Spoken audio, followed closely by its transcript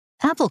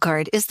Apple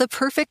Card is the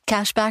perfect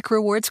cashback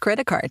rewards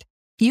credit card.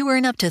 You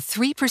earn up to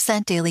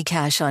 3% daily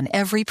cash on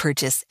every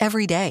purchase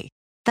every day.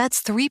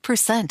 That's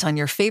 3% on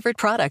your favorite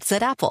products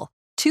at Apple,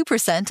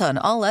 2% on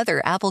all other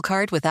Apple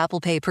Card with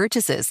Apple Pay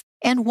purchases,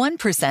 and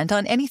 1%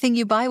 on anything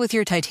you buy with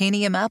your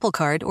titanium Apple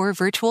Card or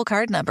virtual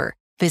card number.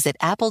 Visit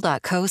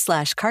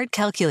apple.co/card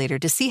calculator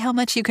to see how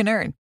much you can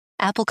earn.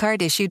 Apple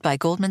Card issued by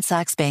Goldman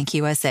Sachs Bank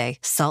USA,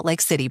 Salt Lake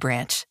City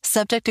branch.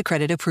 Subject to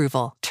credit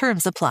approval.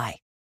 Terms apply.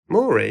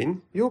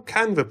 Maureen, your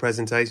Canva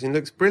presentation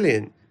looks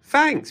brilliant.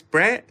 Thanks,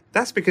 Brett.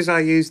 That's because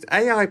I used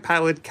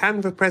AI-powered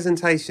Canva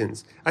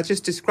presentations. I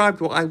just described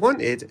what I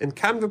wanted and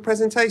Canva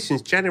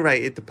presentations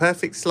generated the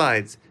perfect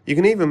slides. You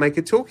can even make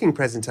a talking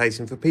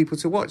presentation for people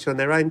to watch on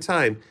their own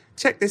time.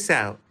 Check this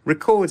out.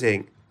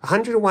 Recording.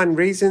 101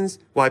 Reasons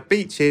Why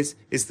Beaches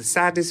is the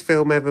Saddest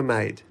Film Ever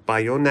Made by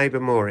your neighbour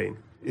Maureen.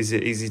 Is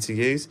it easy to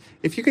use?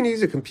 If you can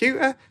use a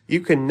computer, you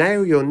can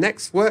nail your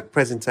next work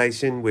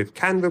presentation with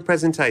Canva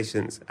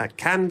presentations at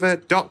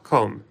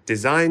canva.com.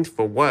 Designed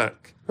for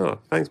work. Oh,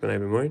 thanks, my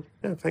neighbour Maureen.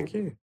 Yeah, thank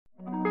you.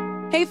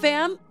 Hey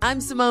fam, I'm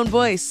Simone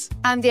Boyce.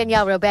 I'm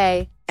Danielle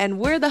Robay. And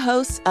we're the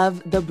hosts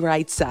of The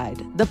Bright Side,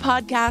 the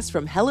podcast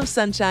from Hello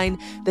Sunshine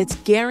that's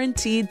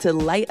guaranteed to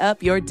light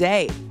up your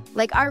day.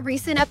 Like our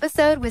recent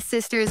episode with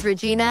sisters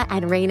Regina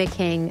and Raina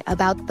King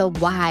about the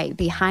why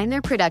behind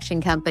their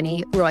production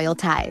company, Royal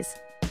Ties.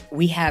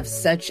 We have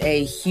such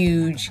a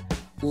huge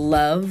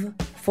love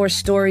for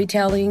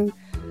storytelling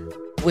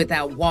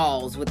without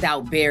walls,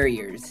 without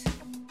barriers.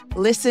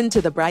 Listen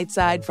to The Bright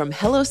Side from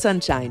Hello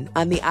Sunshine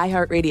on the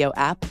iHeartRadio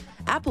app,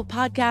 Apple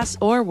Podcasts,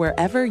 or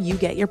wherever you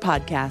get your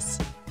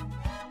podcasts.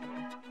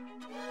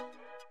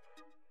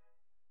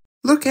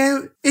 Look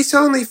out, it's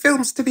only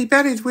films to be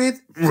buried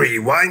with.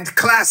 Rewind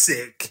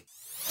Classic.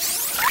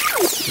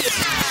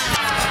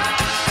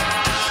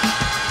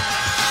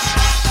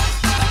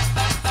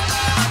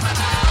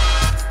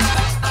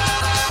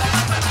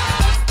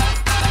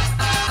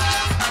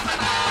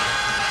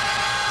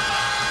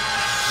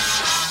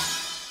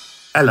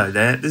 Hello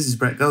there, this is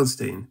Brett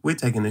Goldstein. We're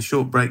taking a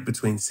short break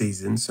between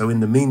seasons, so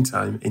in the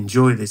meantime,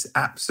 enjoy this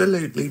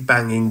absolutely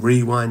banging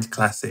Rewind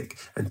Classic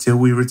until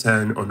we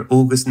return on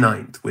August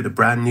 9th with a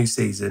brand new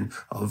season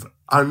of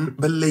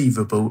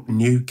unbelievable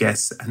new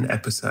guests and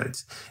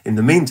episodes. In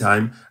the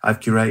meantime, I've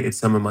curated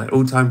some of my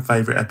all-time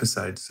favourite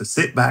episodes, so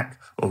sit back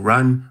or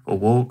run or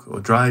walk or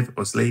drive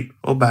or sleep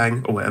or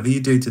bang or whatever you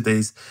do to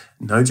these,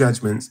 no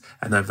judgments,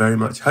 and I very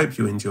much hope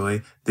you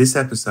enjoy this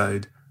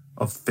episode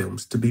of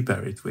Films to be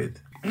Buried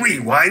With.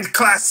 Rewind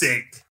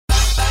Classic!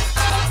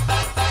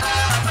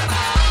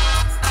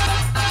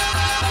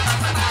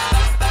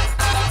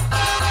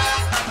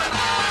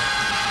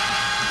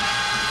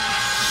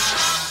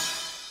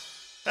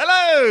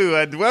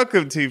 Hello and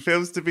welcome to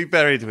Films to be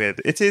Buried With.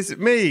 It is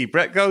me,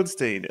 Brett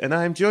Goldstein, and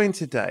I am joined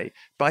today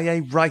by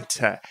a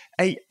writer,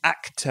 a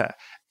actor,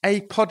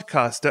 a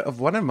podcaster of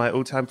one of my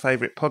all-time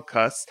favourite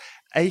podcasts,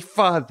 a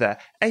father,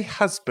 a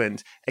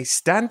husband, a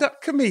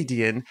stand-up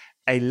comedian,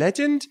 a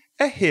legend,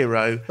 a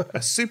hero, a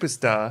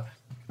superstar,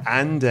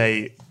 and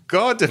a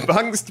god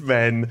amongst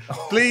men.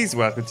 Please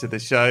welcome to the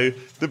show,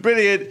 the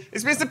brilliant,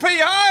 it's Mr. Pete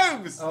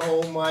Holmes!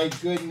 Oh my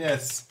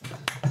goodness.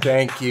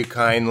 Thank you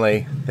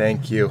kindly.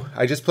 Thank you.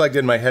 I just plugged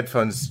in my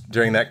headphones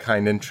during that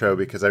kind intro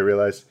because I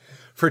realized,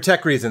 for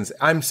tech reasons,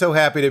 I'm so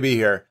happy to be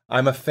here.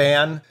 I'm a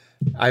fan.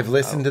 I've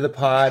listened to the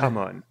pod. Come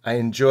on. I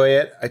enjoy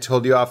it. I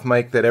told you off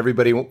mic that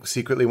everybody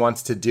secretly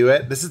wants to do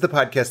it. This is the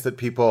podcast that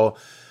people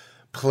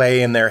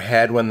play in their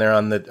head when they're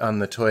on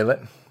the toilet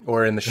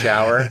or in the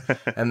shower,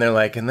 and they're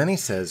like, and then he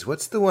says,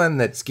 what's the one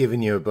that's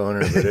giving you a boner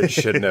but it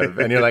shouldn't have?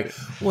 And you're like,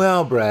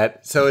 well,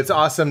 Brett. So it's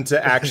awesome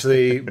to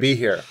actually be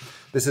here.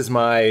 This is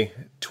my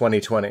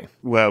 2020.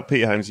 Well,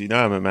 Pete Holmes, you know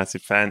I'm a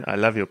massive fan. I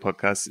love your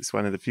podcast. It's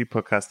one of the few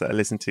podcasts that I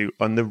listen to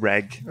on the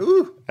reg.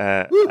 Ooh.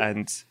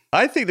 And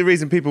I think the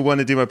reason people want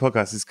to do my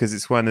podcast is because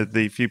it's one of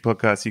the few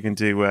podcasts you can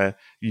do where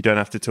you don't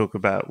have to talk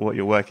about what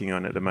you're working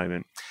on at the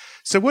moment.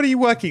 So what are you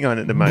working on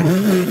at the moment?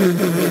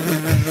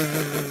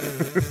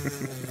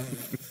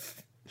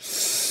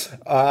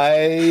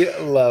 I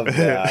love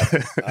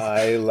that.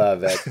 I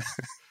love it.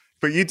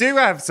 But you do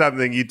have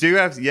something. You do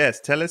have, yes,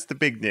 tell us the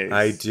big news.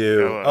 I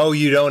do. Oh,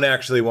 you don't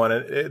actually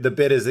want to. The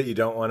bit is that you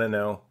don't want to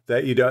know.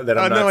 That you don't. That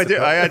I'm not. No, I do.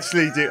 I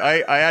actually do.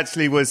 I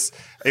actually was,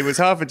 it was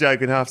half a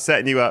joke and half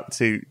setting you up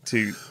to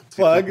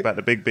plug talk about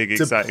the big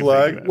exciting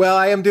plug. thing. Well,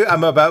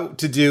 I'm about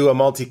to do a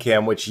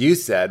multicam, which you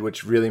said,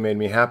 which really made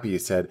me happy. You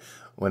said,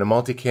 when a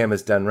multicam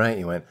is done right,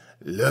 you went,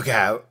 look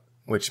out,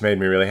 which made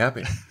me really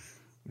happy.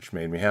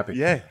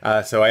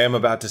 Yeah. So I am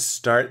about to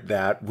start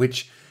that,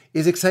 which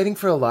is exciting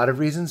for a lot of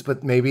reasons,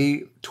 but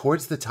maybe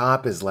towards the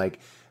top is like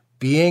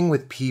being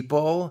with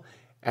people,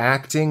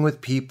 acting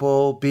with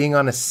people, being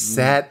on a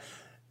set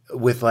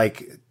with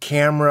like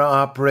camera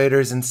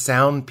operators and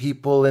sound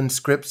people and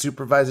script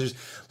supervisors.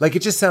 Like,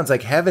 it just sounds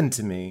like heaven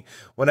to me.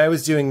 When I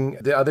was doing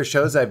the other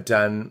shows I've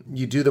done,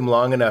 you do them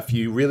long enough,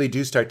 you really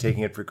do start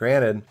taking it for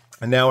granted.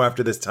 And now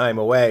after this time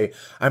away,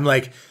 I'm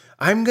like,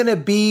 I'm going to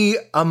be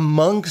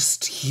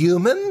amongst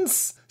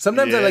humans.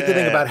 Sometimes I like to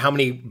think about how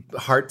many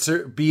hearts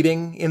are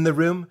beating in the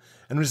room.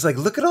 And I'm just like,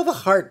 look at all the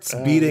hearts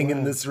beating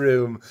in this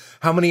room.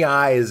 How many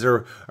eyes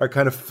are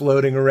kind of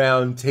floating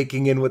around,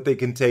 taking in what they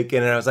can take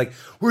in. And I was like,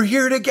 we're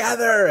here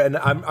together. And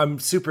I'm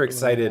super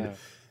excited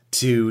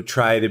to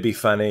try to be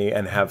funny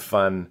and have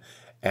fun.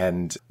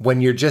 And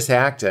when you're just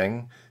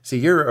acting, see,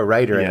 you're a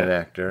writer and an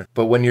actor,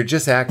 but when you're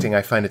just acting,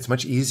 I find it's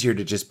much easier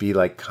to just be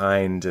like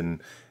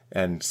kind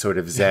and sort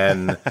of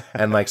zen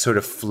and like sort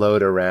of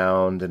float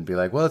around and be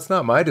like, well, it's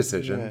not my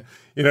decision. Yeah.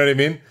 You know what I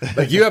mean?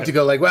 Like you have to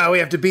go like, wow, we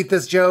have to beat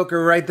this joke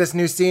or write this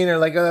new scene or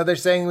like, oh, they're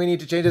saying we need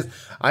to change this.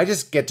 I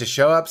just get to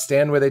show up,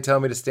 stand where they tell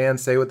me to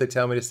stand, say what they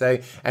tell me to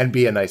say, and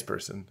be a nice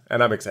person.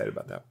 And I'm excited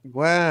about that.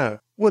 Wow.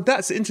 Well,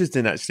 that's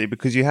interesting actually,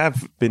 because you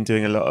have been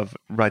doing a lot of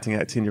writing,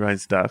 acting your own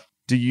stuff.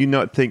 Do you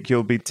not think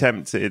you'll be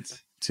tempted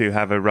to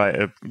have write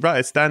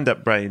a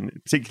stand-up brain,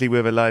 particularly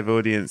with a live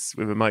audience,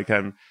 with a mic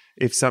cam?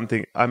 If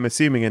something, I'm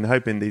assuming and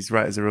hoping these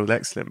writers are all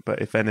excellent,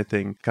 but if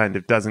anything kind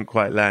of doesn't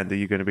quite land, are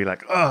you going to be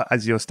like, oh,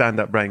 as your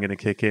stand-up brain going to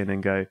kick in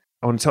and go,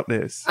 I want to top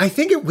this? I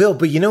think it will,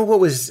 but you know what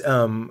was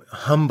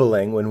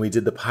humbling when we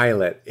did the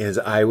pilot is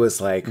I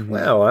was like,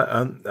 wow,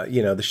 I'm,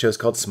 the show's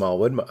called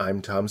Smallwood.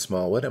 I'm Tom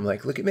Smallwood. I'm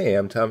like, look at me,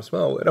 I'm Tom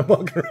Smallwood. I'm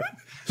walking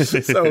around.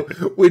 So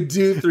we'd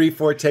do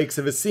 3-4 takes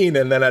of a scene,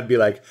 and then I'd be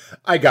like,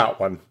 I got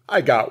one.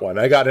 I got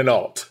an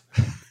alt.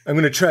 I'm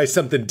going to try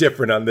something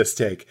different on this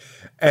take.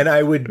 And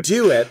I would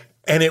do it,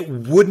 and it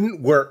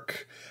wouldn't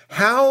work.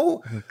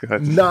 How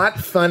not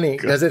funny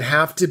does it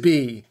have to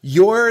be?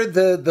 You're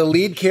the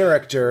lead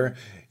character.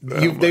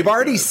 They've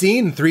already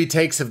seen 3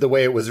 takes of the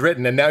way it was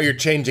written, and now you're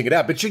changing it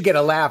up. It should get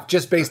a laugh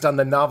just based on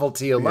the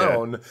novelty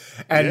alone,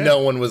 and no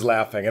one was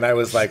laughing. And I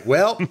was like,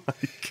 well,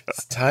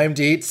 it's time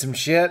to eat some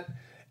shit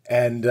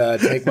and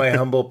take my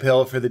humble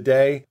pill for the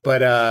day.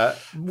 But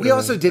we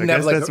also didn't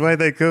have like... That's why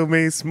they call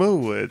me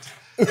Smallwood.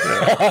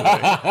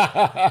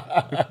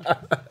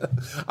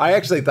 I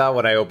actually thought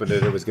when I opened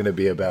it was going to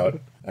be about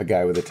a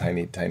guy with a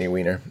tiny, tiny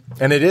wiener.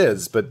 And it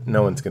is, but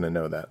no one's going to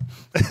know that.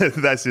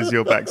 That's just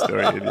your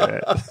backstory in your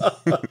head.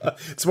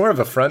 It's more of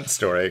a front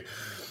story,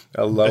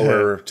 a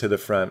lower to the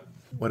front.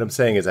 What I'm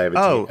saying is I have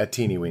a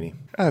teeny weenie.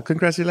 Oh,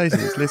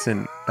 congratulations.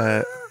 Listen,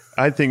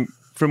 I think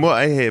from what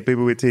I hear,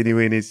 people with teeny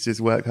weenies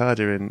just work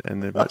harder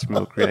and they're much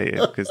more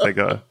creative because they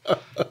got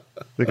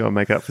to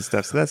make up for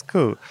stuff. So that's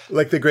cool.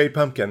 Like the Great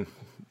Pumpkin.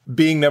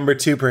 Being number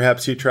 2,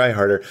 perhaps you try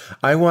harder.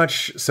 I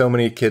watch so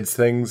many kids'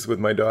 things with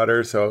my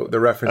daughter, so the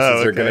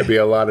references are going to be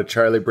a lot of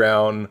Charlie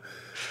Brown.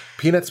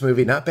 Peanuts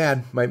movie, not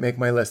bad. Might make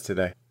my list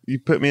today. You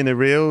put me in a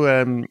real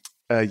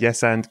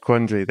yes and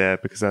quandary there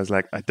because I was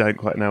like, I don't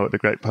quite know what the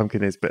Great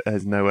Pumpkin is, but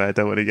there's no way I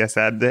don't want to yes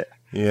and it.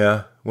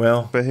 Yeah,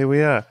 well. But here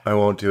we are. I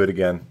won't do it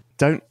again.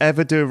 Don't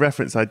ever do a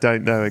reference I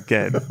don't know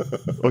again,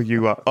 or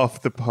you are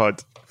off the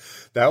pod.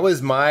 That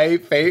was my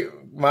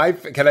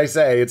can I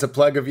say, it's a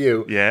plug of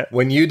you. Yeah.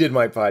 When you did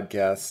my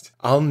podcast,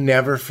 I'll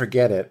never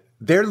forget it.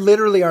 There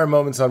literally are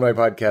moments on my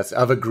podcast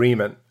of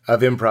agreement,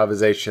 of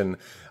improvisation,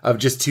 of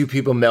just 2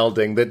 people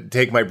melding that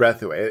take my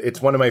breath away.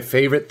 It's one of my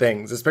favorite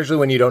things, especially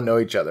when you don't know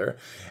each other.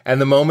 And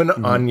the moment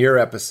on your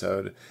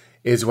episode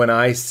is when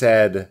I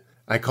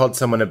called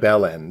someone a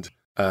bell end.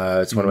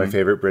 It's one of my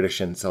favorite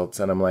British insults.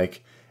 And I'm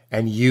like,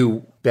 and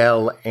you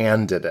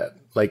bell-anded it.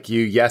 Like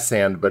you yes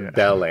and, but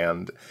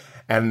bell-and.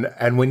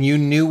 And when you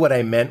knew what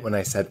I meant when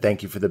I said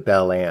thank you for the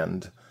bell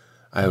and,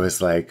 I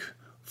was like,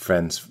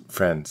 friends.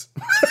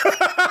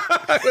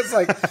 I was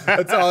like,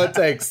 that's all it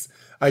takes.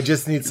 I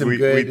just need some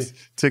good... We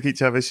took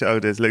each other's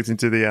shoulders, looked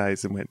into the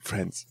eyes and went,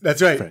 friends.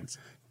 That's right. Friends.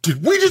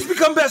 Did we just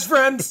become best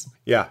friends?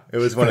 Yeah, it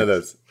was one of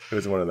those.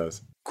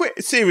 Quick,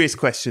 serious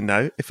question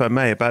though, if I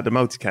may, about the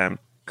multicam.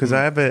 Because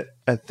I have a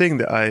thing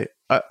that I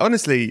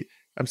honestly,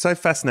 I'm so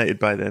fascinated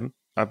by them.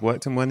 I've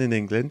worked on one in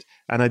England,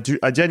 and I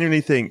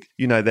genuinely think,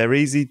 they're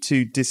easy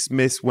to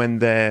dismiss when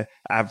they're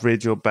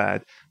average or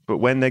bad. But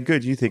when they're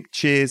good, you think,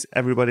 cheers,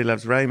 Everybody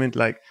Loves Raymond.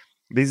 Like,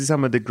 these are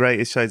some of the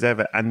greatest shows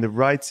ever. And the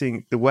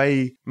writing, the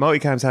way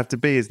multicams have to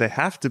be is they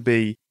have to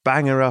be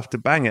banger after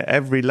banger.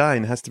 Every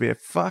line has to be a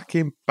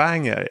fucking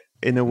banger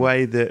in a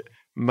way that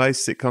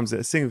most sitcoms that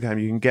are single cam,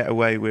 you can get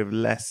away with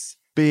less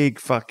big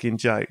fucking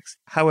jokes.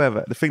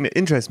 However, the thing that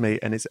interests me,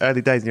 and it's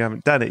early days and you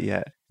haven't done it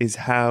yet, is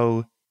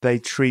how they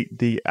treat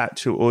the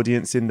actual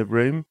audience in the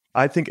room.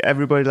 I think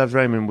Everybody Loves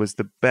Raymond was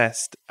the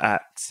best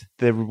at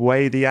the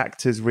way the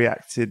actors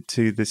reacted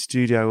to the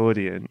studio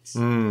audience.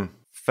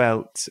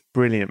 Felt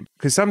brilliant.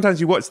 Because sometimes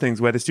you watch things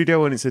where the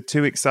studio audience are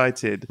too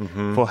excited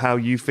for how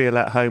you feel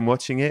at home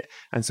watching it.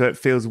 And so it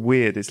feels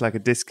weird. It's like a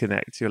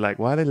disconnect. You're like,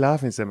 why are they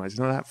laughing so much? It's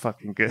not that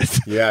fucking good.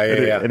 Yeah.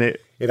 And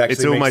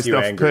it's almost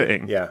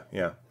off-putting. Yeah.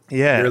 Yeah.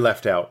 You're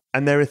left out.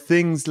 And there are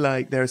things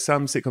like, there are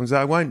some sitcoms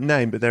that I won't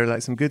name, but there are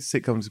like some good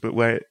sitcoms, but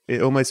where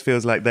it almost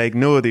feels like they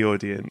ignore the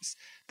audience,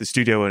 the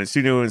studio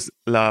audience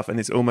laugh, and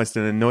it's almost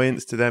an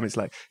annoyance to them. It's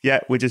like, yeah,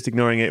 we're just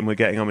ignoring it and we're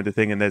getting on with the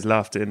thing, and there's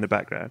laughter in the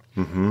background.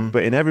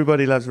 But in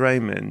Everybody Loves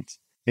Raymond,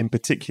 in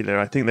particular,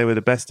 I think they were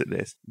the best at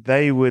this.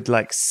 They would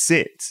like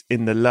sit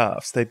in the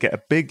laughs. They'd get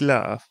a big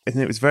laugh, and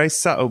it was very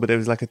subtle, but there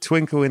was like a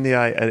twinkle in the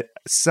eye,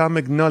 some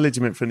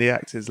acknowledgement from the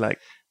actors, like,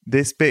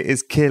 this bit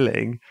is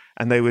killing,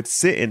 and they would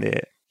sit in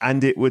it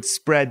and it would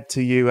spread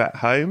to you at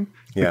home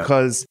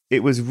because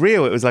it was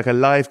real. It was like a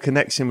live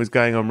connection was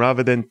going on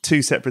rather than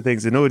two separate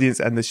things, an audience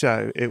and the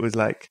show. It was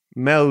like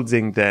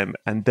melding them,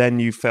 and then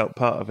you felt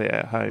part of it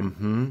at home.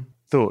 Mm-hmm.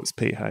 Thoughts,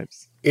 Pete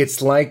Holmes?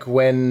 It's like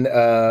when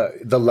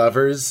the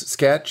Lovers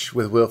sketch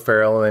with Will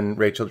Ferrell and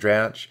Rachel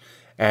Dratch,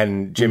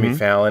 and Jimmy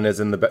Fallon is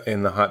in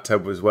the hot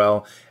tub as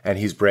well, and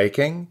he's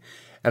breaking.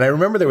 And I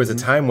remember there was a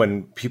time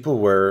when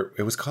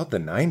it was called the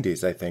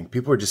 90s, I think.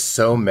 People were just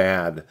so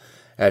mad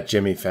at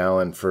Jimmy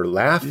Fallon for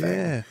laughing.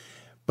 Yeah.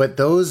 But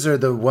those are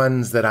the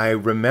ones that I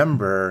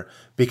remember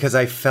because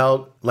I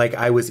felt like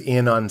I was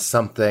in on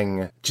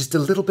something just a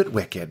little bit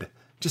wicked,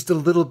 just a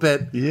little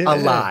bit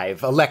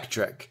alive,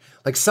 electric.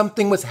 Like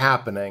something was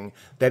happening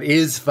that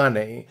is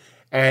funny.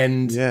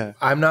 And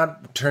I'm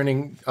not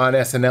turning on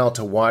SNL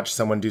to watch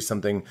someone do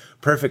something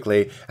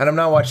perfectly. And I'm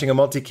not watching a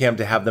multicam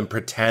to have them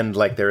pretend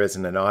like there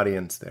isn't an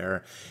audience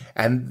there.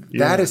 And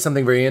that is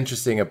something very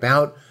interesting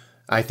about,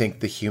 I think,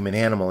 the human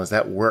animal, is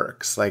that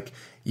works. Like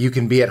you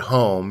can be at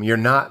home, you're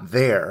not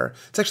there.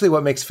 It's actually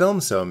what makes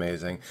film so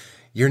amazing.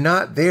 You're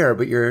not there,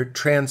 but you're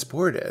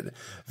transported.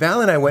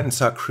 Val and I went and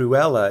saw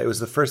Cruella. It was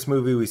the first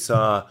movie we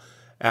saw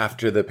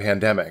after the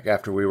pandemic,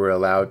 after we were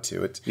allowed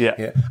to.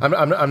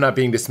 I'm not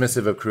being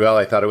dismissive of Cruella.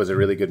 I thought it was a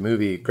really good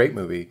movie, great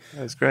movie.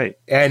 It was great.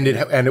 And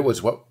it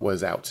was what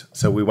was out.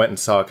 So we went and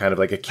saw kind of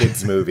like a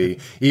kids movie,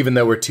 even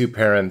though we're two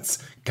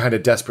parents kind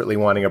of desperately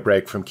wanting a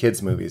break from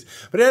kids movies.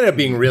 But it ended up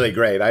being really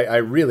great. I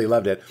really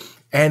loved it.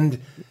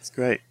 And it's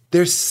great.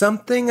 There's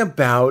something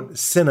about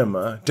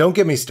cinema, don't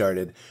get me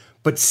started,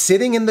 but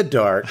sitting in the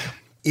dark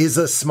is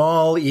a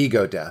small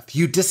ego death.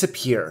 You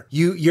disappear.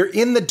 You're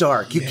in the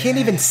dark. You can't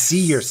even see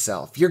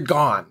yourself. You're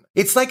gone.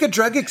 It's like a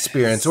drug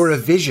experience or a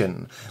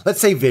vision. Let's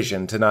say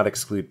vision to not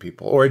exclude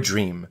people, or a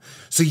dream.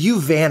 So you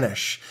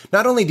vanish.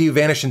 Not only do you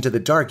vanish into the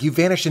dark, you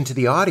vanish into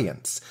the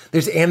audience.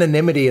 There's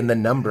anonymity in the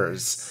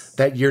numbers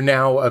that you're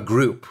now a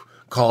group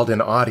called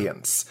an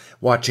audience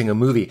watching a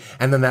movie.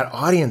 And then that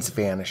audience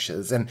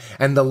vanishes and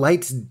the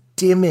lights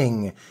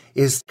dimming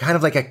is kind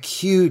of like a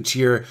cue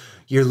to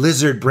your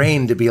lizard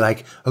brain to be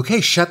like,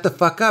 okay, shut the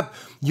fuck up.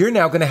 You're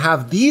now going to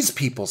have these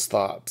people's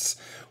thoughts.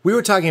 We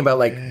were talking about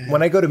like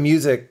when I go to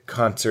music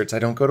concerts, I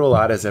don't go to a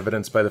lot, as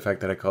evidenced by the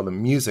fact that I call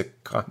them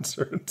music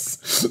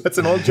concerts. That's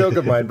an old joke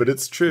of mine, but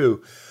it's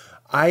true.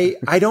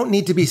 I don't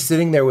need to be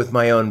sitting there with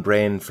my own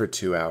brain for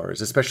 2 hours,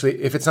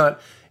 especially if it's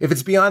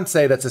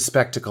Beyonce, that's a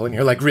spectacle and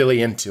you're like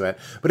really into it.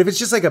 But if it's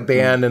just like a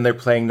band and they're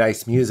playing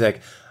nice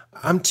music,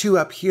 I'm too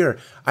up here.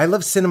 I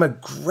love cinema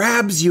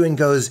grabs you and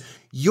goes,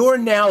 you're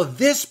now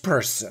this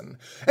person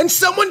and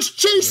someone's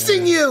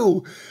chasing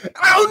you.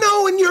 Oh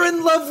no, and you're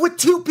in love with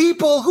two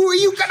people. Who are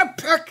you gonna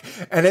pick?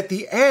 And at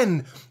the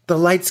end, the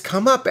lights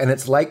come up and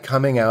it's like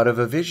coming out of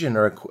a vision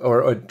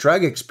or a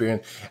drug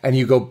experience, and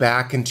you go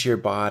back into your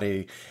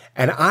body.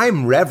 And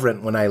I'm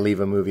reverent when I leave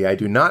a movie. I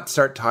do not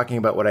start talking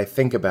about what I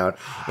think about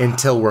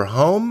until we're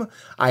home.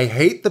 I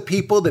hate the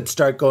people that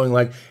start going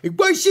like, it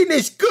wasn't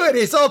as good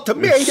as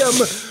Ultimatum,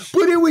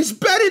 but it was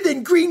better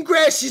than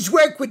Greengrass's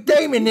work with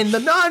Damon in the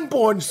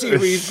Non-Born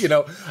series.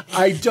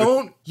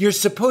 You're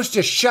supposed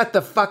to shut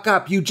the fuck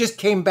up. You just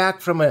came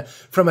back from a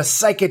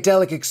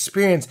psychedelic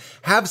experience.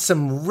 Have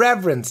some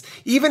reverence.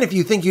 Even if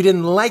you think you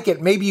didn't like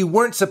it, maybe you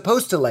weren't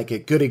supposed to like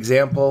it. Good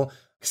example.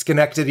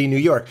 Schenectady, New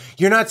York.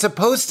 You're not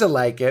supposed to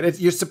like it.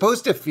 You're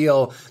supposed to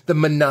feel the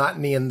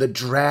monotony and the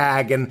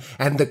drag and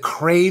the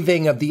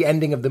craving of the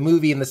ending of the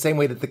movie in the same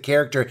way that the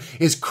character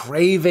is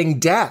craving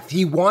death.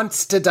 He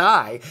wants to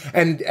die.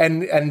 And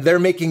they're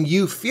making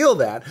you feel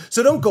that.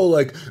 So don't go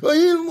like, I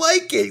didn't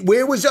like it.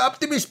 Where was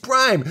Optimus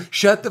Prime?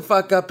 Shut the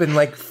fuck up and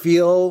like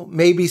feel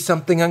maybe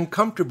something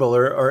uncomfortable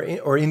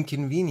or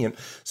inconvenient.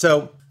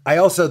 So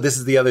this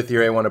is the other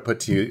theory I want to put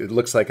to you. It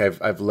looks like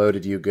I've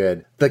loaded you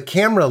good. The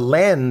camera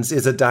lens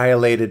is a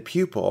dilated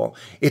pupil.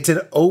 It's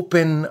an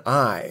open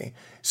eye.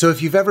 So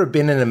if you've ever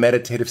been in a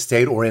meditative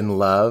state or in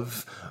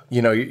love,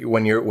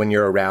 when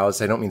you're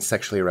aroused, I don't mean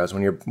sexually aroused,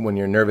 when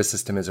your nervous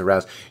system is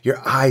aroused, your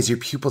eyes, your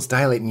pupils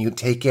dilate and you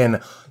take in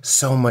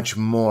so much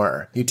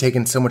more. You take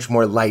in so much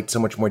more light, so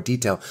much more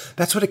detail.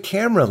 That's what a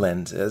camera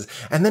lens is.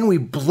 And then we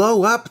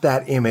blow up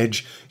that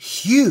image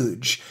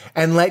huge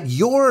and let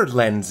your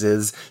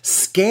lenses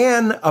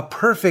scan a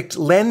perfect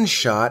lens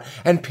shot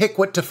and pick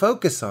what to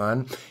focus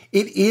on.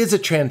 It is a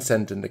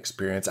transcendent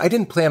experience. I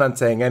didn't plan on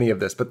saying any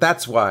of this, but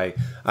that's why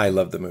I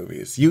love the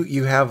movies.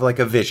 You have like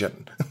a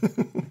vision.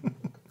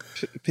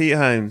 Pete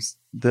Holmes,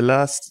 the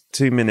last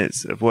 2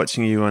 minutes of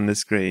watching you on the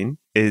screen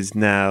is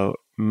now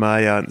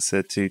my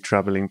answer to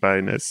Troubling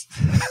Bonus.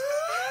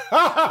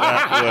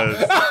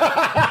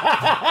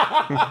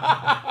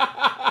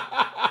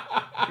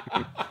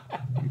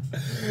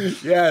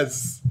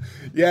 Yes.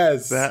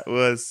 That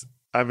was.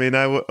 I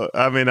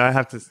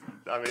have to.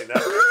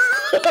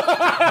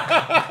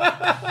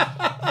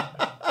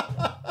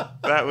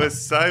 That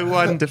was so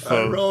wonderful.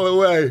 I roll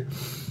away.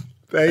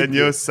 Thank you.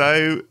 You're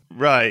so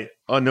right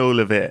on all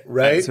of it.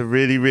 Right. It's a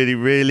really, really,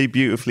 really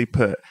beautifully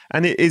put.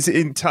 And it is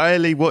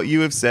entirely what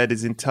you have said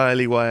is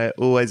entirely why I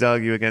always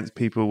argue against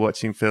people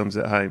watching films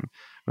at home.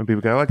 When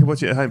people go, I can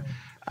watch it at home.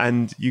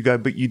 And you go,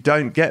 but you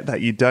don't get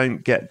that. You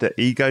don't get the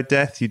ego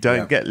death. You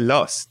don't get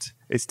lost.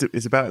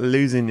 It's about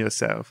losing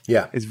yourself.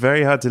 Yeah. It's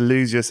very hard to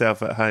lose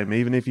yourself at home.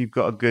 Even if you've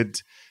got a good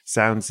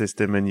sound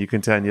system and you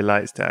can turn your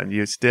lights down,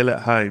 you're still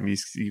at home.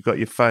 You've got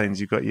your phones,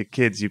 you've got your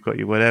kids, you've got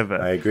your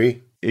whatever. I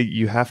agree.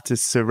 You have to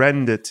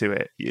surrender to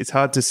it. It's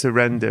hard to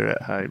surrender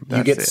at home.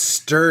 You get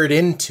stirred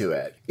into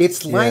it.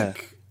 It's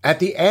like at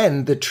the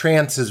end, the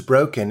trance is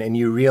broken and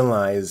you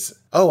realize,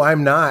 oh,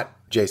 I'm not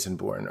Jason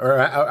Bourne, or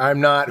I'm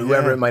not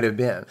whoever it might have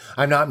been.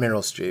 I'm not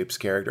Meryl Streep's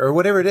character, or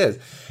whatever it is.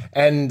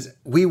 And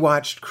we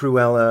watched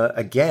Cruella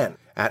again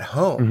at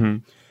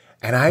home.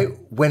 And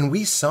when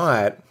we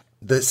saw it,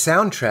 the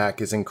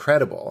soundtrack is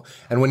incredible.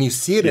 And when you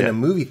see it in a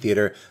movie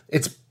theater,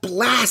 it's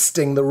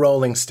blasting the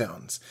Rolling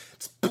Stones.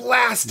 It's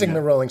blasting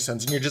the Rolling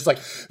Stones. And you're just like,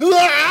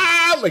 ah!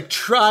 Like,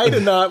 try to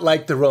not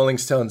like the Rolling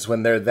Stones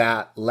when they're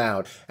that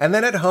loud. And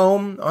then at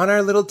home, on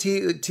our little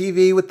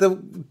TV with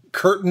the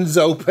curtains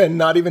open,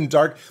 not even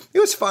dark, it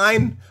was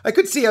fine. I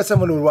could see how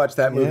someone would watch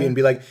that movie and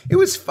be like, it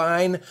was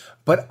fine.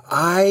 But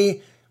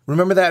I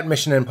remember that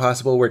Mission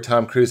Impossible where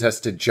Tom Cruise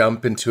has to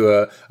jump into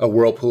a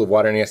whirlpool of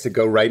water and he has to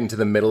go right into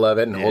the middle of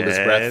it and hold his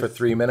breath for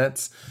 3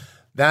 minutes?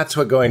 That's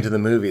what going to the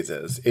movies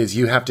is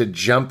you have to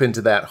jump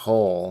into that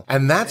hole.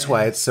 And that's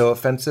why it's so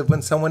offensive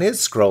when someone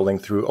is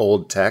scrolling through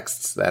old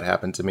texts, that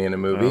happened to me in a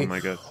movie, oh my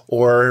God,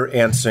 or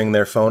answering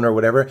their phone or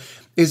whatever,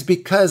 is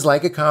because,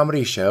 like a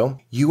comedy show,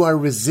 you are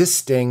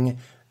resisting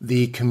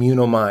the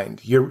communal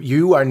mind.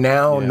 You are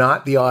now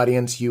not the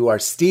audience. You are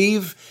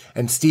Steve,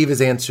 and Steve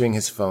is answering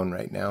his phone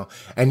right now.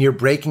 And you're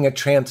breaking a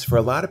trance for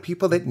a lot of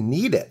people that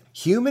need it.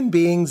 Human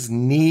beings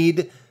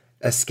need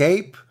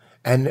escape.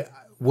 And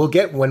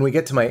when we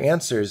get to my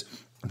answers,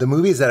 the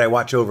movies that I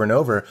watch over and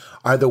over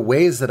are the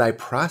ways that I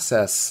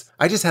process.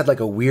 I just had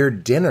like a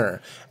weird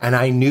dinner, and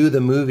I knew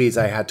the movies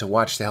I had to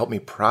watch to help me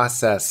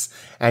process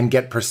and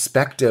get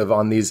perspective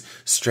on these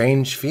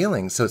strange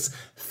feelings. So it's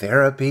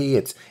therapy.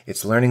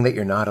 It's learning that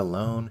you're not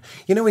alone.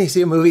 You know, when you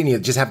see a movie and you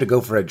just have to go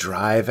for a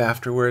drive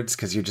afterwards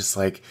because you're just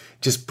like,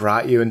 just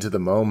brought you into the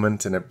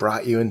moment and it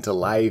brought you into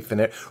life and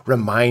it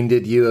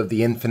reminded you of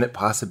the infinite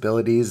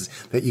possibilities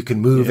that you can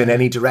move in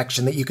any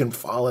direction, that you can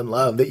fall in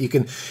love, that you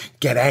can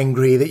get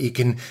angry, that you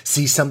can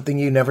see something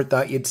you never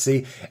thought you'd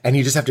see. And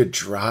you just have to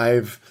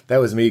drive. That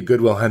was me, Good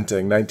Will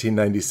Hunting,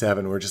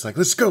 1997. We're just like,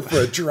 let's go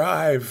for a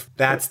drive.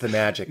 That's the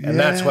magic. And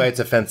that's why it's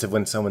offensive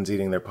when someone's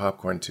eating their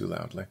popcorn too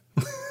loudly.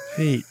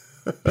 Pete,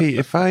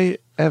 if I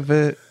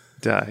ever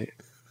die,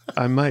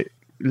 I might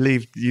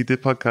leave you the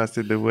podcast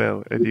in the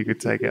will and you could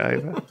take it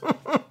over.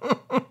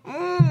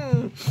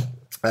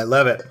 I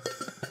love it.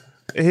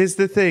 Here's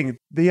the thing.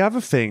 The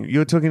other thing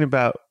you're talking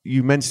about,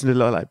 you mentioned a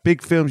lot like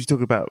big films. You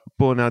talk about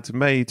Born Out of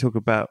May, you talk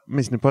about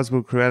Mission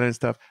Impossible, Cruella and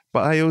stuff.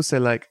 But I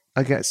also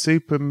I get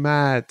super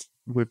mad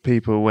with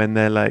people when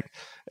they're like,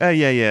 oh,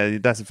 yeah,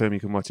 that's a film you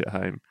can watch at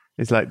home.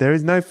 It's like, there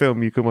is no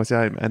film you can watch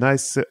at home. And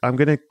I'm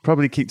going to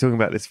probably keep talking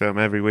about this film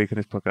every week on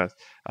this podcast.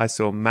 I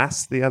saw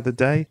Mass the other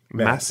day.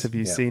 Mass, have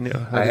you seen it?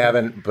 I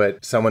haven't,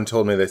 but someone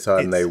told me they saw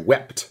it and they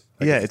wept.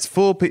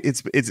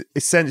 It's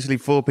essentially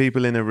four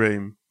people in a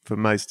room for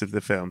most of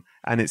the film.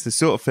 And it's the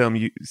sort of film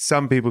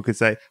some people could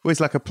say, well, it's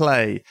like a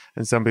play.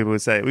 And some people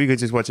would say, we could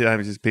just watch it at home,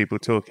 it's just people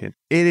talking.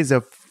 It is a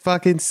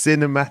fucking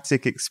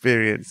cinematic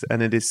experience.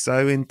 And it is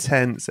so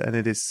intense. And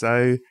it's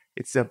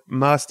a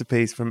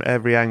masterpiece from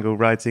every angle,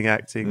 writing,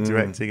 acting,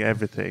 directing,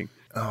 everything.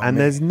 Oh, and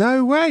there's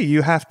no way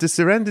you have to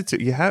surrender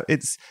to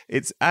it.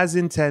 It's as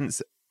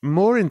intense,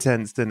 more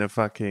intense than a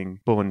fucking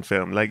Bourne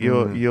film. Like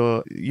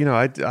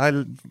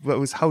I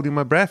was holding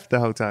my breath the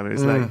whole time. It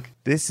was like,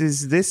 this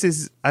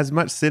is as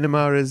much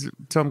cinema as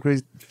Tom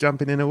Cruise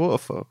jumping in a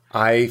waterfall.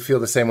 I feel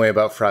the same way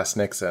about Frost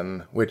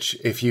Nixon, which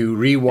if you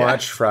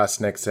rewatch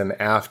Frost Nixon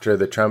after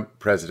the Trump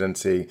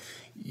presidency,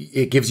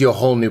 it gives you a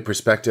whole new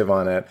perspective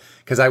on it.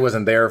 Because I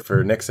wasn't there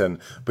for Nixon,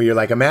 but you're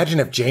like, imagine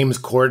if James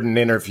Corden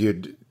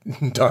interviewed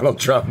Donald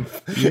Trump.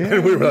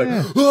 And we were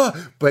like,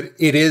 oh! But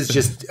it is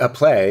just a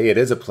play. It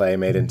is a play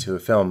made into a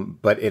film,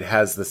 but it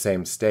has the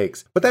same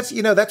stakes. But that's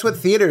what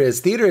theater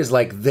is. Theater is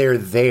like, they're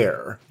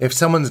there. If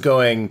someone's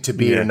going to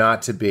be or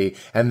not to be,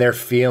 and they're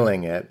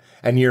feeling it,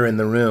 and you're in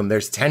the room,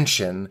 there's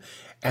tension.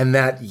 And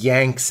that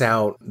yanks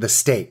out the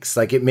stakes.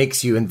 Like, it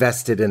makes you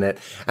invested in it.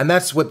 And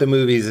that's what the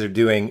movies are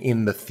doing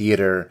in the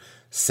theater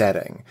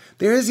setting.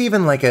 There is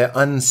even like an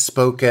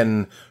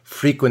unspoken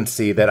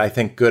frequency that I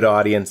think good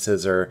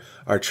audiences are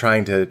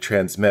trying to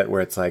transmit,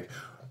 where it's like,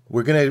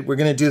 we're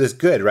gonna do this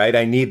good, right?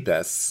 I need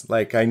this.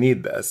 Like, I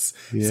need this.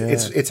 Yeah.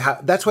 It's how,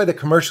 that's why the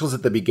commercials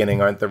at the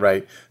beginning aren't the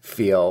right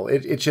feel.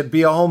 It should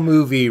be all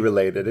movie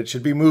related. It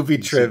should be movie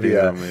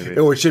trivia,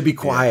 or it should be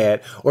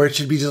quiet, or it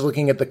should be just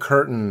looking at the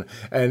curtain,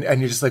 and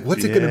you're just like,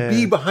 what's it gonna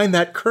be behind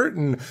that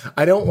curtain?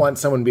 I don't want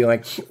someone being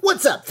like,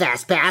 what's up,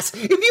 Fast Pass?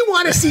 If you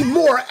want to see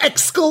more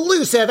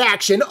exclusive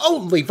action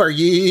only for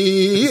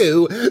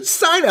you,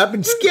 sign up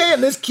and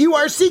scan this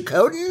QRC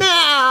code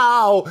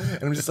now.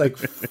 And I'm just like,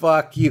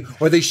 fuck you.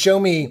 Or they show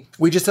me,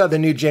 we just saw the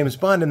new James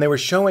Bond, and they were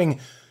showing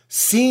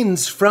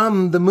scenes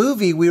from the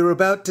movie we were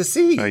about to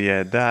see. Oh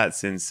yeah,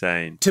 that's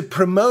insane. To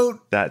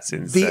promote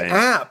the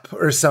app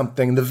or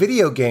something, the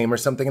video game or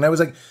something. And I was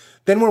like,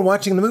 then we're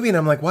watching the movie and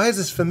I'm like, why is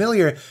this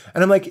familiar?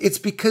 And I'm like, it's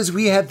because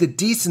we had the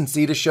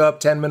decency to show up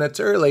 10 minutes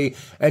early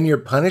and you're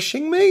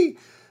punishing me?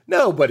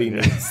 Nobody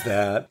needs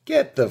that.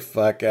 Get the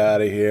fuck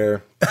out of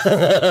here.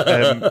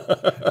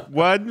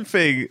 One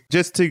thing,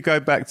 just to go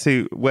back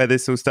to where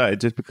this all started,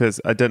 just because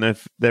I don't know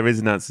if there is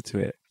an answer to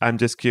it. I'm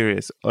just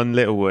curious. On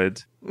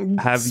Littlewood,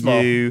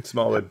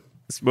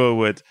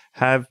 Smallwood,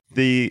 have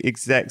the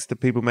execs, the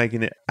people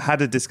making it, had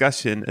a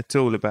discussion at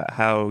all about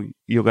how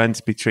you're going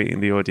to be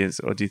treating the audience,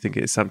 or do you think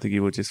it's something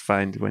you will just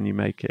find when you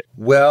make it?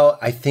 Well,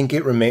 I think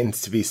it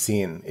remains to be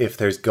seen if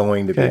there's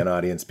going to be an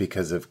audience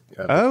because of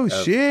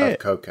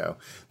Coco.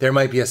 There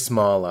might be a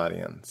small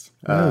audience.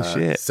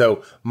 Shit.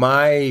 So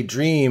my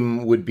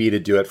dream would be to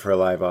do it for a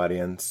live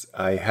audience.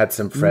 I had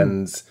some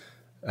friends.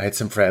 I had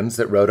some friends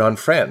that wrote on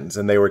Friends,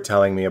 and they were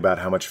telling me about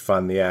how much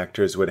fun the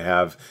actors would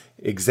have,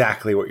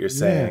 exactly what you're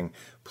saying,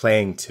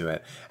 playing to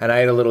it. And I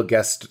had a little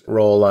guest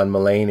role on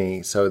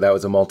Mulaney, so that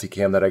was a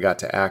multicam that I got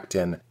to act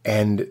in.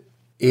 And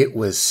it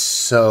was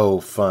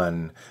so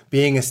fun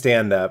being a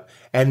stand-up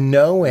and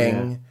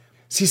knowing...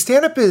 See,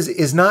 stand-up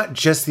is not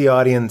just the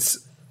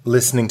audience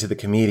listening to the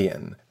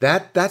comedian.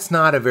 That's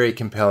not a very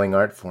compelling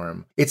art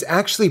form. It's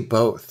actually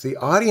both. The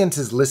audience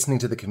is listening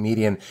to the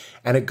comedian,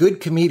 and a good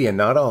comedian,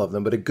 not all of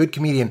them, but a good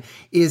comedian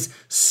is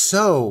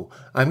so,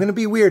 I'm going to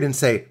be weird and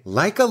say,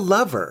 like a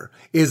lover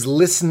is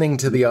listening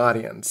to the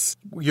audience.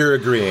 You're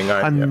agreeing,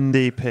 aren't you?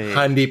 Hundy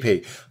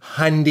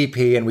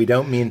P, and we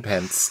don't mean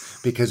pence,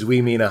 because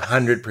we mean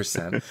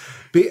 100%.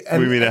 We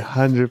mean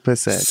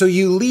 100%. So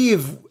you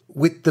leave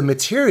with the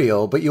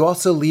material, but you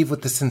also leave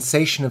with the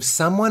sensation of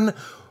someone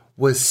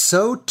was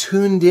so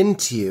tuned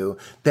into you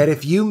that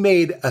if you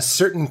made a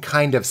certain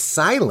kind of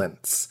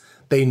silence,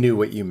 they knew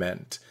what you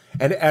meant.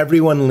 And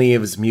everyone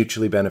leaves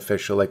mutually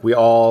beneficial, like we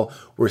all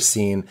were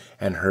seen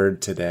and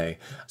heard today.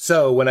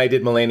 So when I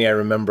did Mulaney, I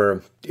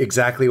remember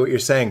exactly what you're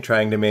saying,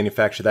 trying to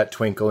manufacture that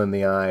twinkle in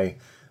the eye,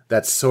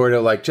 that sort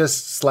of like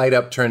just slight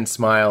upturned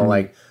smile,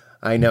 like,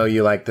 I know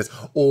you like this,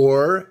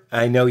 or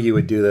I know you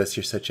would do this.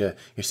 You're such a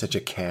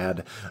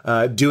cad.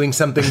 Doing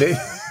something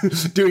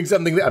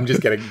that I'm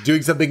just kidding.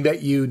 Doing something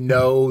that you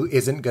know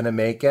isn't going to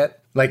make it,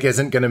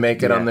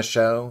 on the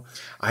show.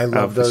 I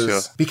love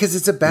those because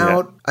it's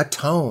about a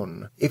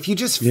tone. If you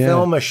just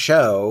film a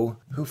show,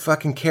 who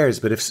fucking cares?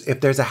 But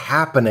if there's a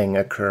happening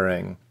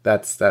occurring,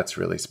 that's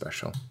really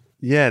special.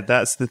 Yeah,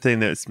 that's the thing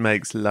that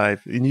makes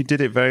live, and you did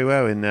it very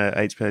well in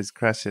HBO's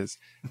Crashes.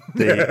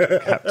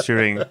 The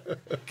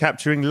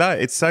capturing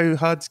live. It's so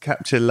hard to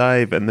capture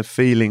live, and the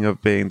feeling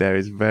of being there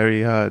is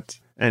very hard.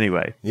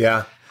 Anyway,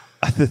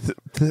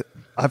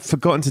 I've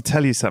forgotten to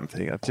tell you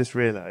something. I've just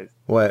realised.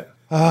 What?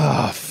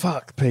 Oh,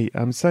 fuck, Pete.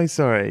 I'm so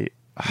sorry.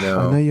 No.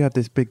 I know you had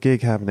this big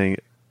gig happening.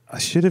 I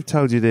should have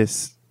told you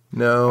this.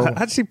 No.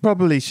 I actually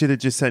probably should have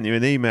just sent you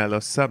an email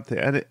or something.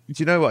 And do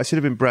you know what? I should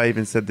have been brave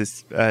and said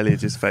this earlier,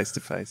 just face to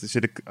face. I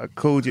should have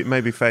called you,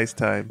 maybe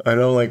FaceTime. I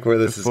don't like where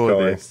this is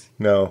going.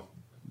 No.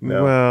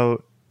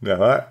 Well,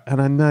 no.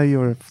 And I know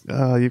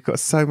you've got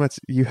so much.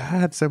 You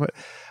had so much.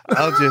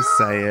 I'll just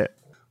say it.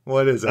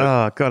 What is it?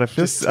 Oh God, I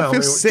feel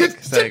sick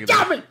saying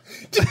it.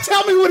 Just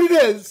tell me what it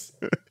is.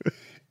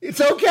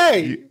 It's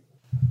okay.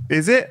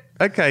 Is it?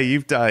 Okay,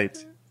 you've died.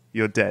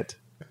 You're dead.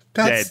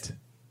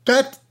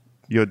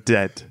 You're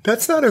dead.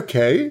 That's not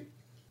okay.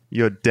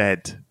 You're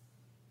dead.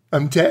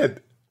 I'm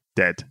dead.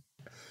 Dead.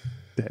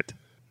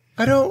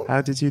 I don't...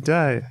 How did you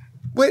die?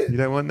 Wait. You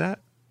don't want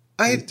that?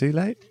 It's too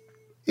late?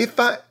 I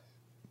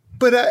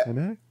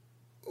know.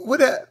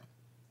 What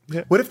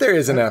if there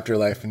is an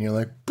afterlife and you're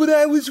like, but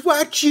I was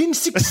watching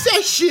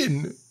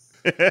Succession?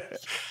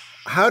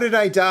 How did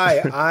I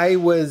die? I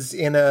was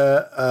in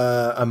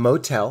a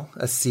motel,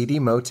 a seedy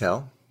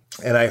motel.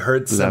 And I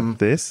heard some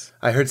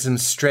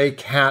stray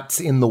cats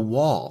in the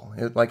wall.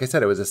 Like I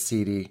said, it was a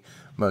seedy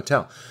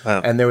motel. Wow.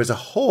 And there was a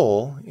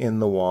hole in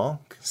the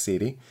wall,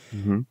 seedy.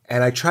 Mm-hmm.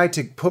 And I tried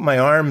to put my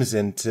arms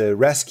in to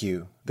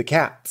rescue the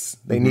cats.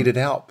 They needed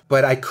help.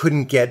 But I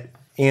couldn't get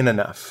in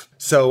enough.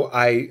 So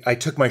I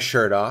took my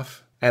shirt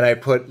off and I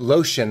put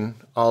lotion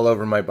all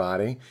over my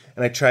body.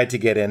 And I tried to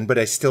get in, but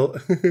I still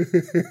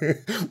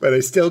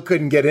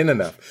couldn't get in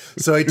enough.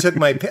 So I took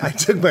my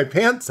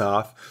pants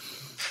off.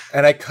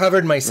 And I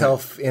covered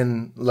myself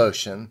in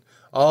lotion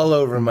all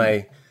over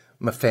my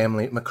my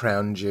family, my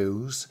crown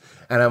jewels,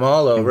 and I'm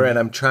all over, and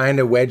I'm trying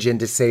to wedge in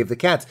to save the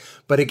cats.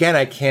 But again,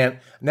 I can't.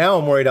 Now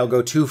I'm worried I'll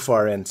go too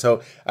far in.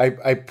 So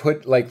I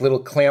put like little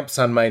clamps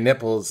on my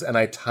nipples, and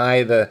I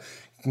tie the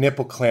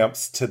nipple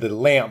clamps to the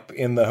lamp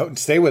in the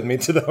stay with me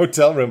to the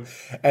hotel room,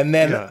 and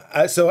then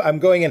so I'm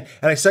going in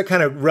and I start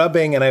kind of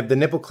rubbing, and I have the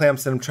nipple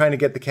clamps and I'm trying to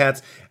get the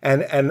cats,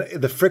 and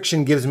the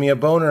friction gives me a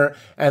boner,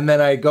 and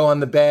then I go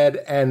on the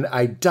bed and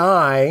I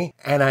die,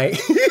 and I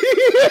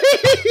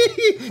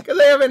because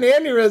I have an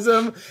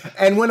aneurysm,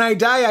 and when I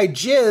die I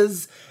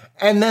jizz,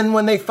 and then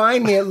when they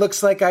find me it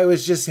looks like I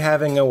was just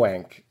having a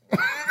wank.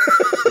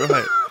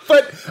 Right.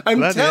 But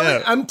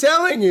I'm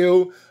telling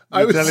you.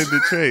 You're telling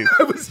the truth.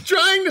 I was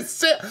trying to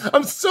say,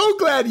 I'm so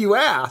glad you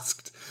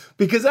asked,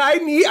 because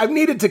I've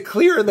needed to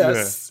clear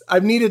this. Yeah.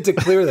 I've needed to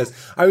clear this.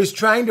 I was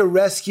trying to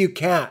rescue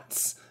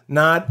cats,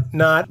 not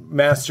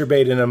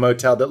masturbate in a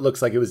motel that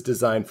looks like it was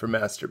designed for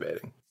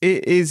masturbating.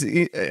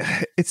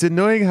 It's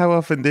annoying how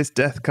often this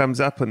death comes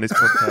up on this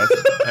podcast.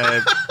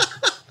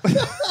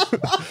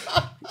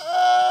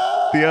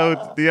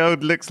 The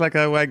old looks like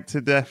I wanked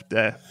to death.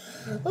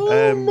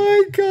 Oh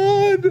my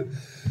God.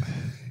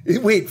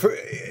 Wait,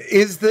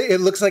 it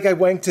looks like I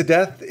wanked to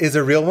death is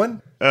a real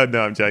one? Oh,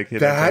 no, I'm joking.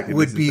 That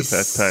would be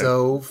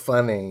so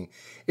funny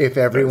if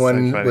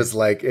everyone was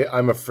like,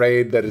 I'm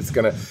afraid that it's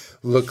going to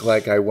look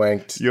like I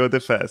wanked. You're the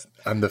first.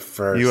 I'm the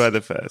first. You are the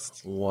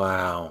first.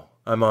 Wow.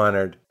 I'm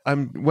honored.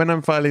 When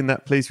I'm filing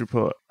that police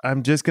report,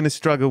 I'm just going to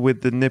struggle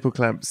with the nipple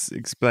clamps,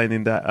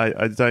 explaining that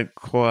I don't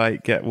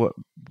quite get what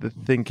the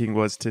thinking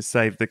was to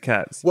save the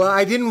cats. Well,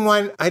 I didn't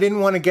want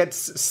to get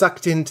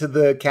sucked into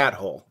the cat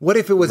hole. What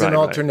if it was an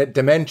alternate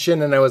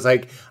dimension, and I was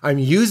like, I'm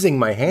using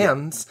my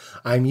hands,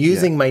 I'm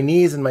using my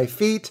knees and my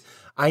feet,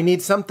 I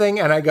need something,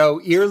 and I go,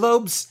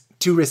 earlobes,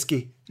 too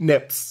risky,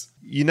 nips.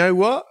 You know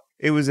what?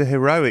 It was a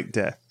heroic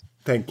death.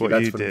 Thank you.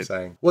 That's what I'm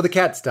saying. Well, the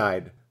cats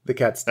died.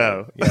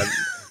 Oh. Yeah.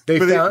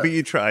 But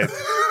you tried.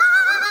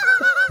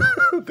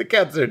 The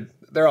cats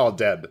they're all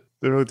dead.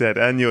 They're all dead,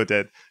 and you're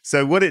dead.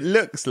 So what it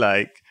looks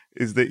like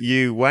is that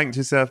you wanked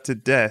yourself to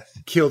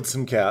death. Killed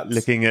some cats.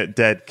 Looking at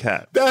dead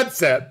cats.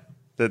 That's it.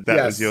 That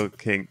was your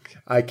kink.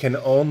 I can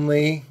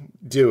only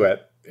do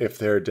it if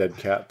there are dead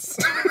cats.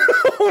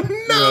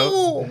 Oh, no!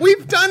 Well,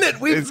 we've done it!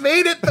 We've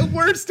made it the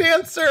worst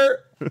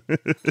answer!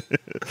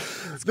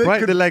 It's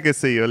quite the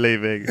legacy you're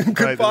leaving.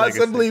 Could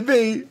possibly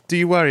be. Do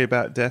you worry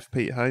about death,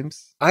 Pete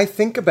Holmes? I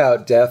think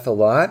about death a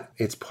lot.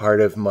 It's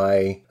part of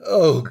my,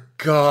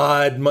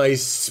 my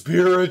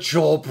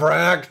spiritual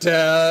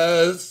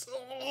practice.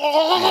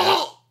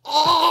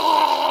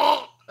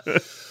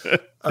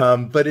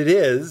 But it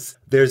is.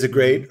 There's a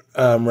great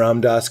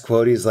Ram Dass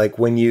quote. He's like,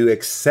 when you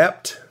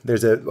accept,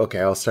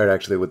 I'll start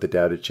actually with the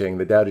Tao Te Ching.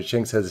 The Tao Te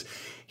Ching says,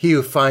 he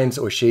who finds,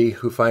 or she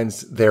who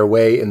finds their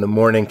way in the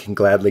morning can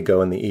gladly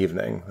go in the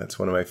evening. That's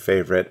one of my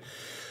favorite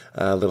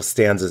little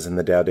stanzas in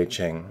the Tao Te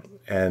Ching.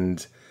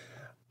 And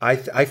I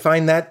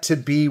find that to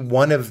be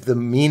one of the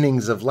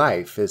meanings of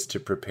life, is to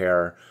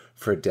prepare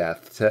for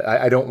death.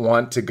 I don't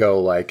want to go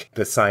like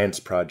the science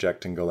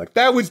project and go like,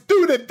 that was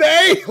due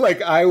today.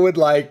 Like, I would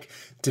like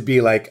to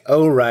be like,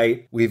 oh,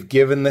 right, we've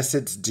given this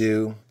its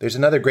due. There's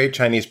another great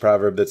Chinese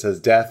proverb that says,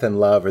 death and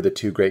love are the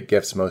two great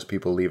gifts most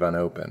people leave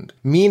unopened.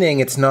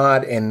 Meaning it's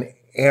not an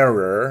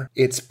error.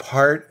 It's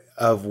part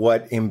of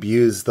what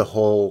imbues the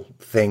whole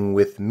thing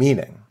with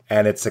meaning.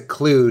 And it's a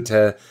clue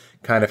to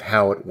kind of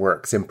how it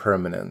works,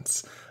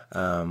 impermanence,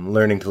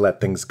 learning to let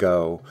things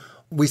go.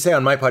 We say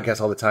on my podcast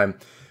all the time,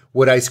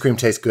 would ice cream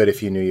taste good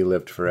if you knew you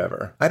lived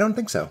forever? I don't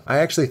think so. I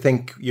actually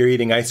think you're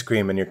eating ice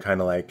cream and you're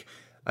kind of like,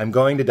 I'm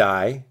going to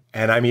die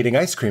and I'm eating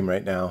ice cream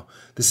right now.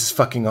 This is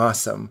fucking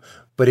awesome.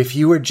 But if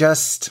you were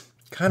just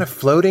kind of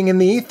floating in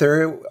the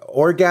ether,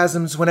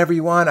 orgasms whenever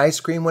you want,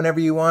 ice cream whenever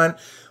you want,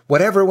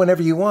 whatever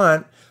whenever you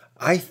want,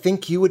 I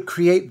think you would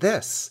create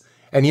this.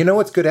 And you know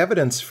what's good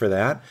evidence for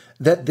that?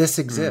 That this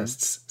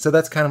exists. So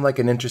that's kind of like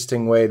an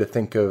interesting way to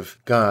think of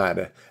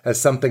God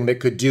as something that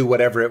could do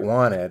whatever it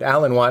wanted.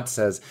 Alan Watts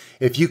says,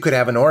 if you could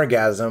have an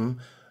orgasm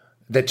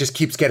that just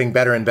keeps getting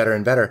better and better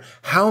and better,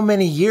 how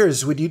many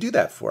years would you do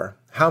that for?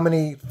 How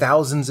many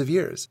thousands of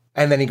years?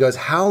 And then he goes,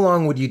 how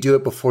long would you do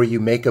it before you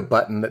make a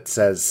button that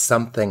says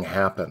something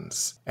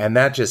happens? And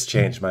that just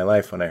changed my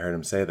life when I heard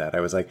him say that. I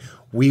was like,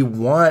 we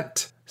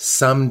want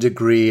some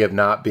degree of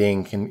not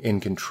being in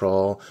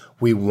control.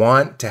 We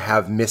want to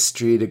have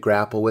mystery to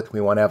grapple with. We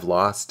want to have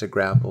loss to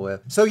grapple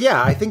with. So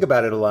yeah, I think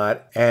about it a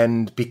lot.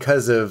 And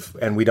because of,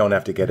 and we don't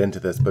have to get into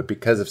this, but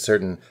because of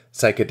certain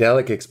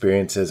psychedelic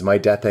experiences, my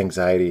death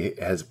anxiety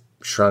has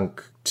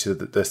shrunk to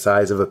the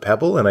size of a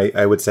pebble. And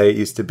I would say it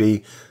used to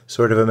be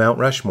sort of a Mount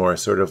Rushmore,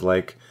 sort of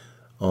like,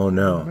 oh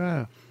no.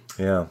 Wow.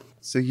 Yeah.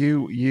 So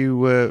you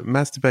were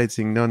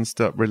masturbating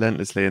nonstop,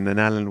 relentlessly, and then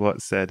Alan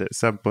Watts said at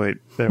some point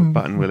there a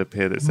button will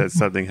appear that says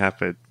something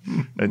happened,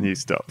 and you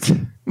stopped. You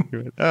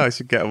went, I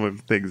should get on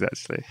with things,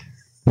 actually.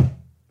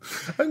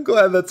 I'm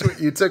glad that's what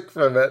you took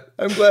from it.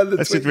 I'm glad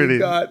that's what you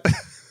got.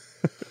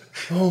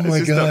 Oh my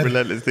God. Stop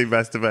relentlessly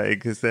masturbating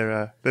because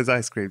there's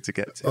ice cream to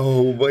get to.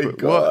 Oh my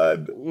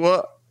God.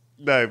 What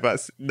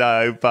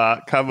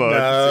but come on,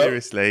 No,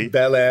 seriously.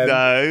 Belen.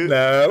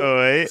 No. All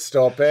right.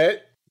 Stop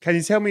it. Can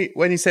you tell me,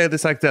 when you say the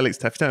psychedelic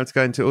stuff, you don't have to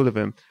go into all of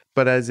them,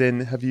 but as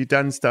in, have you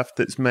done stuff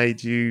that's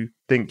made you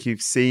think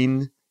you've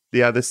seen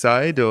the other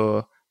side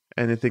or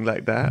anything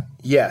like that?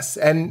 Yes.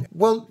 And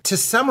well, to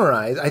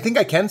summarize, I think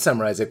I can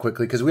summarize it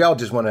quickly because we all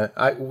just want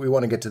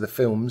to get to the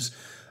films.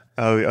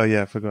 Oh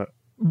yeah, I forgot.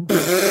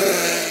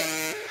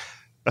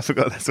 I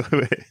forgot that's why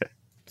we're here.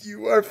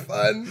 You are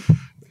fun.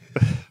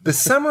 The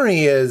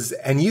summary is,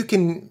 and you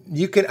can,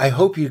 I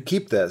hope you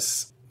keep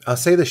this. I'll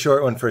say the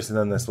short one first and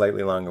then the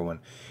slightly longer one.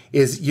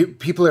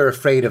 People are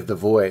afraid of the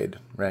void,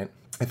 right?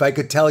 If I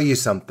could tell you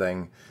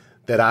something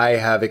that I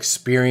have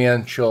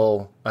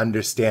experiential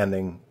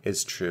understanding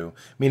is true.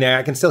 Meaning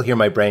I can still hear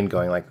my brain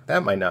going like,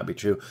 that might not be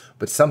true,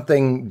 but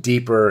something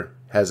deeper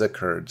has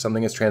occurred.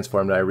 Something has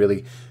transformed. And I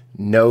really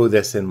know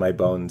this in my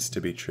bones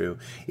to be true,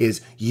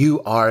 is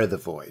you are the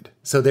void.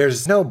 So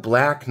there's no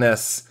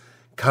blackness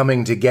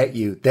coming to get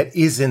you that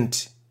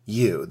isn't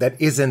you, that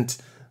isn't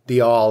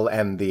the all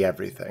and the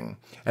everything.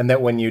 And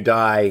that when you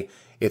die,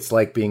 it's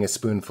like being a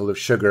spoonful of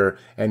sugar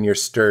and you're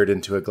stirred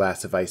into a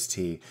glass of iced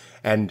tea.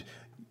 And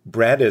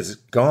Brett is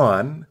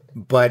gone,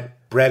 but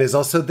Brett is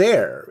also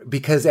there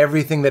because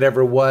everything that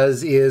ever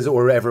was, is,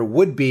 or ever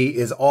would be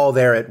is all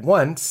there at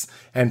once,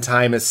 and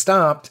time is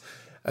stopped.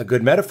 A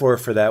good metaphor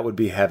for that would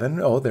be heaven.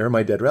 Oh, there are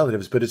my dead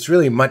relatives. But it's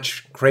really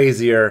much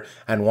crazier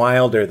and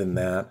wilder than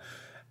that.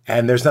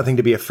 And there's nothing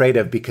to be afraid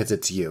of because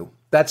it's you.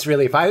 That's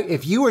really,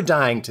 if you were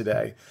dying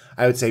today,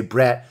 I would say,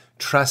 Brett,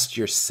 trust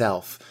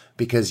yourself.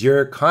 Because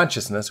your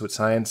consciousness, what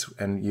science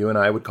and you and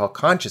I would call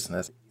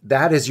consciousness,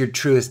 that is your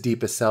truest,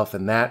 deepest self,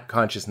 and that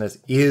consciousness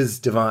is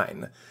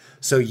divine.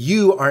 So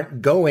you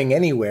aren't going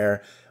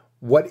anywhere.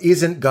 What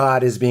isn't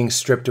God is being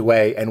stripped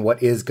away, and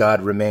what is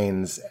God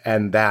remains,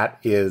 and that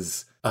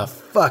is a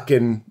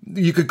fucking,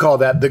 you could call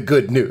that the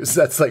good news.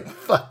 That's like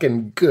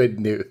fucking good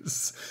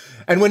news.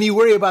 And when you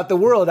worry about the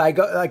world, I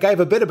go, like, I have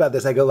a bit about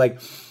this. I go like,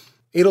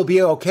 it'll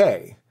be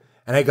okay.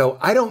 And I go,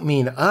 I don't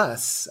mean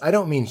us. I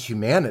don't mean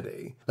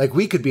humanity. Like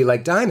we could be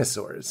like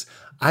dinosaurs.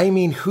 I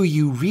mean who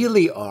you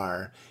really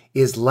are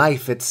is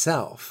life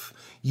itself.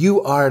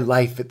 You are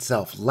life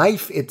itself.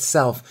 Life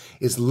itself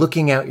is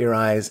looking out your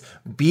eyes,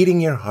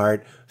 beating your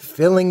heart,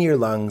 filling your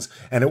lungs,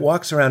 and it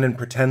walks around and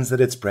pretends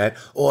that it's Brett.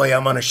 Oi,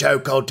 I'm on a show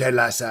called Ted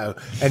Lasso.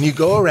 And you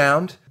go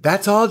around.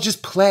 That's all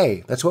just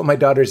play. That's what my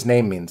daughter's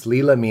name means.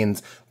 Leela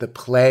means the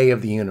play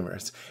of the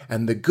universe.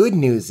 And the good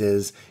news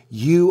is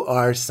you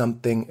are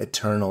something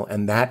eternal,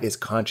 and that is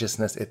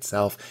consciousness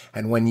itself.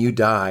 And when you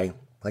die,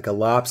 like a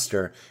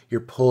lobster, you're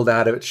pulled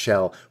out of its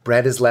shell.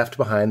 Bread is left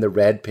behind, the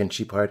red,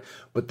 pinchy part,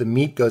 but the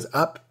meat goes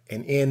up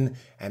and in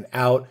and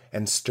out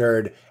and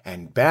stirred.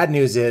 And bad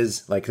news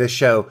is, like this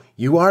show,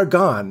 you are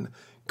gone.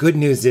 Good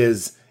news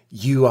is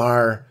you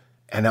are,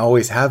 and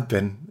always have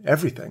been,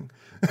 everything.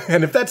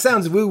 And if that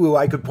sounds woo-woo,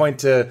 I could point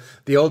to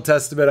the Old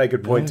Testament, I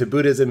could point to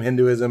Buddhism,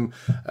 Hinduism,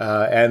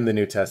 and the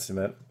New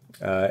Testament,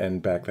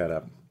 and back that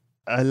up.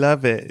 I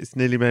love it. It's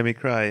nearly made me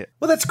cry.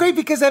 Well, that's great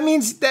because that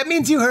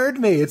means you heard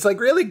me. It's like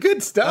really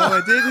good stuff. Oh,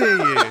 I did hear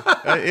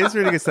you. It is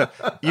really good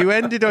stuff. You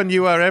ended on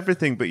 "You are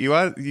everything," but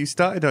you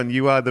started on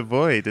 "You are the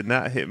void," and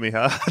that hit me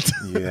hard.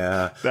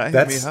 Yeah, that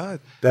hit me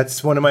hard.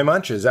 That's one of my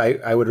mantras.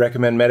 I would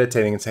recommend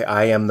meditating and say,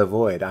 "I am the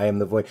void. I am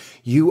the void."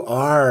 You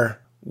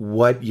are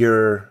what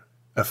you're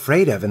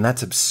afraid of, and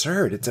that's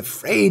absurd. It's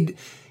afraid.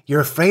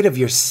 You're afraid of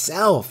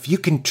yourself. You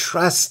can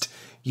trust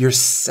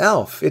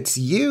yourself. It's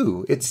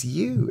you. It's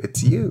you.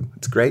 It's you.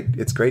 It's great.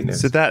 It's great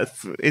news. So that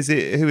is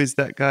it. Who is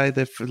that guy?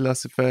 The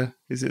philosopher?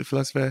 Is it a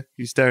philosopher?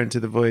 You stare into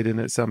the void, and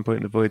at some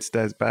point, the void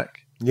stares back.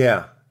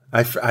 Yeah,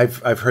 I've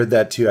heard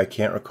that too. I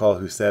can't recall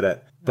who said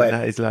it, but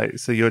and that is like.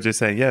 So you're just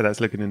saying, yeah,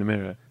 that's looking in the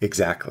mirror.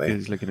 Exactly. You're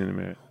just looking in the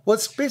mirror. Well,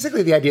 it's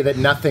basically the idea that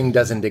nothing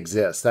doesn't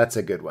exist. That's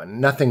a good one.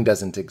 Nothing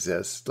doesn't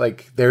exist.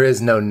 Like there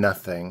is no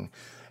nothing,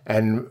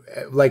 and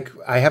like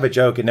I have a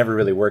joke. It never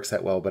really works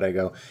that well, but I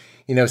go,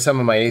 you know, some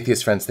of my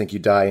atheist friends think you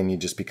die and you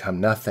just become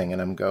nothing.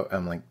 And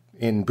I'm like,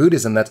 in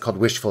Buddhism, that's called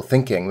wishful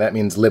thinking. That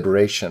means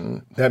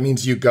liberation. That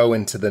means you go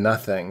into the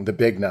nothing, the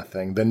big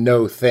nothing, the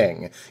no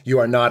thing. You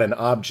are not an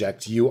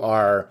object. You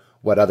are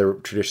what other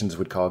traditions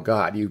would call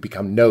God. You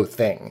become no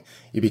thing.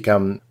 You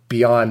become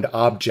beyond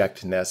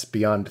objectness,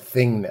 beyond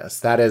thingness.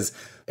 That is,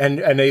 and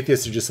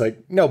atheists are just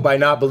like, no, by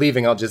not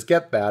believing, I'll just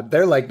get that.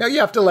 They're like, no, you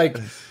have to like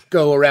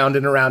go around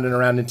and around and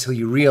around until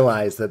you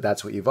realize that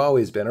that's what you've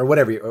always been, or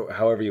whatever,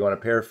 however you want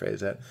to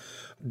paraphrase it.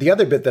 The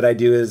other bit that I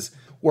do is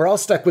we're all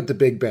stuck with the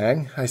Big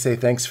Bang. I say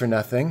thanks for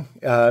nothing,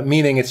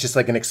 meaning it's just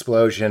like an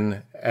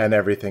explosion and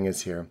everything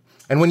is here.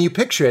 And when you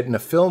picture it in a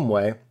film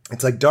way,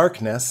 it's like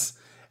darkness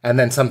and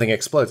then something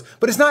explodes.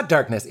 But it's not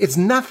darkness. It's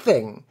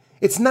nothing.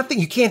 It's nothing.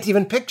 You can't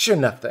even picture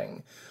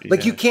nothing.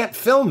 Like you can't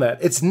film it.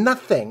 It's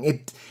nothing.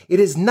 It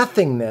is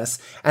nothingness.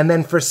 And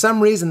then for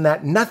some reason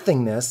that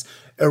nothingness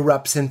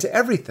erupts into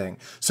everything.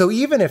 So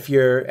even if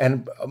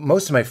and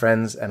most of my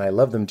friends, and I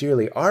love them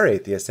dearly, are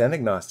atheists and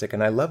agnostic,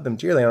 and I love them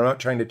dearly, and I'm not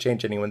trying to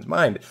change anyone's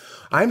mind.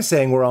 I'm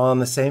saying we're all on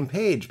the same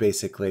page,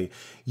 basically.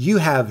 You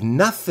have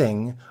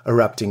nothing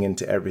erupting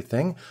into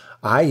everything.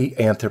 I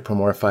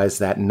anthropomorphize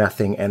that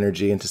nothing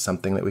energy into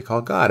something that we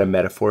call God, a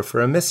metaphor for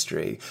a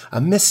mystery,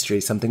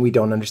 something we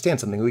don't understand,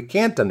 something we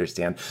can't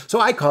understand. So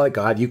I call it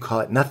God, you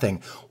call it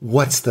nothing.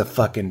 What's the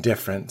fucking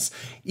difference?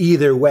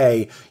 Either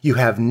way, you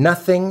have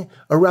nothing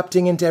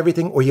erupting into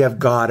everything, or you have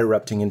God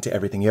erupting into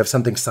everything. You have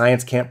something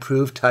science can't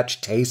prove,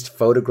 touch, taste,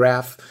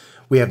 photograph,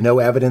 we have no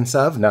evidence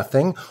of,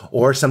 nothing,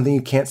 or something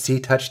you can't see,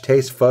 touch,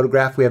 taste,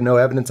 photograph, we have no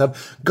evidence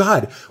of.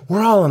 God,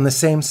 we're all on the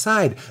same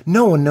side.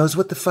 No one knows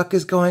what the fuck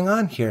is going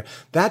on here.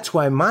 That's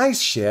why my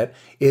shit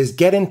is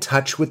get in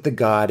touch with the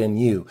God in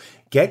you.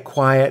 Get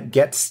quiet,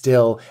 get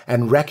still,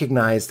 and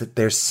recognize that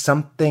there's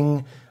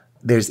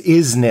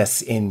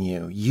isness in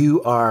you.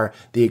 You are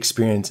the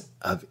experience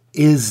of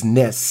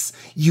isness.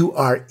 You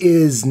are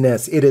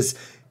isness. It is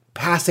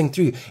passing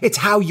through you. It's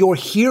how you're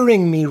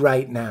hearing me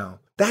right now.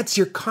 That's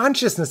your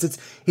consciousness.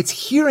 It's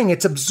hearing,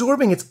 it's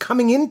absorbing, it's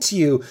coming into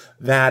you.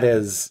 That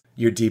is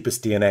your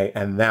deepest DNA,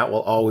 and that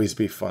will always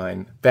be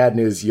fine. Bad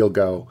news, you'll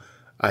go.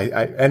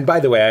 And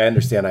by the way, I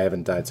understand I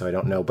haven't died, so I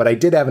don't know. But I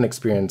did have an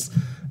experience,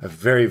 a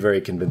very,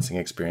 very convincing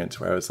experience,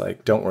 where I was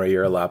like, don't worry,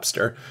 you're a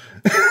lobster.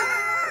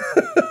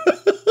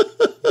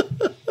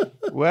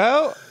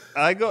 Well,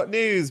 I got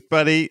news,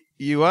 buddy.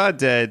 You are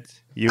dead.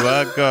 You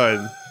are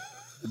gone.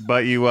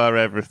 But you are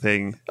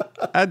everything.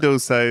 And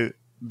also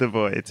the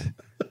void.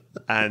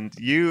 And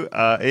you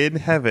are in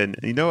heaven.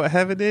 You know what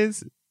heaven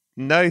is?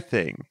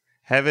 Nothing.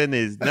 Heaven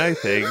is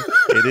nothing.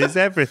 It is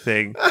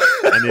everything.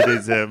 And it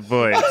is a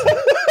void.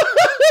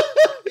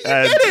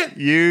 And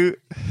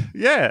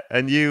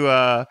you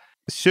are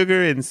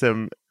sugar in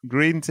some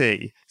green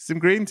tea. Some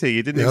green tea.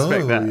 You didn't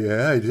expect that.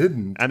 Yeah, I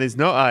didn't. And it's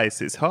not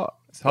ice. It's hot.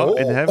 It's hot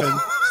in heaven.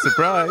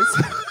 Surprise.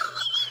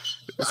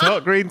 It's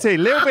hot green tea. A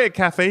little bit of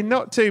caffeine.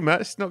 Not too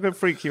much. It's not going to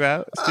freak you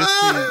out. It's just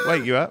to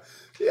wake you up.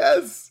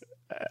 Yes.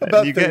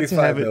 About you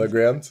 35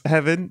 milligrams.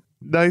 Heaven,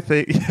 no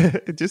thing.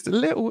 Just a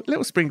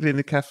little sprinkling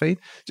of caffeine.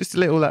 Just a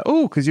little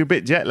because you're a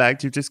bit jet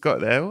lagged. You've just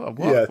got there. What?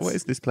 Yes. What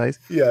is this place?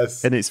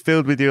 Yes. And it's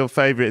filled with your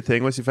favorite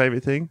thing. What's your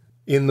favorite thing?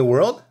 In the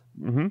world?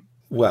 Mm-hmm.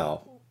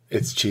 Well,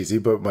 it's cheesy,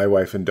 but my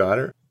wife and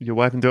daughter. Your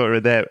wife and daughter are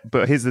there.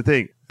 But here's the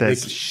thing.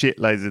 There's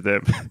shitloads of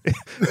them.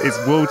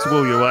 It's wall to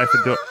wall, your wife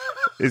and daughter.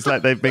 It's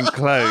like they've been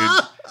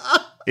cloned.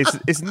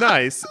 It's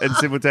nice and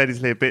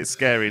simultaneously a bit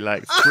scary,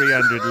 like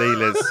 300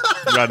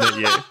 Leelas run at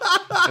you.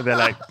 And they're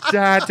like,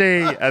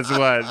 Daddy, as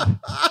one.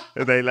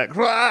 And they like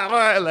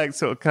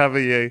sort of cover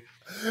you.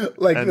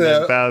 And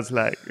then Belle's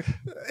like,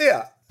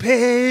 yeah,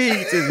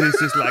 Pete! And it's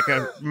just like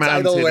a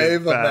mountain tidal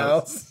wave of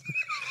mouse.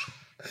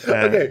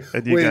 Okay,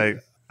 and you go.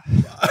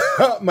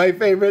 My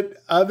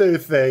favorite other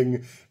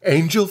thing,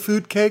 angel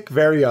food cake,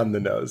 very on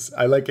the nose.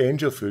 I like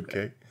angel food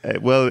cake.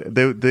 Well,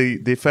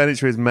 the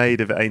furniture is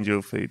made of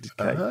angel food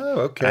cake. Oh,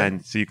 okay.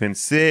 And so you can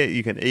sit,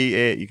 you can eat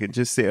it, you can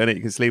just sit on it,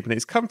 you can sleep on it.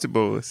 It's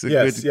comfortable. It's a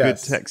good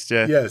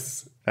texture.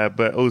 Yes.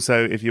 But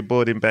also, if you're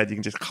bored in bed, you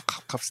can just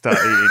start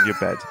eating in your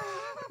bed.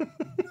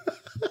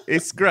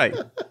 It's great.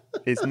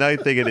 It's no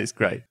thing and it's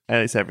great.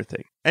 And it's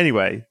everything.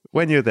 Anyway,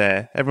 when you're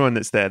there, everyone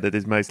that's there, that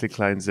is mostly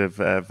clones of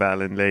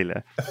Val and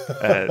Leela,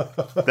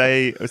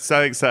 they are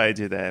so excited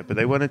you're there, but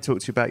they want to talk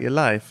to you about your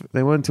life.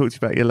 They want to talk to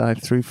you about your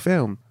life through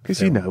film.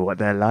 Because you know what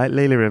they're like.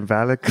 Leela and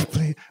Val are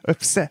completely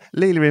upset.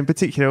 Leela in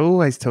particular,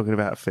 always talking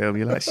about film.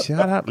 You're like,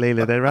 shut up,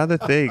 Leela. There are other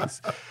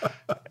things.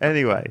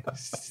 Anyway,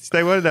 so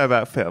they want to know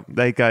about film.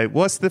 They go,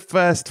 what's the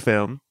first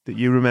film that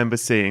you remember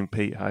seeing,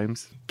 Pete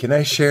Holmes? Can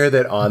I share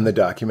that on the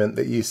document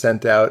that you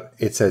sent out,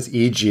 it says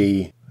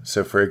E.G.,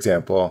 so for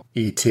example,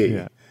 E.T.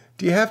 Yeah.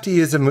 Do you have to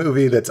use a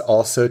movie that's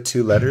also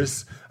two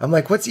letters? I'm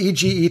like, what's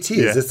E.G.E.T.?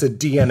 Is this a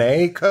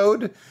DNA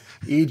code?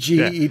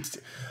 E.G.E.T.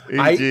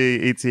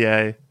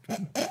 E.G.E.T.A.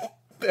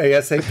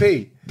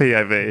 ASAP.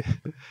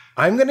 POV.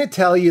 I'm going to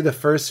tell you the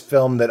first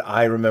film that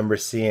I remember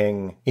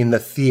seeing in the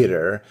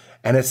theater,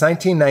 and it's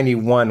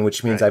 1991,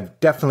 which means I've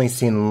definitely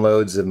seen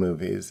loads of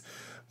movies.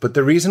 But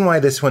the reason why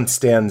this one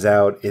stands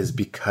out is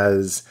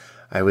because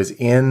I was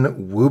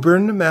in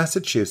Woburn,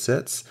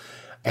 Massachusetts,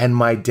 and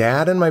my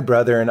dad and my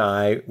brother and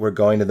I were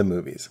going to the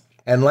movies.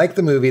 And like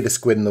the movie The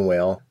Squid and the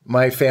Whale,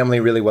 my family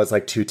really was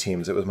like two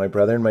teams. It was my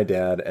brother and my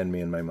dad and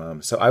me and my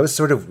mom. So I was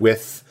sort of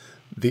with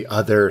the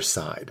other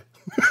side.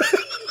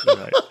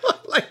 Right.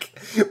 Like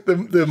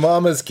the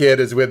mama's kid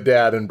is with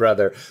dad and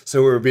brother.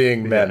 So we're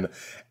being men.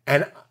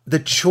 And the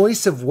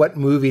choice of what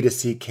movie to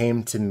see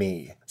came to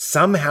me.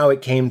 Somehow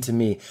it came to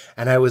me.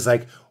 And I was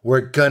like,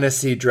 we're going to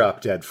see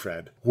Drop Dead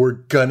Fred. We're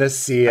going to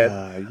see it.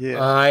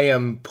 I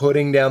am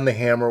putting down the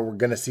hammer. We're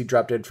going to see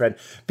Drop Dead Fred.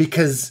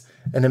 Because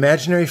an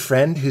imaginary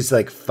friend who's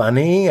like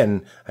funny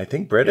and I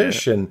think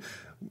British and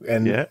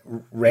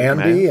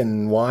randy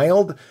and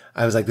wild,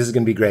 I was like, this is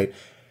going to be great.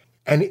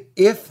 And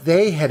if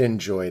they had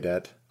enjoyed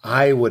it,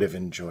 I would have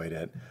enjoyed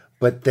it.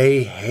 But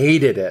they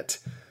hated it.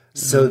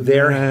 So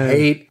their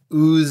hate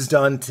oozed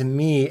onto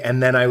me,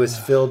 and then I was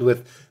filled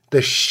with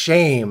the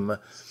shame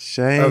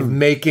of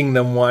making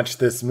them watch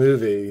this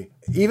movie.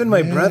 Even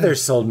my brother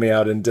sold me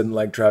out and didn't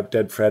like Drop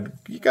Dead Fred.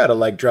 You gotta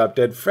like Drop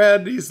Dead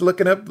Fred. He's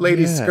looking up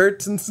ladies'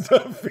 skirts and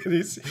stuff. And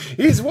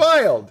he's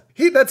wild.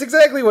 That's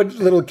exactly what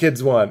little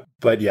kids want.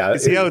 But yeah.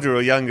 Is he older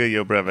or younger,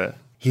 your brother?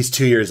 He's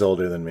 2 years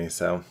older than me,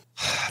 so...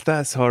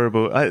 That's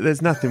horrible.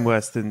 There's nothing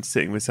worse than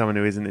sitting with someone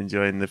who isn't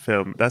enjoying the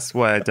film. That's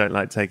why I don't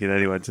like taking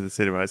anyone to the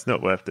cinema. It's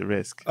not worth the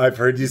risk. I've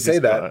heard you say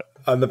that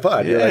on the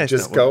pod. You're like,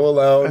 just go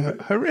alone.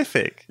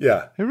 Horrific.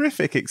 Yeah.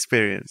 Horrific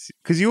experience.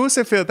 Because you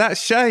also feel that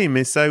shame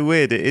is so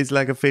weird. It is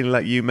like a feeling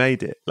like you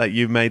made it. Like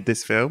you made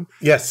this film.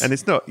 Yes. And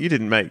it's not, you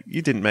didn't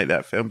make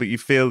that film, but you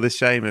feel the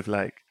shame of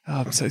like,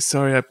 oh, I'm so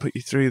sorry I put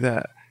you through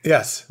that.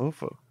 Yes.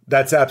 Awful.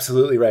 That's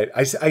absolutely right.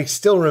 I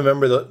still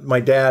remember my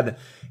dad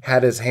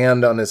had his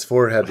hand on his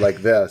forehead like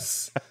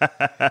this.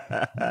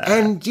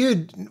 And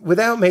dude,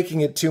 without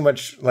making it too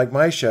much like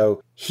my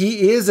show,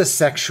 he is a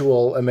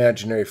sexual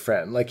imaginary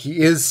friend. Like he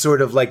is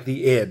sort of like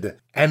the id.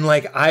 And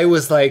like, I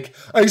was like,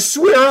 I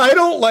swear I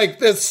don't like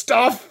this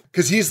stuff.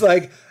 Cause he's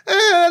like,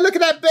 look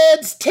at that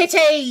bird's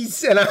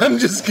titties. And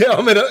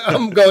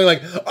I'm going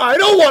like, I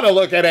don't want to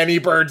look at any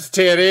bird's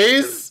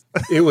titties.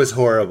 It was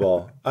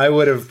horrible. I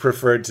would have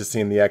preferred to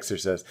seen The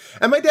Exorcist.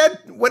 And my dad,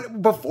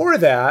 before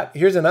that,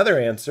 here's another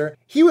answer.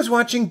 He was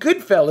watching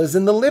Goodfellas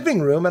in the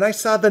living room, and I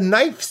saw the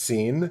knife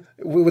scene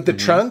with the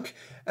trunk,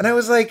 and I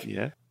was like,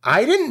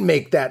 I didn't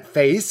make that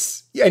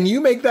face, and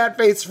you make that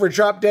face for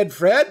Drop Dead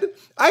Fred?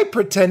 I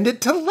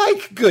pretended to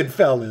like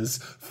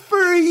Goodfellas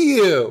for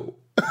you.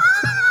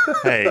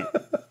 Hey,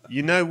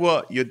 you know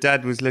what? Your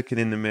dad was looking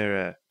in the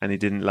mirror, and he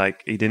didn't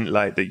like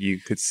that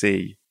you could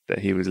see that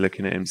he was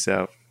looking at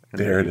himself. And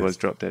there he was,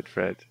 Drop Dead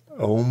Fred.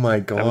 Oh my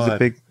God.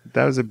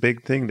 That was a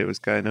big thing that was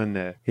going on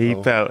there. He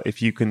felt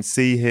if you can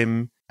see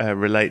him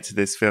relate to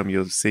this film,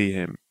 you'll see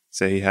him.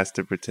 So he has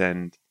to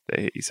pretend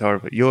that he's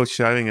horrible. You're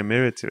showing a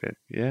mirror to him.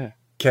 Yeah.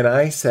 Can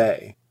I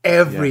say,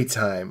 every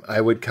time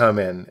I would come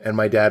in and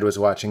my dad was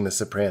watching The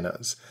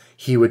Sopranos,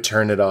 he would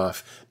turn it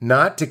off,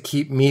 not to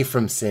keep me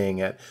from seeing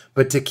it,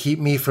 but to keep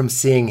me from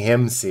seeing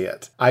him see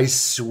it. I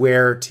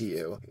swear to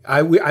you. I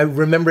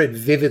remember it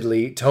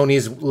vividly.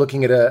 Tony's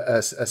looking at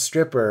a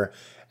stripper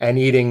and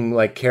eating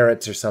like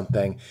carrots or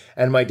something.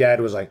 And my dad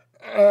was like,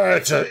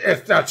 that's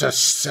a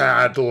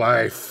sad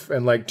life.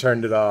 And like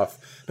turned it off.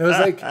 And I was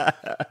like,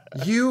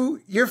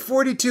 you're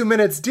 42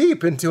 minutes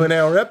deep into an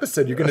hour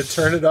episode. You're going to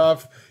turn it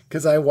off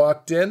because I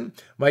walked in.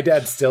 My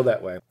dad's still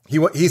that way.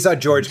 He saw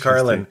George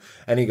Carlin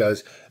and he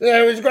goes,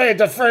 it was great.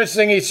 The first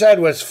thing he said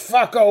was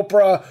fuck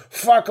Oprah,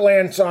 fuck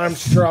Lance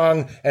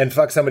Armstrong, and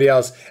fuck somebody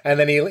else. And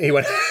then he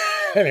went,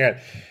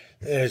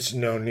 there's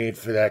no need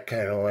for that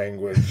kind of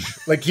language.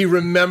 Like he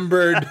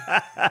remembered.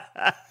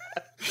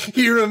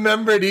 He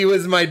remembered he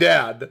was my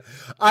dad.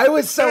 I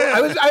was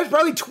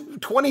probably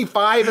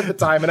 25 at the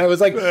time, and I was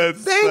like,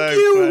 "Thank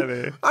you.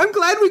 Funny. I'm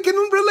glad we can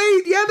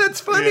relate. Yeah, that's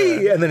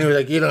funny." Yeah. And then he was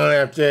like, "You don't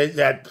have to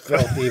that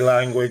filthy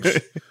language."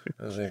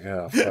 I was like,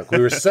 "Oh fuck, we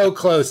were so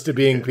close to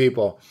being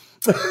people."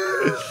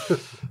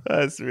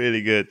 That's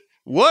really good.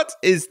 What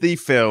is the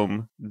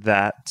film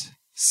that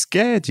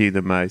scared you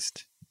the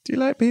most? Do you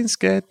like being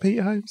scared,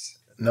 Pete Holmes?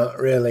 Not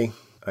really.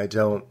 I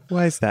don't.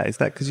 Why is that? Is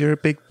that because you're a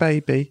big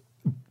baby?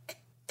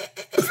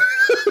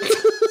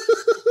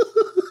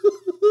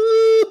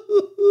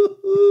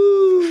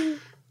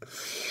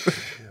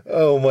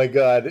 Oh my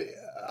God.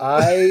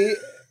 I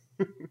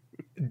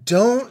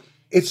don't,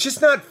 it's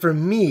just not for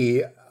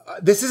me.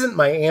 This isn't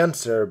my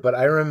answer, but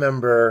I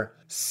remember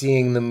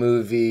seeing the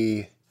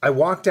movie. I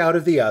walked out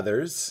of the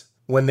others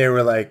when they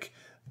were like,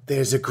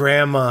 there's a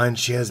grandma and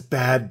she has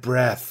bad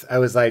breath. I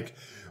was like,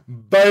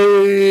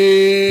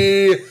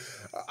 bye.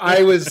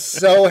 I was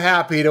so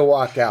happy to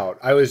walk out.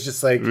 I was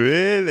just like,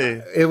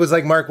 really? It was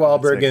like Mark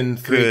Wahlberg in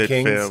Three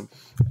Kings. Film.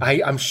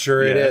 I'm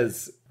sure it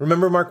is.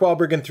 Remember Mark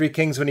Wahlberg in Three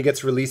Kings when he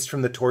gets released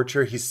from the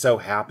torture? He's so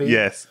happy.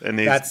 Yes, and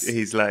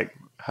he's like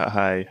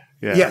high.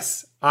 Yeah.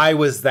 Yes, I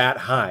was that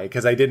high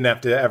because I didn't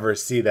have to ever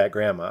see that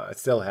grandma. I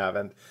still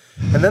haven't.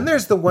 And then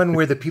there's the one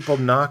where the people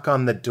knock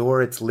on the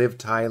door. It's Liv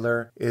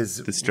Tyler. Is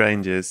The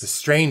Strangers. The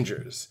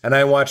Strangers. And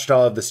I watched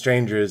all of The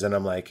Strangers and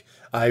I'm like,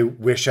 I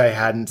wish I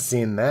hadn't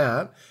seen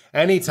that.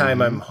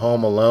 Anytime I'm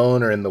home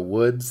alone or in the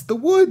woods.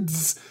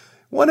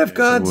 One of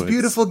God's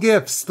beautiful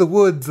gifts. The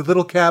woods, the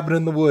little cabin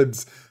in the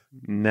woods.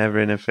 Never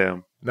in a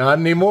film. Not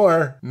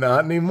anymore.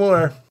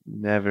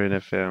 Never in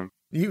a film.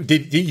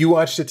 You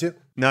watched it too?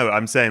 No,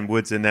 I'm saying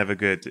woods are never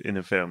good in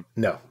a film.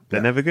 No.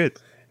 They're never good.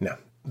 No.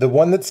 The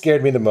one that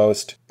scared me the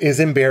most is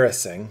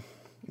embarrassing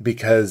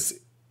because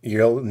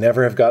you'll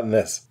never have gotten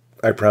this.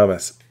 I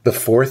promise. The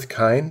Fourth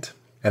Kind.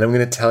 And I'm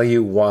going to tell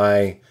you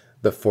why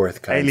The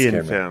Fourth Kind scared me.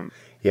 Alien film.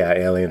 Yeah,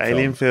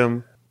 Alien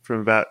film from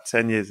about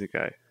 10 years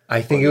ago.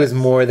 I think it was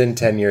more than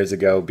 10 years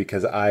ago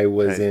because I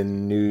was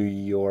in New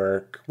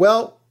York.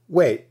 Well,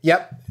 wait.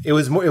 Yep. It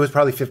was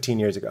probably 15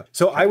 years ago.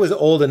 So I was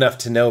old enough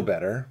to know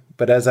better,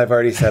 But as I've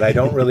already said, I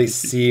don't really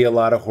see a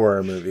lot of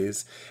horror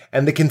movies.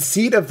 And the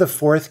conceit of The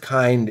Fourth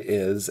Kind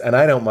is, and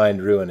I don't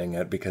mind ruining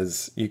it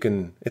because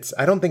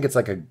I don't think it's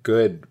like a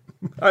good,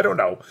 I don't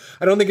know.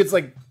 I don't think it's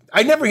like,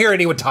 I never hear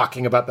anyone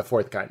talking about The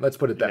Fourth Kind. Let's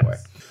put it that way.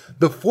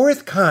 The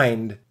Fourth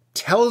Kind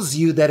tells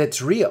you that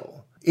it's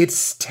real.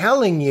 It's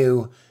telling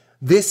you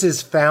this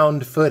is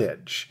found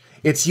footage.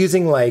 It's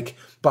using like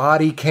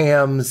body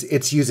cams.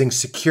 It's using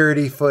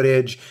security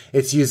footage.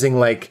 It's using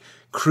like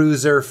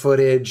cruiser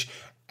footage.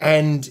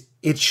 And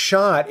it's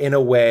shot in a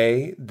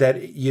way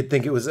that you'd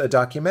think it was a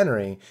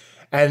documentary.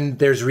 And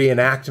there's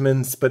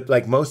reenactments, but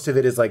like most of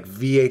it is like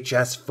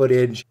VHS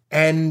footage.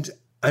 And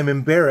I'm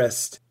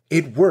embarrassed.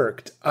 It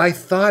worked. I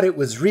thought it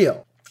was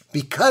real.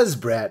 Because,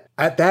 Brett,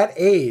 at that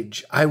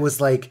age, I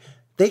was like,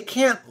 they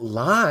can't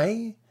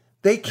lie.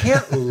 They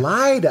can't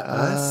lie to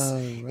us.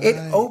 Right.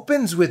 It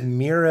opens with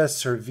Mira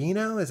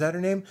Sorvino. Is that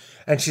her name?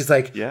 And she's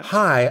like,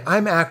 hi,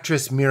 I'm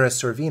actress Mira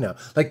Sorvino.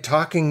 Like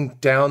talking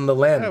down the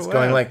lens,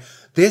 going like,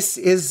 this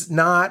is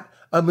not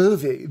a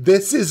movie.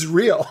 This is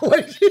real.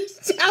 Like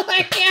she's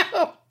telling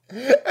you.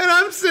 And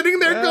I'm sitting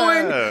there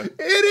going,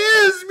 it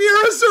is.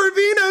 Mira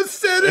Sorvino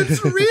said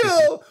it's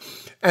real.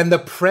 And the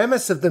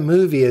premise of the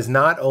movie is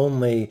not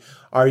only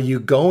are you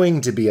going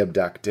to be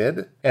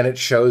abducted, and it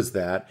shows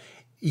that,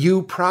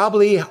 you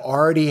probably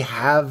already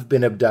have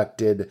been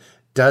abducted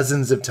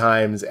dozens of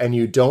times and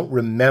you don't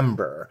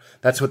remember.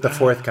 That's what the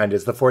fourth kind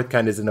is. The fourth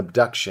kind is an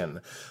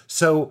abduction.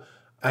 So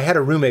I had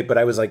a roommate, but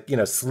I was like,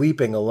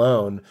 sleeping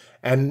alone.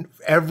 And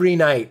every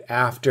night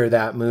after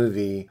that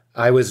movie,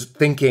 I was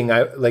thinking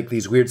like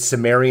these weird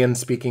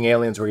Sumerian-speaking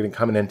aliens were going to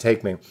come in and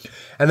take me.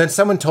 And then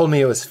someone told me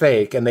it was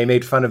fake, and they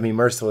made fun of me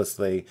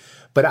mercilessly,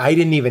 but I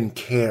didn't even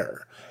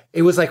care.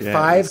 It was like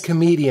 5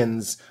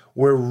 comedians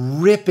were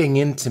ripping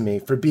into me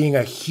for being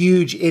a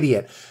huge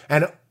idiot.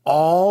 And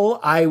all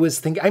I was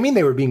thinking,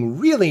 they were being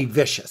really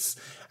vicious.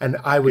 And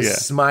I was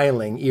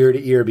smiling ear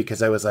to ear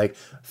because I was like,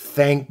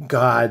 thank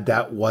God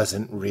that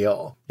wasn't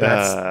real.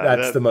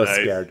 That's the most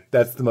scared.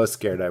 That's the most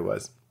scared I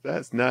was.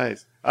 That's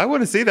nice. I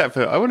want to see that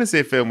film. I want to see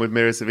a film with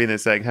Mira Sorvino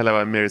saying, hello,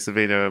 I'm Mira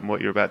Sorvino, and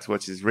what you're about to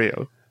watch is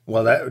real.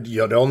 Well,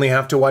 you'd only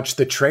have to watch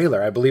the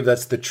trailer. I believe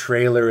that's the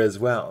trailer as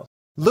well.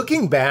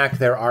 Looking back,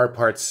 there are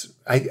parts,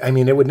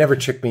 it would never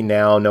trick me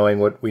now knowing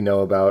what we know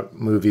about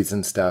movies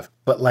and stuff.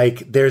 But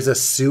like, there's a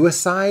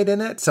suicide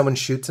in it. Someone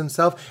shoots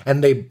himself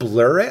and they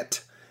blur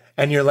it.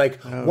 And you're like,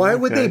 why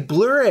would they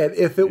blur it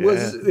if it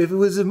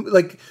was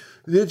like,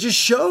 they just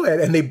show it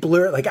and they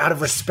blur it like out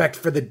of respect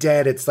for the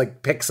dead. It's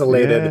like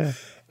pixelated.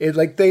 It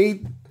like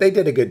they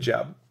did a good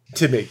job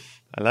to me.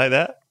 I like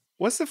that.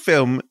 What's the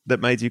film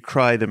that made you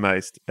cry the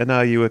most? And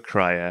are you a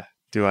crier?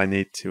 Do I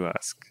need to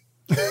ask?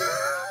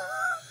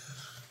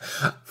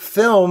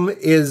 Film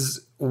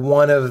is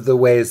one of the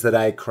ways that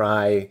I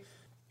cry.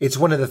 It's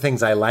one of the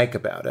things I like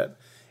about it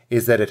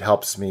is that it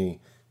helps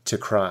me to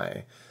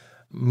cry.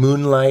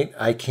 Moonlight,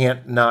 I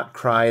can't not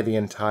cry the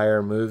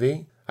entire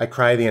movie. I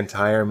cry the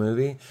entire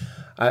movie.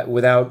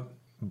 Without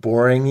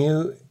boring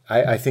you,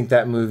 I think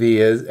that movie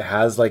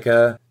has like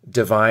a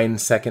divine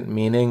second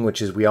meaning,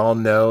 which is we all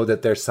know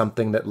that there's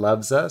something that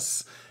loves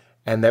us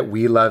and that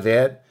we love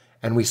it.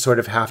 And we sort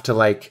of have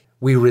to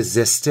we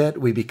resist it.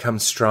 We become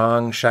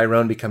strong.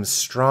 Chiron becomes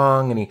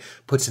strong and he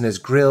puts in his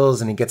grills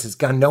and he gets his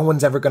gun. No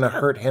one's ever going to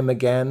hurt him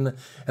again.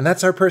 And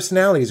that's our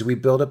personalities. We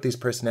build up these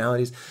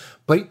personalities.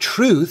 But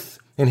truth,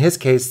 in his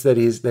case, that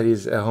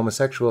he's a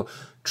homosexual,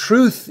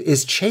 truth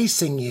is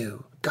chasing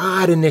you.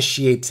 God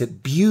initiates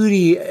it.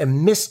 Beauty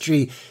and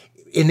mystery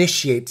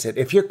initiates it.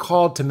 If you're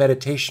called to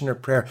meditation or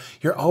prayer,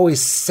 you're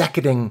always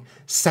seconding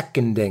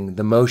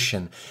the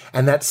motion.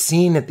 And that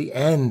scene at the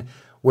end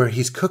where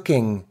he's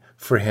cooking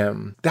for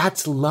him,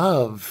 that's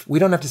love. We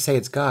don't have to say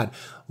it's God.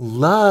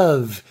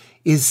 Love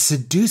is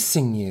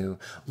seducing you.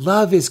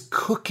 Love is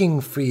cooking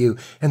for you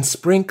and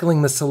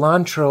sprinkling the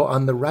cilantro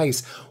on the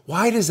rice.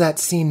 Why does that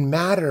scene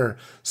matter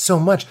so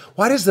much?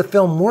 Why does the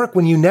film work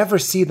when you never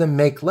see them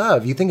make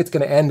love? You think it's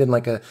going to end in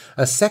like a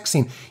sex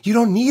scene. You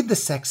don't need the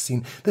sex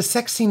scene. The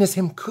sex scene is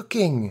him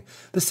cooking.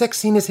 The sex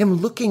scene is him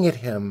looking at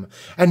him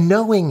and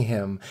knowing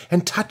him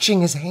and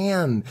touching his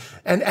hand.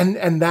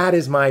 And that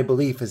is my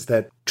belief, is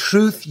that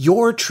truth,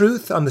 your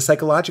truth on the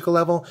psychological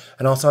level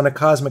and also on a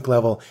cosmic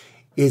level,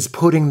 is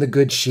putting the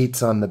good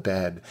sheets on the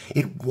bed.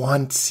 It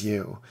wants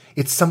you.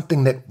 It's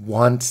something that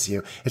wants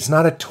you. It's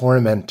not a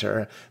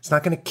tormentor. It's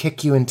not going to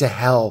kick you into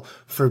hell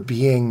for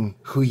being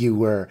who you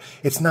were.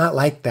 It's not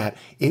like that.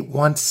 It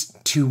wants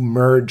to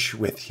merge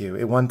with you.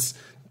 It wants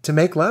to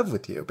make love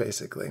with you,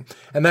 basically.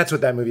 And that's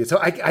what that movie is. So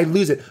I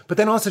lose it. But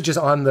then also just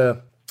on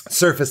the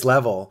surface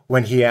level,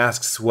 when he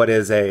asks what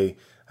is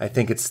I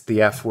think it's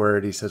the F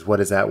word. He says, what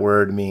does that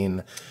word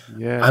mean?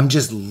 Yeah. I'm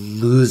just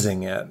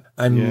losing it.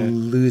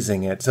 I'm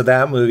losing it. So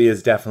that movie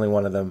is definitely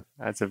one of them.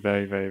 That's a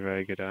very, very,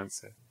 very good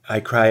answer. I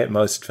cry at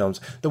most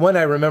films. The one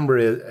I remember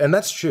is, and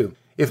that's true,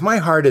 if my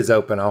heart is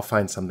open, I'll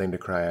find something to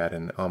cry at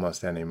in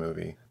almost any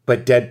movie.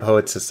 But Dead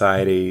Poets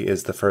Society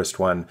is the first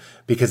one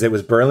because it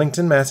was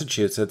Burlington,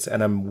 Massachusetts,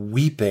 and I'm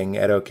weeping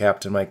at Oh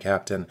Captain, My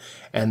Captain.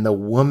 And the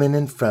woman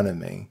in front of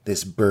me,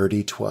 this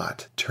birdie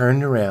twat,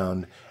 turned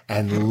around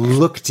and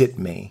looked at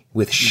me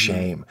with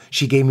shame.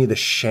 She gave me the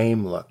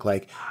shame look,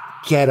 like,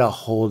 get a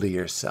hold of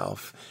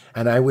yourself.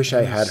 And I wish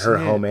I had her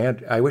home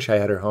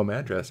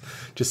address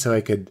just so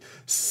I could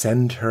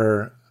send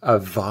her a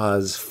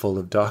vase full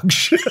of dog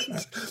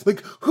shit.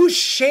 Like, who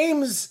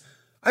shames?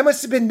 I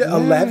must have been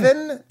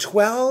 11,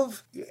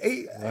 12.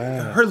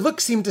 Wow. Her look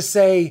seemed to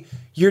say,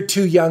 you're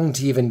too young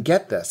to even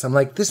get this. I'm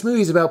like, this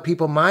movie's about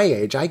people my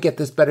age. I get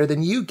this better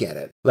than you get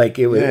it. Like,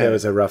 it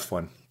was a rough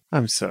one.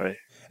 I'm sorry.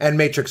 And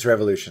Matrix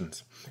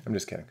Revolutions. I'm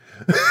just kidding.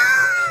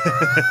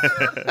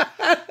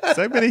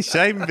 So many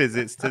shame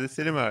visits to the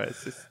cinema.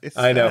 It's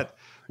I know.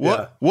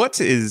 Sad. What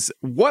is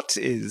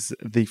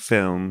the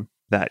film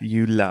that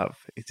you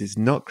love? It is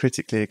not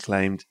critically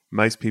acclaimed.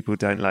 Most people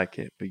don't like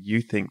it, but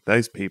you think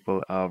those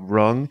people are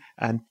wrong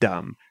and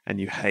dumb and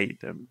you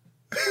hate them.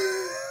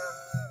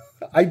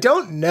 I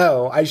don't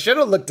know. I should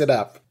have looked it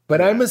up.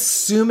 But I'm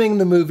assuming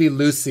the movie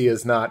Lucy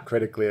is not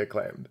critically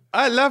acclaimed.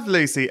 I love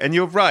Lucy, and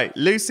you're right.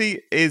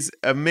 Lucy is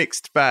a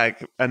mixed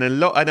bag, and I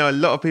know a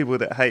lot of people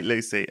that hate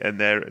Lucy,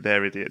 and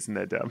they're idiots and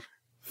they're dumb.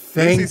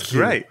 Lucy's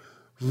great.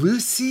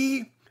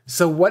 Lucy.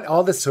 So what?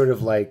 All this sort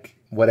of like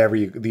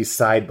these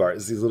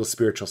sidebars, these little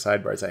spiritual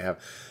sidebars I have.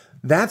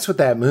 That's what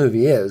that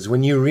movie is.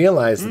 When you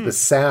realize that the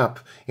sap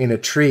in a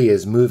tree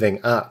is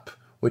moving up.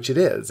 Which it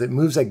is. It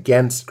moves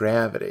against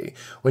gravity.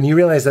 When you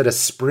realize that a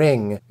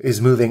spring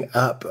is moving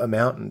up a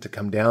mountain to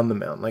come down the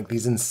mountain, like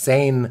these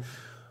insane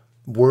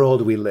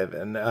world we live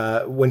in.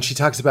 When she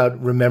talks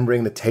about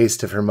remembering the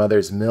taste of her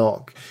mother's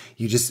milk,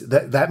 you just,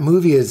 that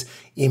movie is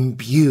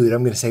imbued,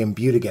 I'm going to say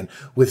imbued again,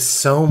 with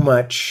so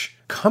much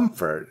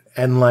comfort.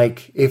 And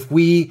like, if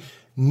we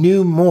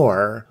knew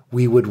more,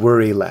 we would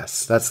worry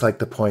less. That's like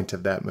the point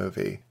of that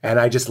movie. And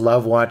I just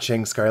love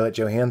watching Scarlett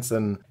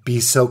Johansson be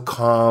so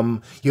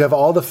calm. You have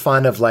all the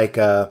fun of like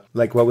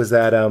what was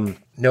that?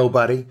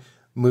 Nobody.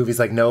 Movies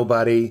like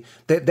Nobody.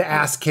 The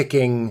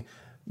ass-kicking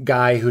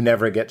guy who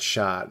never gets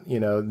shot,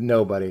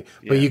 Nobody.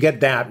 Yeah. But you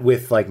get that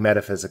with like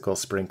metaphysical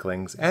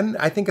sprinklings. And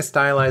I think a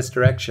stylized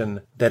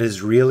direction that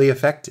is really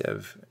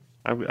effective.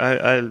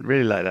 I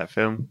really like that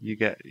film. You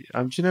get,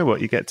 do you know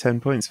what? You get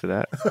 10 points for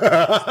that.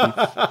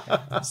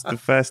 It's the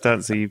first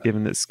answer you've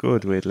given that's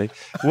scored, weirdly.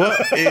 What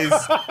is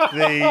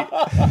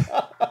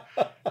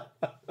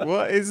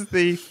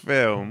the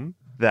film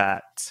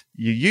that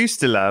you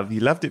used to love,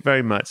 you loved it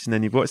very much, and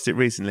then you've watched it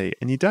recently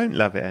and you don't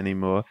love it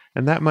anymore?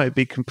 And that might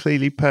be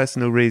completely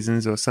personal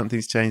reasons or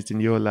something's changed in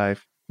your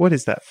life. What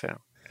is that film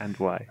and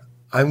why?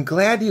 I'm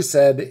glad you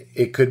said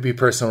it could be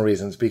personal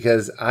reasons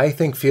because I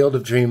think Field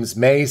of Dreams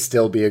may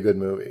still be a good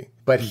movie.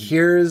 But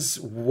here's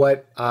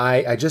what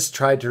I just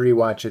tried to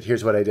rewatch it.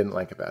 Here's what I didn't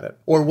like about it.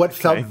 Or what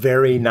felt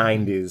very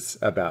 90s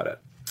about it.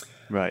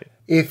 Right.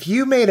 If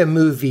you made a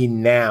movie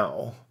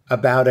now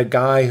about a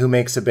guy who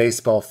makes a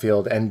baseball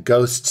field and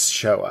ghosts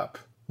show up,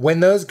 when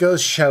those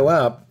ghosts show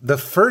up, the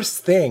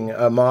first thing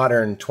a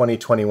modern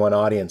 2021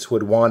 audience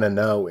would want to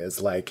know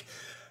is like,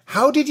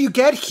 how did you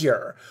get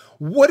here?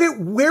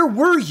 Where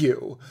were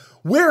you?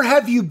 Where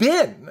have you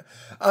been?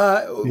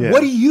 What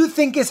do you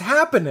think is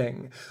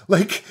happening?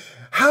 Like,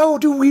 how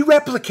do we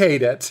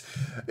replicate it?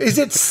 Is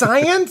it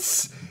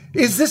science?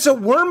 Is this a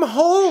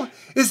wormhole?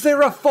 Is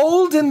there a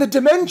fold in the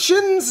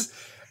dimensions?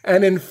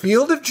 And in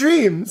Field of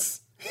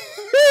Dreams, he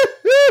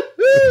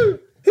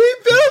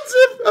builds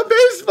a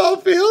baseball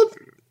field.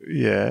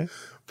 Yeah.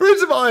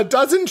 First of all, it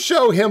doesn't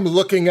show him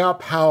looking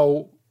up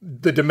how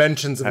the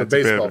dimensions of the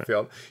baseball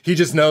field. He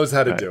just knows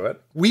how to do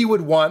it. We would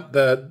want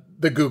the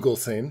Google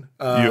scene.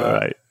 You're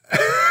right.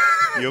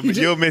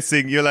 You're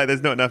missing. You're like,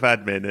 there's not enough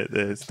admin at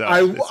the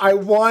start. I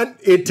want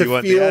it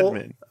to feel.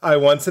 Admin. I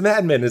want some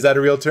admin. Is that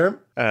a real term?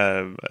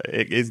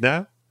 It is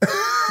now.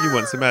 You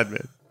want some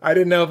admin. I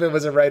didn't know if it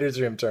was a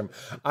writer's room term.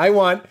 I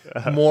want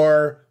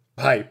more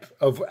pipe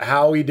of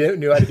how he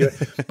knew how to do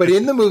it. But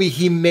in the movie,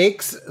 he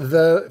makes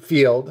the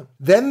field.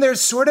 Then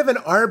there's sort of an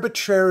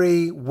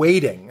arbitrary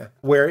waiting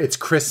where it's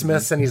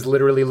Christmas and he's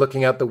literally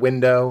looking out the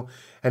window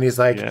and he's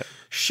like,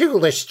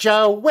 Shoeless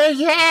Joe, where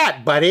you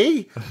at,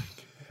 buddy?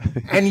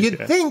 And you'd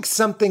think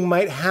something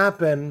might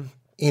happen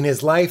in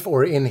his life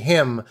or in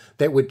him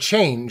that would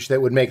change,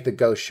 that would make the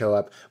ghost show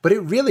up. But it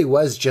really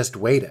was just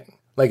waiting.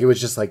 Like, it was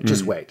just like,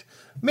 just wait.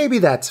 Maybe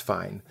that's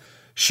fine.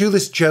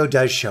 Shoeless Joe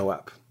does show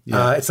up.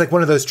 Yeah. It's like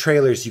one of those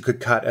trailers you could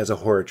cut as a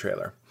horror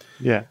trailer.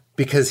 Yeah.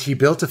 Because he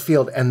built a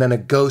field and then a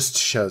ghost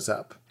shows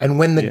up. And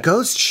when the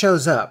ghost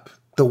shows up,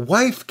 the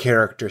wife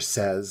character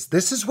says,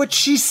 this is what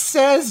she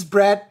says,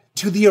 Brett,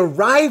 to the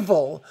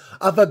arrival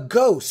of a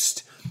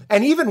ghost.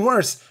 And even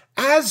worse,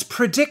 as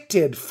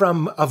predicted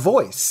from a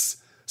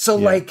voice. So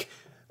like,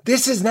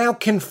 this is now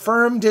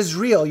confirmed as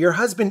real. Your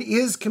husband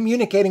is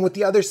communicating with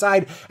the other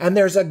side and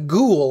there's a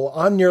ghoul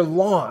on your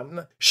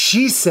lawn.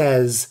 She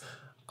says,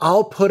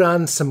 I'll put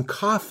on some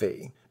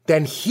coffee.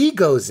 Then he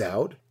goes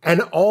out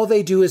and all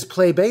they do is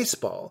play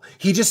baseball.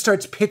 He just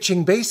starts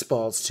pitching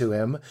baseballs to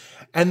him.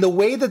 And the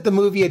way that the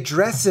movie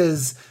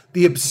addresses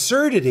the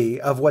absurdity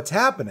of what's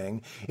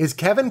happening is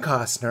Kevin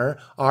Costner,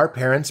 our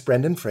parents,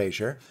 Brendan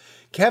Fraser.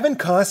 Kevin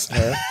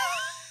Costner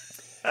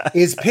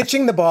is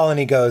pitching the ball and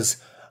he goes,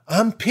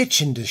 I'm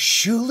pitching to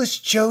Shoeless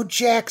Joe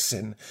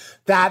Jackson.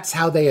 That's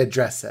how they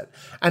address it.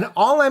 And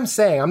all I'm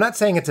saying, I'm not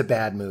saying it's a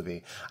bad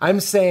movie. I'm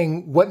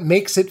saying what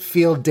makes it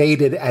feel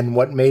dated and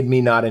what made me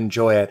not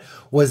enjoy it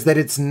was that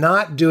it's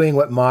not doing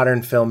what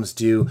modern films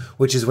do,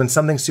 which is when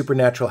something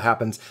supernatural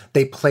happens,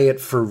 they play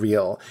it for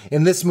real.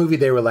 In this movie,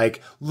 they were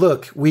like,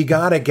 look, we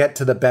gotta get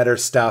to the better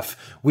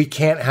stuff. We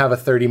can't have a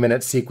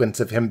 30-minute sequence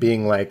of him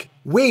being like,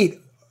 wait,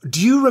 do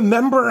you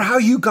remember how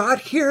you got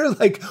here?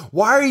 Like,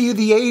 why are you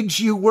the age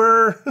you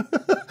were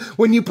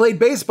when you played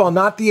baseball,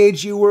 not the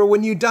age you were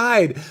when you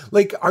died?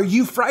 Like, are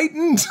you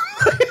frightened?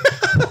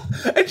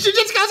 And she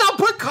just goes, I'll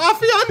put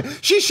coffee on.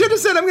 She should have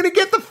said, I'm going to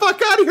get the fuck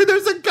out of here.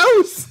 There's a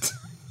ghost.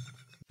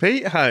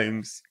 Pete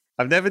Holmes,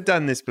 I've never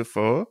done this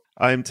before.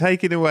 I'm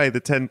taking away the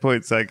 10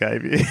 points I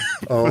gave you.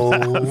 Oh,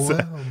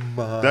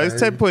 my Those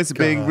 10 points are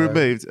being God.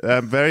 removed.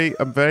 I'm very,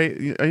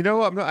 you know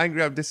what? I'm not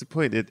angry. I'm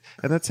disappointed.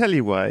 And I'll tell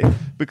you why.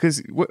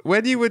 Because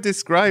when you were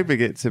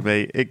describing it to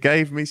me, it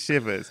gave me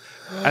shivers.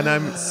 And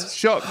I'm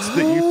shocked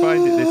that you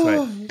find it this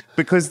way.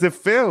 Because the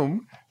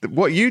film,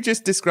 what you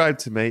just described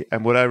to me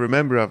and what I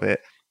remember of it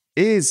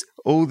is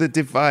all the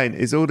divine,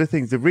 is all the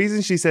things. The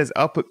reason she says,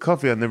 I'll put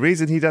coffee on, the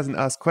reason he doesn't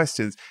ask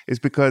questions is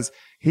because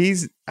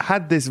he's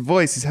had this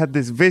voice, he's had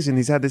this vision,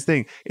 he's had this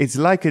thing. It's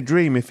like a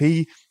dream. If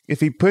he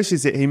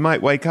pushes it, he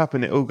might wake up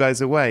and it all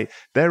goes away.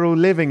 They're all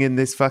living in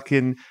this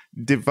fucking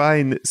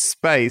divine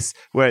space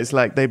where it's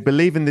like they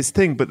believe in this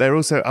thing, but they're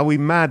also, are we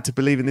mad to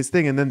believe in this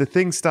thing? And then the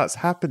thing starts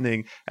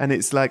happening and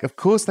it's like, of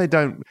course they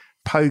don't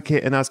poke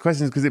it and ask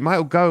questions because it might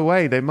all go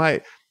away. They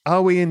might,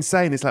 are we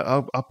insane? It's like,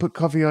 I'll put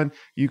coffee on,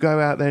 you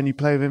go out there and you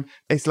play with him.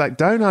 It's like,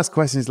 don't ask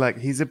questions. Like,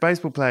 he's a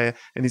baseball player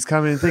and he's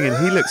coming and thinking,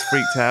 he looks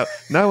freaked out.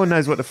 No one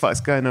knows what the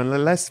fuck's going on.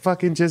 Let's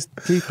fucking just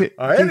keep it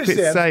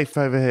safe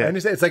over here. I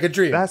understand. It's like a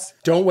dream.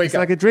 Don't wake up. It's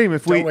like a dream.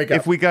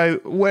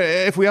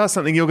 If we ask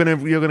something, you're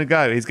gonna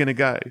go. He's gonna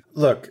go.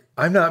 Look,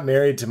 I'm not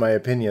married to my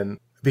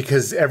opinion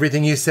because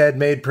everything you said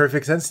made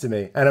perfect sense to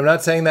me. And I'm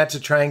not saying that to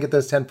try and get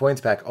those 10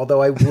 points back,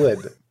 although I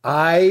would.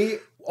 I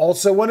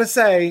also want to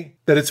say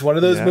that it's one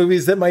of those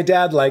movies that my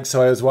dad liked,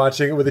 so I was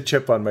watching it with a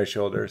chip on my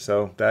shoulder.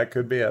 So that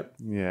could be it.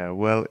 Yeah,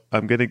 well,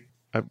 I'm going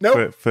to...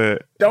 Nope.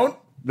 Don't.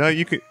 No,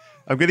 you could...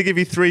 I'm going to give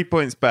you 3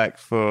 points back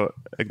for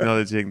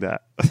acknowledging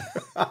that.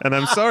 And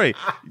I'm sorry.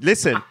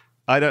 Listen,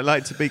 I don't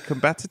like to be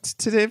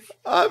combative.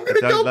 I'm going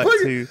to go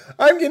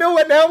you know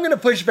what? Now I'm going to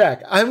push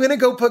back. I'm going to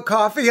go put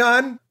coffee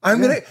on.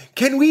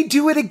 Can we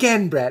do it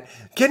again, Brett?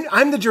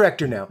 I'm the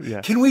director now.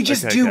 Yeah. Can we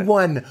just do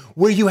one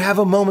where you have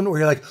a moment where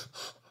you're like...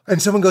 And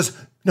someone goes,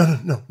 no,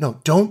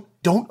 don't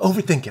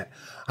overthink it.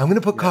 I'm going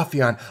to put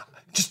coffee on.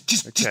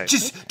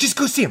 Just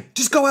go see him.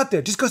 Just go out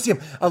there. Just go see him.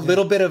 A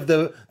little bit of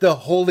the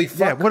holy fuck.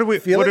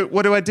 Yeah,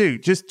 what do I do?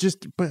 Just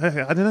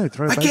I don't know.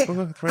 Throw a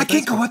baseball. I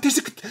can't go out.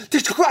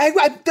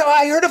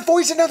 I heard a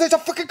voice and now there's a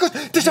fucking ghost.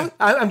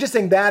 I'm just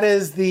saying that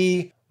is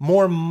the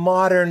more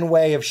modern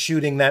way of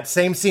shooting that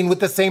same scene with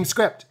the same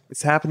script.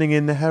 It's happening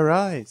in her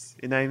eyes,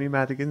 in Amy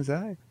Madigan's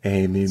eye.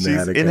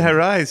 Madigan. In her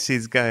eyes,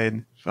 she's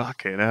going,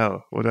 fucking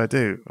hell, what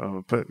do?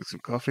 I'll put some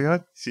coffee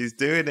on. She's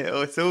doing it.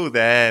 Oh, it's all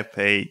there,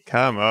 Pete.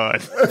 Come on.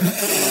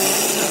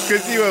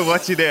 Because you were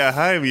watching it at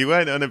home. You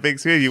weren't on a big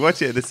screen. You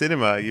watch it at the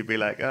cinema. You'd be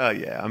like, oh,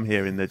 yeah, I'm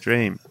here in the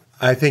dream.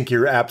 I think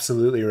you're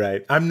absolutely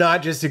right. I'm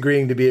not just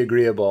agreeing to be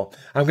agreeable.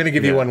 I'm going to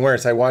give you one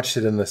worse. I watched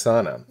it in the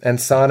sauna. And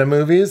sauna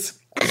movies,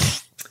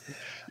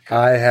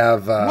 I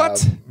have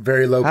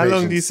very low patience. How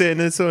long do you sit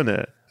in a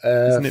sauna?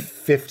 Isn't it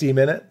 50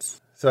 minutes?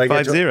 So I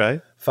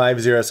 5-0?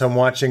 5-0. So I'm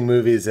watching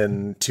movies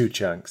in 2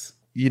 chunks.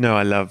 You know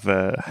I love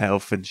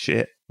health and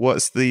shit.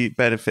 What's the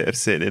benefit of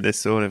sitting in a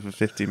sauna for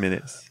 50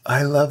 minutes?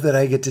 I love that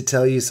I get to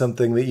tell you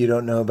something that you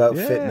don't know about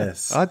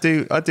fitness. I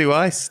do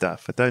ice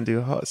stuff. I don't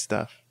do hot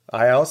stuff.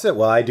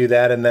 I do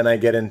that and then I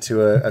get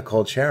into a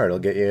cold shower.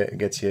 It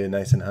gets you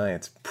nice and high.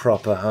 It's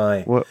proper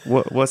high.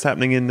 What's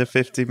happening in the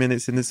 50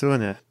 minutes in the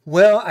sauna?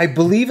 Well, I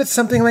believe it's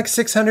something like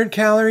 600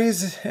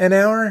 calories an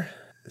hour.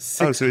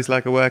 So it's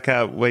like a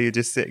workout where you're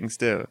just sitting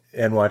still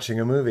and watching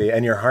a movie,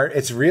 and your heart.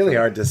 It's really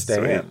hard to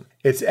stay in.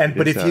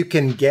 But if you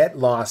can get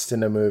lost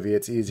in a movie,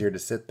 it's easier to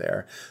sit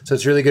there. So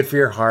it's really good for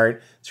your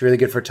heart. It's really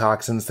good for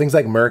toxins, things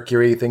like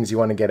mercury, things you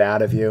want to get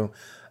out of you.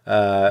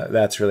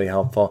 That's really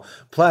helpful.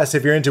 Plus,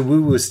 if you're into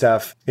woo-woo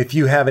stuff, if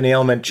you have an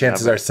ailment,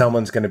 chances are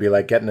someone's going to be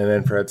like getting an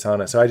infrared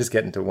sauna. So I just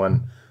get into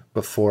one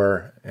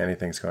before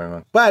anything's going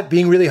on. But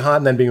being really hot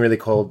and then being really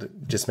cold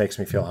just makes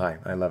me feel high.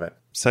 I love it.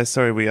 So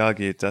sorry we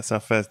argued. That's our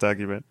first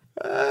argument.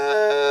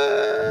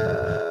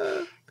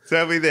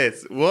 Tell me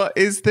this. What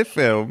is the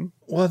film?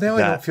 Well, now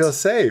I don't feel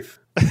safe.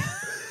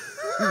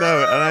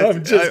 No,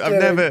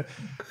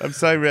 I'm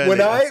so ready.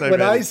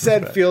 When I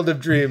said Field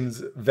of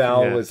Dreams,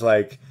 Val was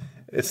like,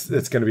 it's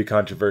going to be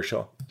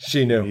controversial.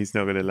 She knew. He's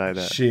not going to like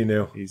that. She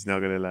knew. He's not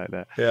going to like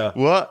that. Yeah.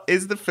 What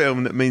is the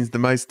film that means the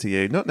most to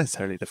you? Not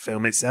necessarily the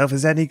film itself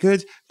is any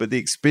good, but the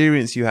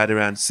experience you had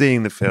around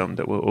seeing the film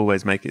that will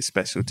always make it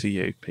special to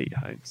you, Pete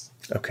Holmes.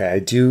 Okay, I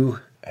do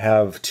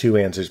have two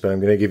answers, but I'm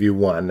going to give you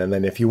one. And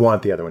then if you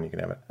want the other one, you can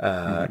have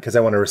it. Because I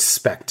want to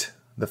respect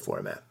the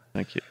format.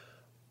 Thank you.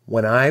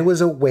 When I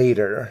was a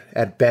waiter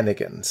at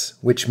Bennigan's,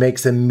 which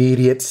makes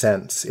immediate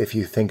sense if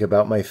you think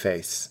about my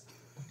face.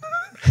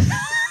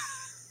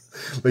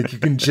 Like you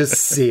can just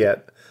see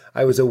it.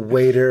 I was a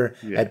waiter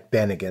at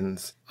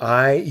Bennigan's.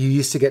 You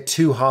used to get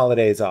 2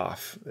 holidays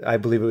off. I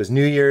believe it was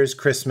New Year's,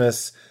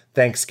 Christmas,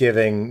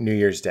 Thanksgiving, New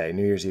Year's Day.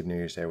 New Year's Eve, New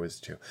Year's Day was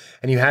 2.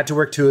 And you had to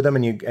work 2 of them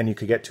and you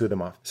could get 2 of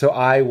them off. So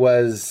I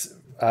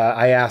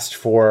asked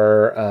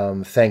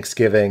for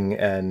Thanksgiving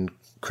and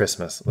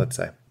Christmas, let's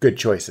say. Good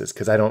choices,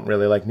 because I don't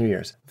really like New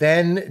Year's.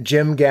 Then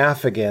Jim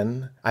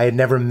Gaffigan, I had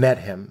never met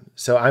him.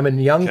 So I'm a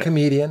young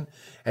comedian,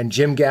 and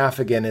Jim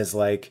Gaffigan is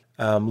like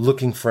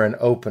looking for an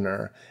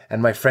opener.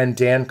 And my friend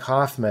Dan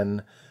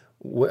Kaufman,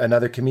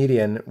 another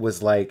comedian,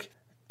 was like,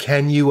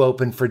 can you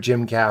open for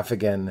Jim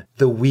Gaffigan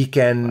the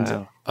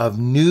weekend of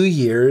New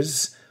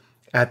Year's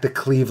at the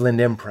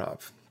Cleveland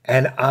Improv?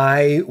 And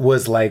I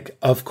was like,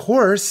 of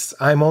course,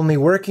 I'm only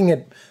working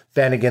at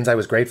Bennigan's. I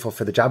was grateful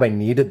for the job. I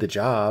needed the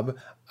job,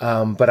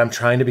 but I'm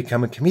trying to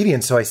become a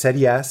comedian. So I said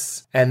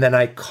yes. And then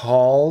I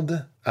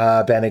called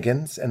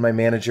Bennigan's, and my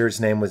manager's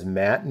name was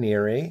Matt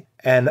Neary.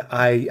 And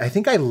I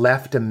think I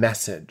left a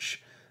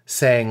message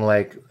saying,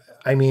 like,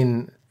 I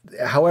mean,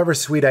 however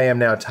sweet I am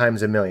now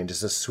times a million,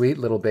 just a sweet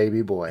little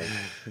baby boy,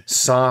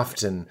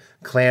 soft and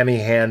clammy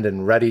hand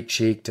and ruddy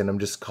cheeked. And I'm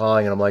just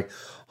calling and I'm like,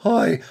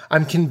 hi,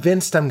 I'm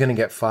convinced I'm going to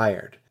get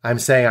fired. I'm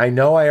saying, I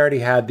know I already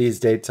had these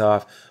dates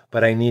off,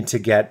 but I need to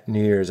get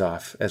New Year's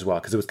off as well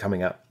because it was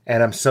coming up.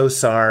 And I'm so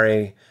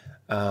sorry.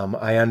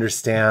 I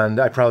understand.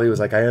 I probably was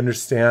like, I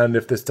understand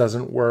if this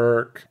doesn't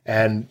work,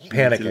 and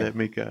panicking. Let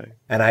me go.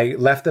 And I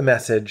left the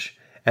message.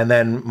 And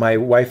then my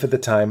wife at the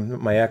time,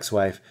 my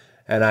ex-wife,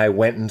 and I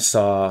went and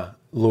saw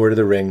Lord of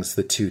the Rings,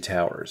 The Two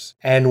Towers.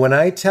 And when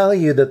I tell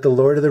you that The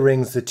Lord of the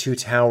Rings, The Two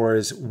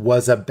Towers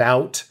was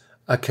about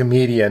a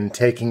comedian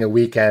taking a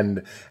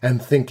weekend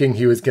and thinking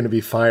he was going to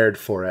be fired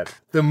for it.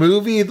 The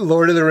movie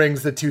Lord of the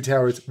Rings, The Two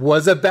Towers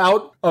was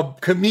about a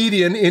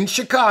comedian in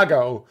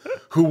Chicago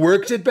who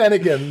worked at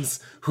Bennigan's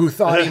who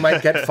thought he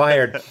might get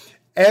fired.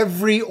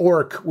 Every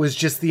orc was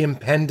just the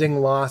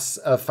impending loss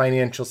of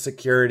financial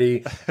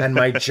security and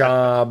my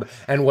job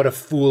and what a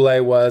fool I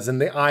was. And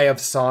the Eye of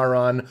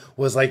Sauron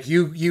was like,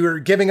 you were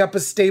giving up a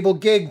stable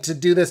gig to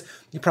do this.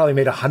 You probably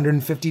made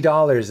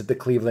 $150 at the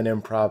Cleveland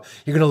Improv.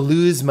 You're going to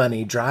lose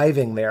money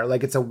driving there.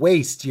 Like, it's a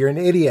waste. You're an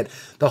idiot.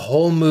 The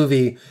whole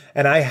movie.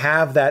 And I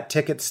have that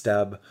ticket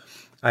stub.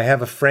 I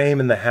have a frame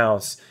in the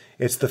house.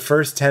 It's the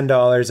first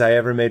 $10 I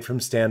ever made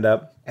from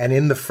stand-up. And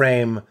in the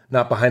frame,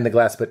 not behind the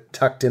glass, but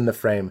tucked in the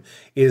frame,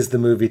 is the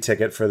movie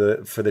ticket for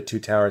the Two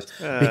Towers.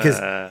 Because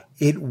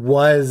it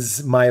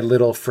was my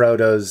little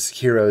Frodo's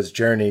hero's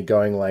journey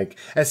going like,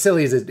 as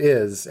silly as it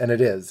is, and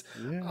it is,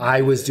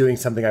 I was doing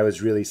something I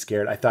was really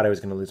scared. I thought I was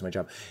going to lose my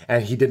job.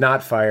 And he did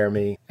not fire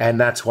me. And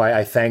that's why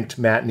I thanked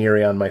Matt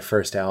Neary on my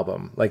first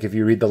album. Like, if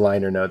you read the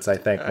liner notes, I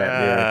thank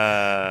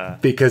Matt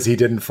Neary because he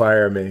didn't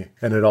fire me,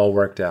 and it all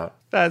worked out.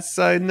 That's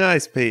so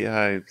nice, Pete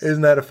Holmes.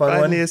 Isn't that a fun one?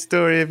 Finally a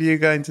story of you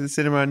going to the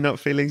cinema and not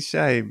feeling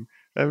shame.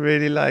 I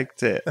really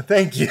liked it.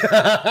 Thank you.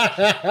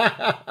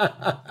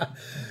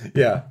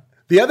 Yeah.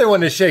 The other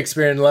one is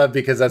Shakespeare in Love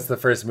because that's the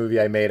first movie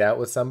I made out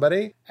with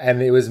somebody.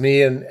 And it was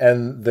me and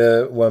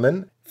the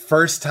woman.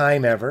 First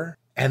time ever.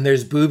 And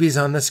there's boobies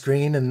on the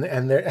screen and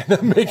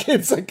I'm making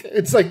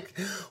it's like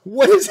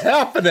what is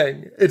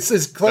happening? It's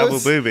as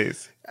close. Double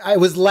boobies. I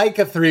was like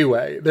a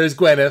 3-way. There's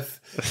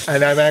Gwyneth,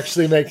 and I'm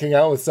actually making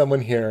out with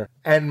someone here.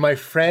 And my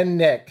friend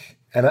Nick,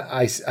 and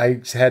I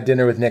had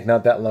dinner with Nick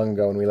not that long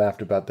ago, and we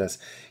laughed about this.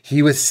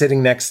 He was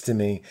sitting next to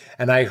me,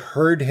 and I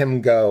heard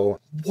him go,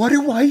 "What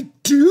do I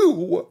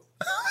do?"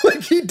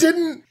 Like he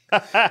didn't.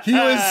 He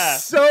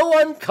was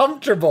so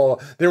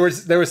uncomfortable. There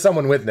was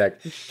someone with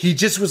Nick. He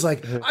just was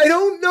like, "I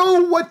don't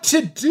know what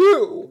to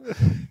do,"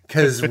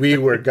 because we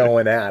were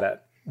going at it.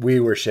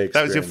 We were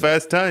Shakespeare. That was your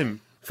first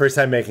time? First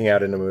time making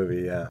out in a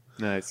movie, yeah.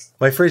 Nice.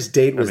 My first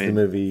date was the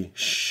movie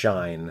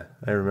Shine.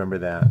 I remember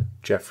that.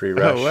 Jeffrey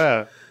Rush. Oh,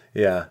 wow.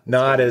 Yeah.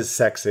 Not as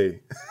sexy.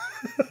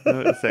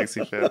 Not a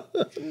sexy film.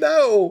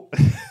 No.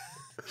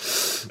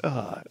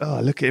 Oh,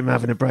 look at him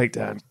having a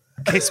breakdown.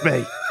 Kiss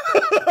me.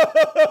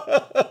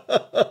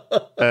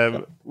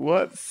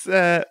 What's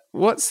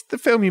the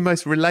film you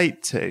most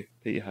relate to,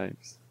 Pete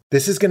Holmes?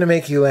 This is going to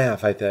make you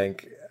laugh, I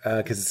think,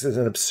 because it's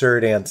an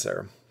absurd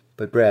answer.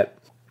 But Brett,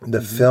 the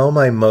film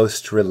I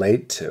most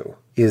relate to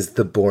is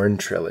the Bourne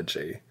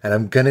trilogy. And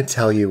I'm going to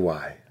tell you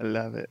why. I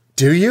love it.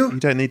 Do you?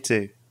 You don't need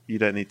to. You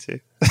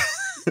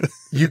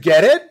You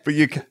get it? But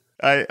you can.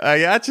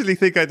 I actually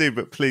think I do,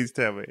 but please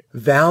tell me.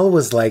 Val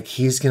was like,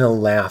 he's going to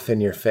laugh in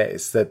your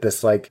face that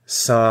this like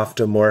soft,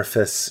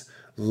 amorphous,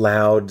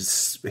 loud,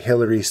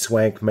 Hillary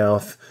Swank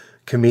mouth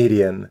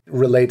comedian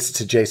relates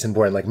to Jason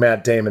Bourne, like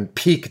Matt Damon,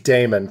 peak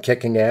Damon,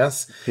 kicking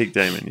ass. Peak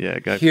Damon, yeah.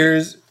 Go.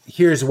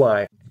 Here's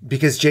why.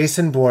 Because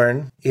Jason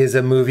Bourne is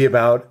a movie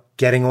about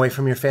getting away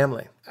from your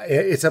family.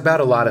 It's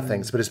about a lot of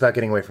things, but it's about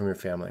getting away from your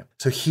family.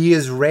 So he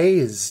is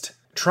raised,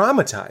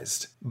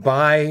 traumatized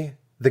by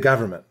the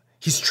government.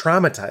 He's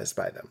traumatized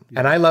by them.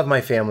 And I love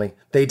my family.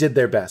 They did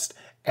their best.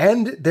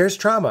 And there's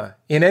trauma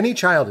in any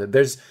childhood.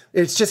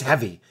 It's just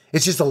heavy.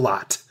 It's just a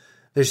lot.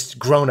 There's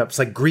grown-ups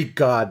like Greek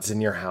gods in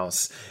your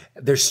house.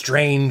 They're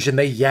strange and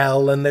they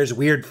yell and there's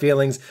weird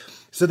feelings.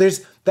 So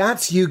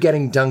that's you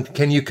getting dunked.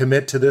 Can you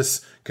commit to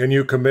this? Can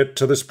you commit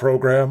to this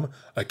program?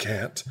 I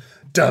can't.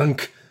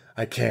 Dunk.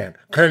 I can't.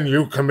 Can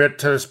you commit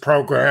to this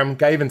program?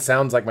 Guy even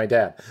sounds like my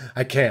dad.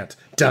 I can't.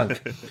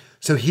 Dunk.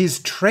 So he's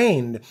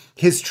trained.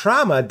 His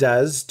trauma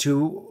does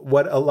to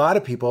what a lot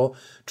of people,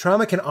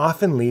 trauma can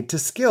often lead to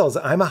skills.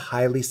 I'm a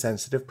highly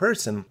sensitive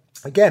person.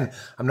 Again,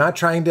 I'm not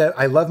trying to,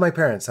 I love my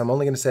parents. I'm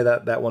only going to say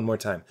that one more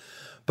time.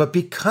 But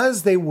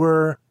because they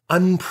were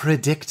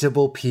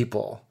unpredictable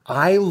people,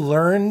 I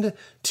learned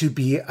to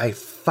be a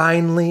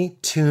finely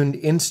tuned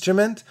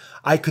instrument.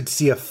 I could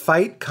see a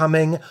fight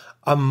coming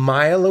a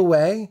mile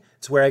away.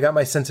 It's where I got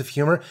my sense of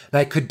humor, and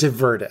I could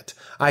divert it.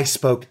 I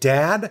spoke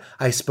dad,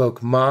 I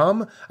spoke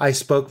mom, I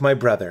spoke my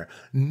brother.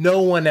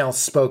 No one else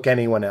spoke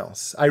anyone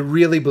else. I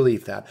really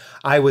believe that.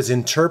 I was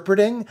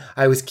interpreting,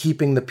 I was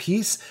keeping the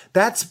peace.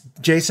 That's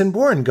Jason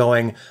Bourne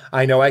going,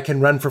 I know I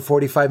can run for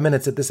 45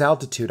 minutes at this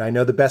altitude. I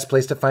know the best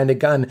place to find a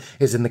gun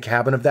is in the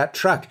cabin of that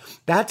truck.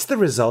 That's the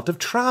result of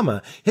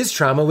trauma. His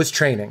trauma was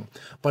training.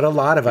 But a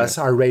lot of us,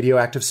 our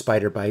radioactive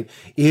spider bite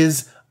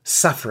is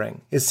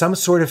suffering, is some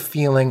sort of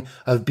feeling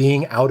of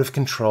being out of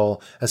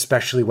control,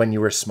 especially when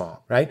you were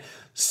small, right?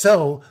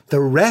 So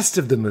the rest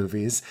of the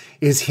movies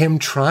is him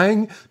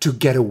trying to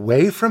get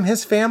away from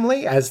his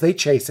family as they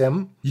chase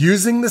him,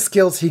 using the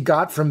skills he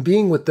got from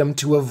being with them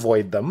to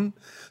avoid them.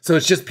 So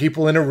it's just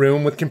people in a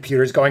room with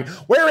computers going,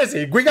 where is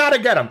he? We got to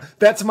get him.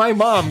 That's my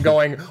mom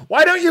going,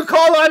 why don't you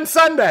call on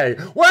Sunday?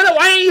 Why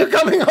aren't you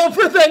coming home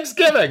for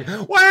Thanksgiving?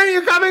 Why aren't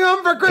you coming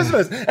home for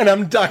Christmas? And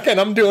I'm ducking.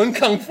 I'm doing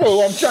kung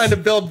fu. I'm trying to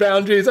build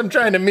boundaries. I'm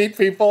trying to meet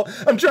people.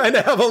 I'm trying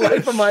to have a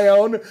life of my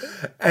own.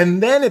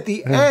 And then at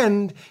the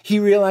end, he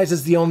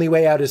realizes the only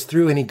way out is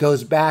through, and he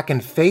goes back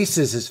and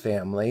faces his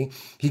family.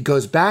 He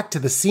goes back to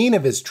the scene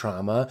of his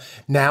trauma,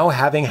 now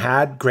having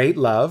had great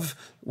love,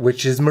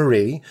 which is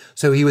Marie.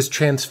 So he was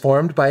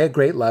transformed by a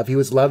great love. He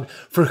was loved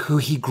for who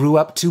he grew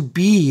up to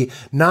be,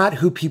 not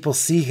who people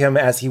see him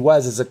as he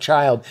was as a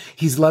child.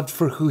 He's loved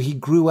for who he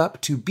grew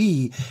up to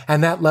be.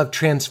 And that love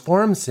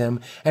transforms him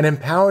and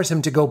empowers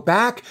him to go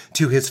back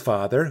to his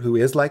father, who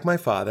is like my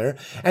father,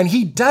 and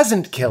he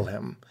doesn't kill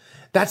him.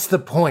 That's the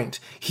point.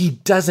 He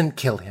doesn't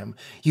kill him.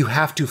 You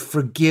have to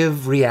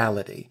forgive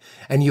reality,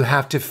 and you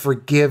have to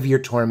forgive your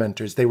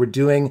tormentors. They were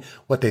doing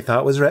what they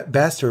thought was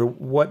best, or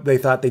what they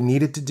thought they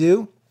needed to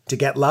do to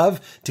get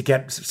love, to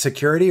get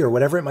security, or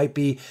whatever it might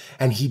be,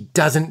 and he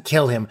doesn't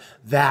kill him.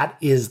 That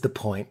is the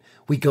point.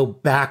 We go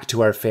back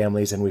to our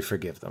families and we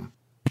forgive them.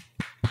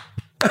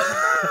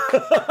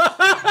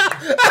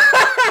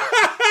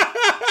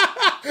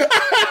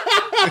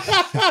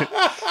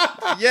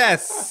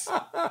 Yes.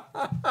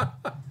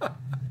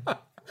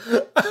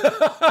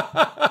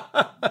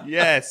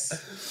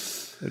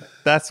 Yes.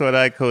 That's what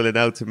I call an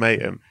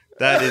ultimatum.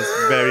 That is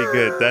very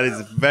good. That is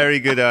a very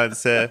good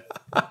answer.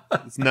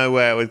 There's no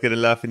way I was going to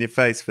laugh in your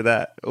face for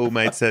that. All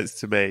made sense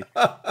to me.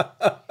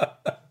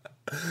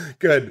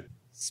 Good.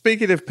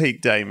 Speaking of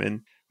Pete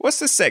Damon, what's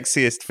the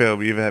sexiest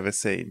film you've ever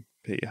seen,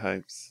 Peter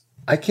Holmes?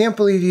 I can't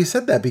believe you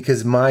said that,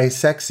 because my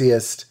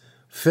sexiest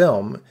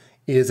film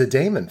is a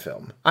Damon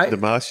film. The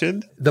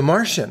Martian? The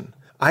Martian.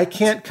 I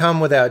can't come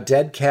without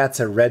dead cats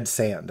or red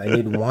sand. I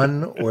need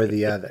one or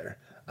the other.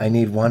 I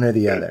need one or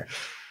the other.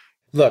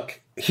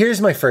 Look, here's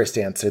my first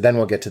answer, then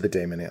we'll get to the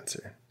Damon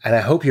answer. And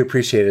I hope you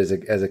appreciate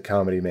it as a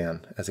comedy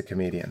man, as a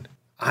comedian.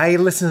 I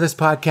listen to this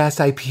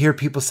podcast, I hear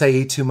people say,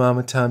 "Y tu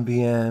mama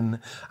tambien."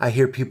 I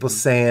hear people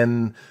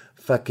saying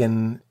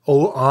fucking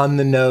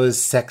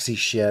on-the-nose sexy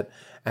shit.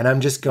 And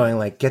I'm just going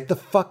like, get the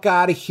fuck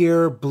out of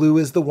here. Blue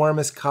is the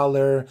warmest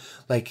color.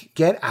 Like,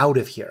 get out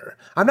of here.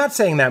 I'm not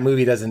saying that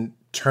movie doesn't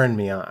turn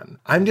me on.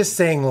 I'm just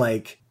saying,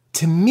 like,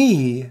 to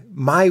me,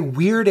 my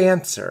weird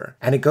answer,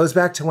 and it goes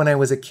back to when I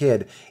was a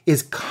kid,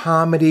 is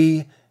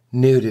comedy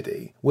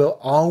nudity will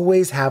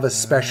always have a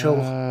special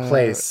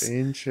place.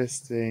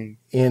 Interesting.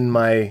 In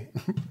my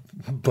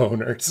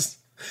boners.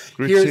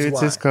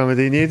 Gratuitous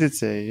comedy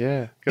nudity,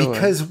 yeah.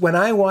 Because when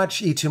I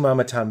watch Y tu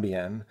mama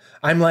tambien,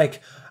 I'm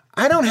like,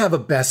 I don't have a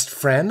best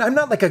friend. I'm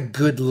not like a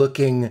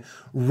good-looking,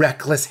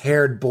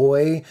 reckless-haired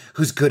boy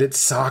who's good at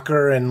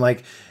soccer and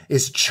like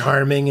is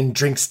charming and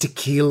drinks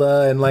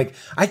tequila and like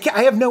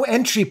I have no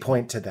entry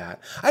point to that.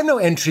 I have no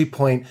entry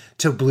point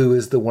to Blue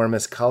is the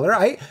warmest color.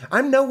 I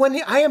am no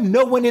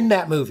one in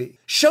that movie.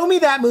 Show me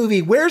that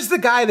movie. Where's the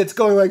guy that's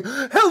going like,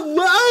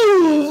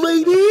 "Hello,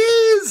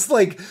 ladies,"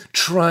 like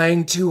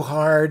trying too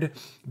hard,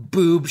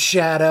 boob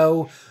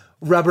shadow,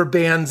 rubber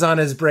bands on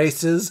his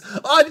braces.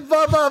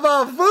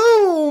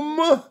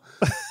 Boom!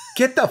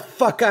 Get the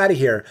fuck out of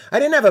here. I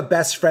didn't have a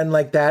best friend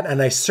like that,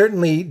 and I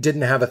certainly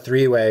didn't have a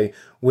three-way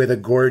with a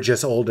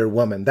gorgeous older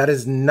woman. That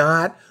is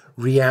not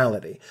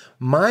reality.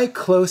 My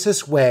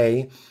closest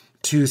way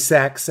to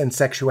sex and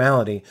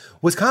sexuality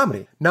was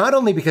comedy. Not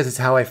only because it's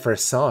how I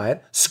first saw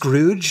it.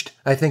 Scrooged,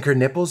 I think her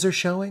nipples are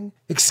showing.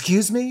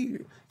 Excuse me?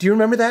 Do you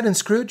remember that in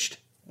Scrooged?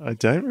 I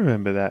don't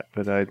remember that,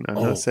 but I'm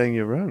not saying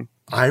you're wrong.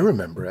 I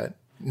remember it.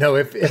 No,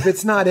 if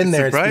it's not in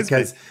there, it's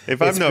because...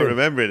 If I'm not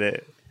remembering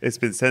it, it's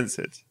been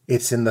censored.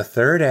 It's in the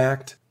third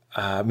act,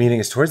 meaning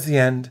it's towards the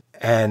end,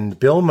 and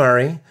Bill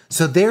Murray.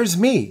 So there's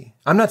me.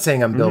 I'm not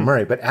saying I'm Bill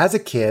Murray, but as a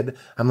kid,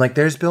 I'm like,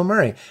 there's Bill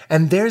Murray.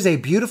 And there's a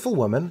beautiful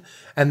woman,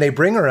 and they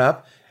bring her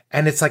up,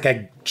 and it's like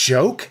a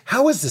joke?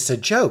 How is this a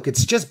joke?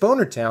 It's just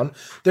Boner Town.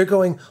 They're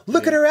going,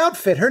 look at her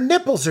outfit. Her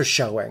nipples are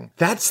showing.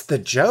 That's the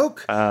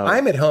joke?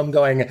 I'm at home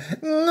going,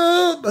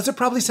 no. Those are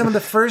probably some of the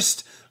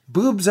first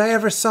boobs I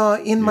ever saw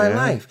in my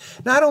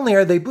life. Not only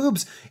are they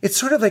boobs, it's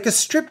sort of like a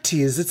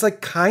striptease. It's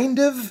like kind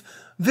of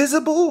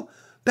visible.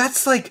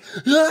 That's like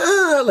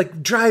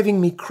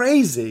driving me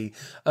crazy.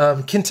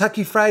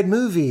 Kentucky Fried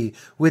Movie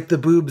with the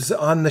boobs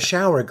on the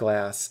shower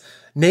glass.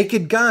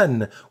 Naked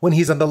Gun when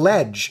he's on the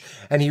ledge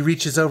and he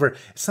reaches over.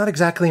 It's not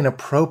exactly an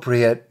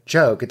appropriate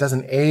joke. It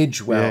doesn't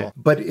age well,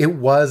 but it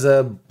was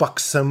a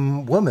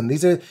buxom woman.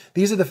 These are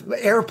the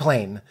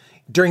Airplane.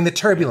 During the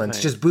turbulence,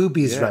 just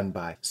boobies run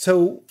by.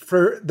 So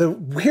for the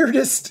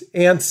weirdest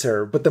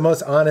answer, but the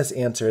most honest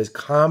answer is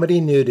comedy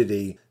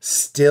nudity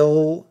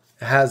still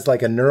has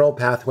like a neural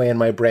pathway in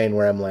my brain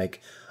where I'm like,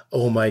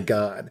 oh my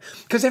God.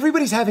 Because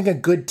everybody's having a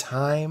good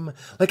time.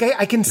 Like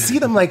I can see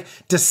them like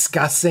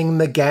discussing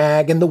the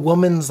gag, and the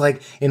woman's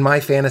like, in my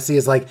fantasy,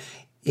 is like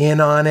in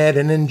on it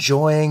and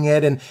enjoying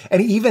it. And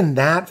even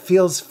that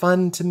feels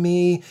fun to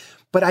me.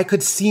 But I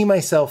could see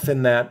myself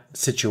in that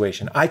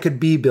situation. I could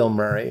be Bill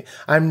Murray.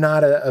 I'm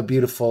not a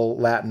beautiful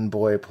Latin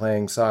boy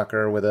playing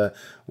soccer with a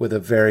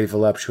very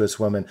voluptuous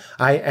woman.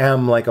 I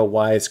am like a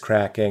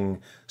wisecracking,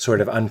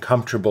 sort of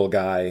uncomfortable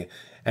guy.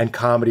 And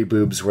comedy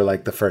boobs were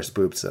like the first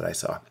boobs that I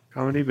saw.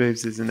 Comedy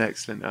boobs is an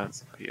excellent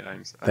answer, Pete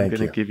Holmes. I'm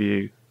going to give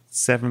you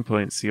 7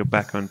 points, so you're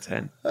back on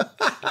 10.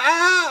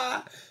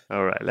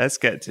 All right, let's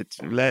get to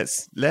the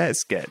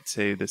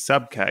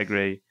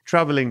subcategory: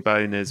 troubling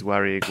boners,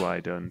 worrying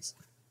why-dons.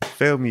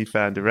 Film you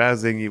found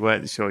arousing, you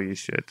weren't sure you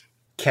should.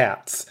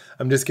 Cats.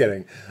 I'm just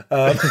kidding.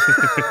 No,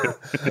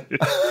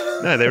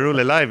 they were all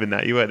alive in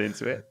that. You weren't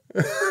into it.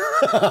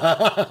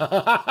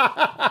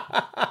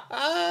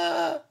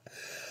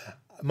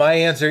 My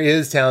answer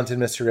is Talented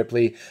Mr.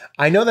 Ripley.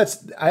 I know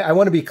I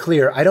want to be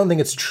clear. I don't think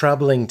it's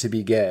troubling to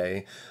be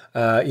gay.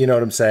 You know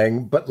what I'm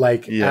saying? But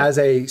as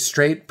a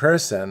straight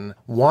person,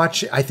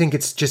 I think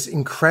it's just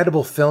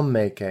incredible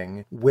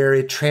filmmaking where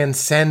it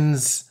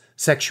transcends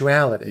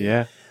sexuality.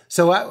 Yeah.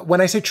 So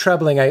when I say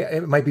troubling,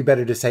 it might be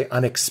better to say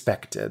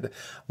unexpected.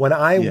 When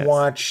I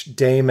watch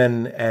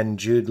Damon and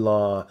Jude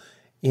Law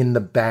in the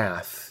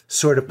bath,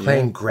 sort of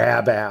playing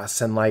grab ass,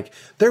 and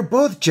they're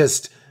both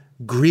just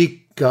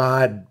Greek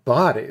god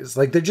bodies.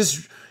 Like they're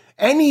just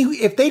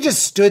if they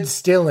just stood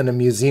still in a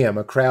museum,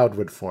 a crowd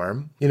would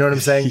form. You know what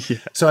I'm saying?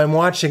 So I'm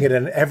watching it,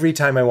 and every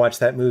time I watch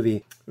that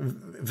movie,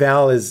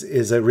 Val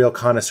is a real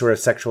connoisseur of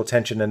sexual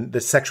tension, and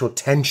the sexual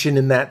tension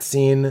in that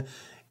scene,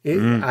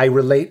 I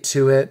relate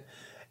to it.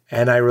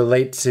 And I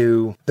relate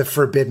to the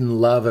forbidden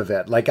love of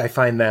it. I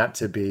find that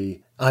to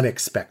be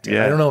unexpected.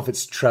 Yeah. I don't know if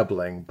it's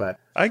troubling, but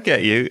I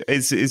get you.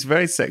 It's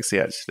very sexy,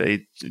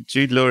 actually.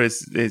 Jude Law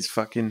is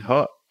fucking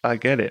hot. I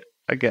get it.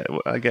 I get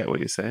what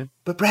you're saying.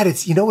 But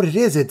Brad, you know what it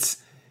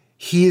is?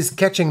 He's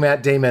catching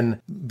Matt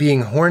Damon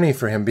being horny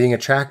for him, being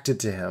attracted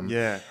to him.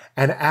 Yeah.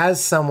 And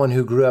as someone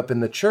who grew up in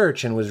the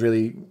church and was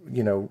really,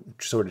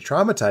 sort of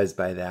traumatized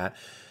by that,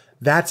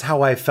 that's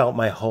how I felt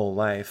my whole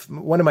life.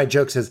 One of my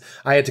jokes is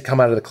I had to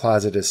come out of the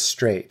closet as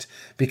straight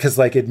because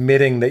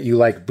admitting that you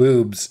like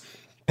boobs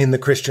in the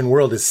Christian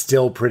world is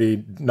still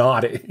pretty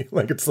naughty.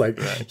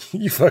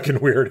 You fucking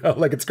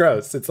weirdo. It's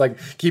gross. It's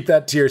keep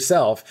that to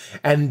yourself.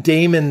 And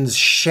Damon's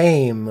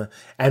shame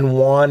and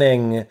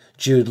wanting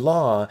Jude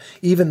Law,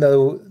 even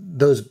though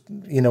those,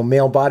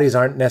 male bodies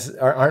aren't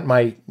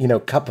my,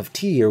 cup of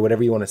tea or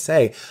whatever you want to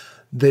say,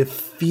 the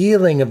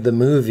feeling of the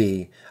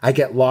movie, I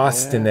get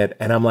lost in it,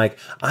 and I'm like,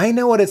 I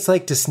know what it's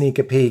like to sneak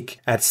a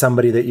peek at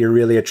somebody that you're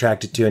really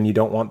attracted to and you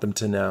don't want them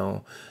to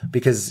know.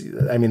 Because,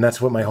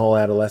 that's what my whole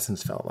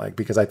adolescence felt like,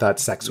 because I thought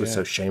sex was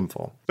so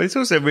shameful. But it's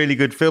also really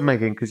good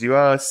filmmaking, because you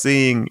are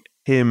seeing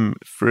him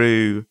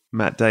through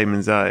Matt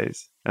Damon's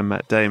eyes, and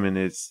Matt Damon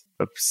is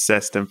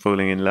obsessed and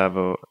falling in love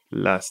or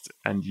lust,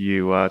 and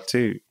you are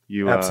too.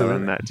 You Absolutely. Are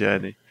on that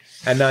journey.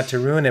 And not to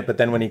ruin it, but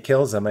then when he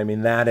kills him,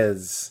 that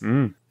is...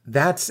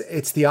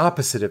 it's the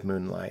opposite of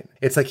Moonlight.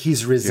 It's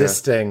he's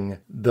resisting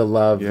the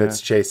love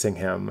that's chasing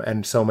him.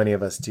 And so many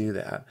of us do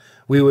that.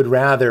 We would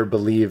rather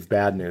believe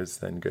bad news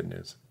than good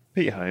news.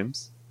 Pete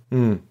Holmes,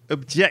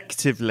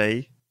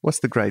 objectively, what's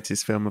the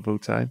greatest film of all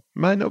time?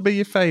 Might not be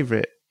your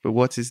favorite, but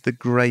what is the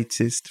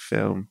greatest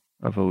film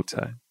of all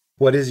time?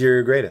 What is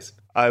your greatest?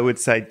 I would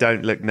say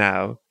Don't Look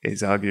Now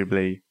is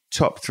arguably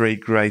top 3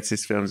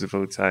 greatest films of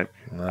all time.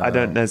 Wow. I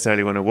don't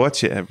necessarily want to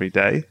watch it every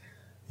day.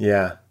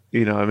 Yeah.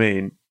 You know what I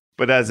mean?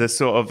 But as a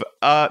sort of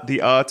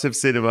the art of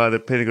cinema, the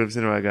pinnacle of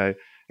cinema, I go,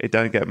 it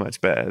don't get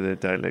much better than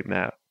Don't Look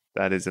Now.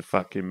 That is a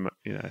fucking,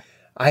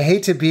 I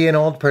hate to be an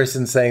old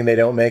person saying they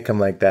don't make them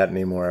like that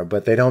anymore,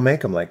 but they don't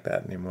make them like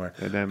that anymore.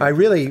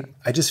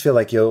 I just feel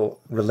like you'll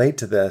relate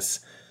to this.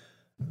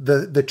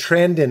 The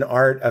trend in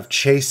art of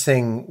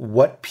chasing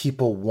what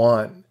people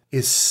want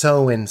is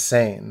so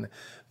insane,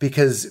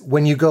 because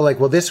when you go like,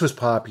 well, this was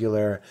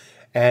popular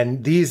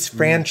and these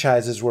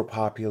franchises were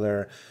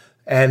popular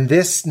and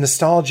this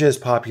nostalgia is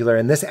popular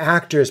and this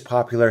actor is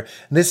popular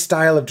and this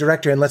style of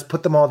director, and let's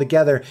put them all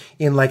together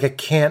in like a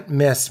can't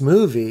miss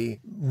movie,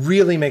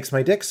 really makes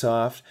my dick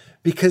soft.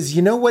 Because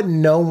you know what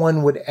no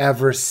one would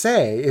ever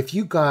say if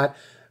you got,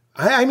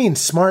 I mean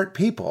smart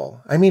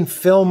people, I mean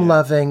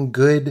film-loving,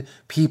 good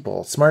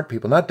people, smart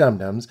people, not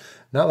dum-dums,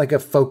 not like a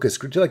focus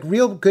group, like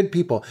real good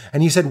people.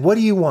 And you said, what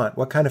do you want?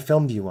 What kind of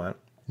film do you want?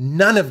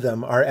 None of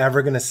them are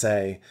ever going to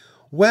say,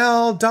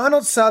 well,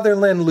 Donald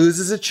Sutherland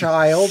loses a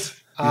child.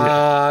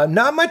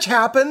 Not much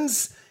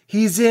happens.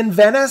 He's in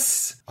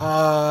Venice,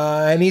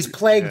 and he's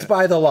plagued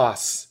by the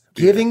loss.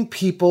 Giving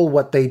people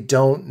what they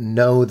don't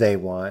know they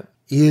want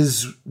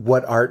is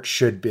what art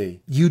should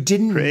be. You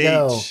didn't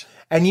know.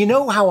 And you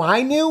know how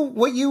I knew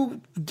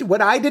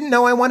what I didn't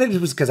know I wanted? It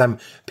was because I'm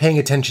paying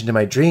attention to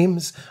my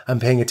dreams.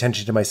 I'm paying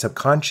attention to my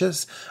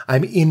subconscious.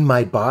 I'm in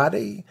my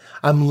body.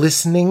 I'm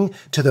listening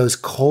to those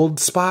cold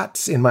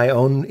spots in my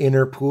own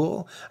inner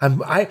pool.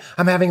 I'm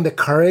having the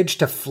courage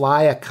to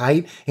fly a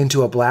kite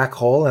into a black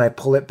hole, and I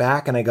pull it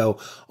back and I go,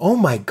 oh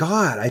my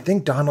God, I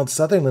think Donald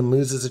Sutherland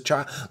loses a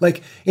child.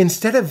 Like,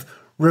 instead of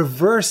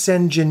reverse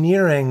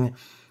engineering,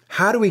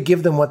 how do we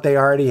give them what they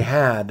already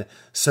had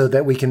so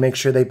that we can make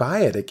sure they buy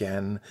it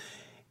again,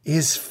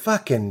 is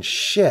fucking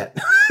shit.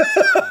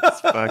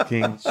 It's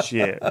fucking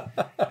shit.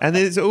 And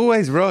it's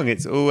always wrong.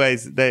 It's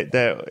always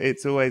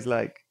it's always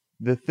like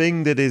the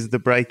thing that is the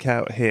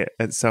breakout hit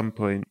at some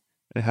point.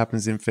 It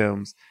happens in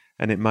films,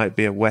 and it might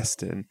be a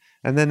Western.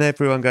 And then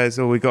everyone goes,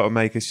 oh, we got to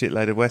make a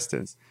shitload of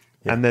Westerns.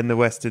 Yeah. And then the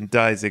Western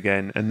dies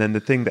again. And then the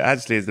thing that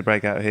actually is the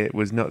breakout hit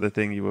was not the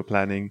thing you were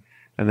planning.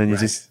 And then you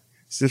it's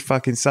just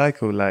fucking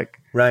cycle. Like,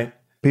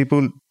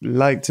 people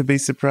like to be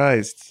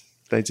surprised.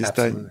 They just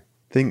don't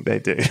think they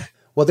do.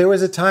 Well, there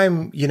was a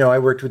time, I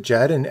worked with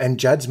Judd, and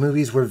Judd's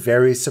movies were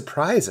very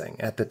surprising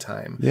at the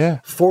time.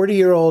 Yeah.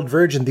 40-Year-Old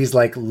Virgin, these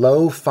like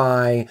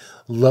lo-fi,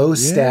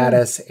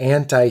 low-status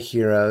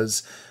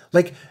anti-heroes.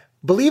 Like,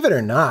 believe it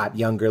or not,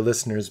 younger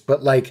listeners,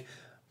 but like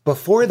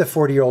before the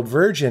 40-Year-Old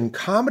Virgin,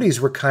 comedies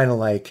were kind of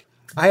like,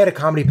 I had a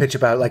comedy pitch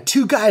about like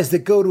 2 guys that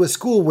go to a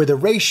school where the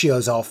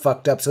ratio's all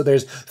fucked up, so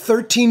there's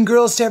 13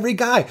 girls to every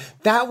guy.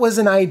 That was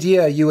an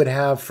idea you would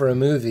have for a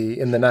movie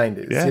in the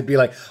 90s. Yeah. You'd be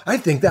like, I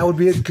think that would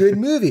be a good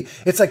movie.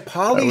 It's like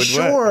Pauly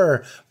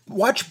Shore.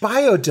 Watch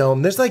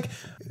Biodome. There's like,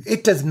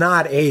 it does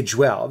not age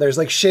well. There's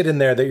like shit in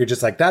there that you're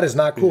just like, that is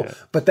not cool. Yeah.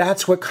 But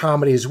that's what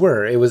comedies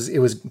were. It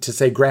was to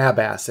say grab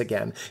ass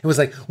again. It was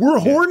like, we're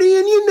horny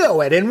and you know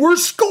it, and we're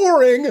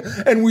scoring,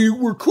 and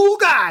we're cool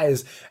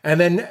guys. And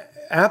then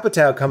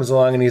Apatow comes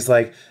along and he's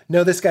like,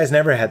 no, this guy's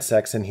never had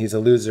sex and he's a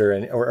loser,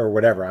 and or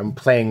whatever. I'm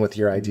playing with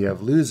your idea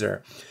of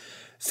loser.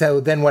 So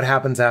then what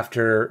happens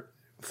after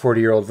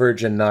 40-Year-Old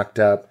Virgin, Knocked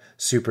Up,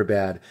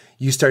 Superbad?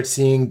 You start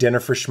seeing Dinner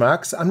for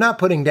Schmucks. I'm not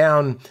putting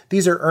down,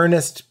 these are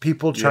earnest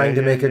people trying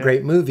to make a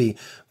great movie,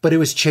 but it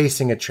was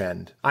chasing a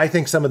trend. I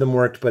think some of them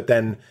worked, but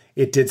then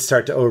it did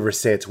start to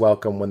overstay its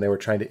welcome when they were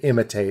trying to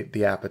imitate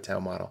the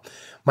Apatow model.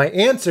 My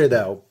answer,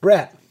 though,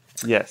 Brett,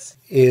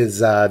 is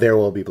There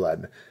Will Be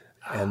Blood.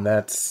 And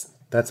that's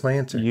my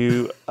answer.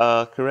 You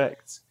are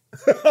correct.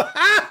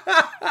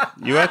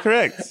 You are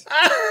correct.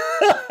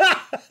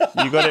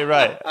 You got it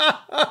right.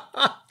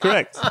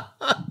 Correct.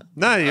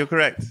 No, you're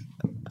correct.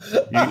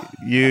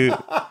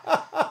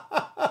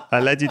 I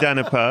led you down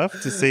a path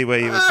to see where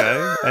you would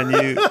go, and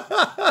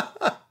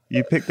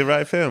you picked the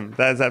right film.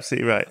 That is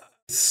absolutely right.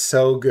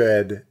 So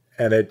good,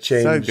 and it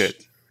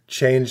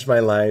changed my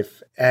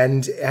life.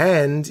 And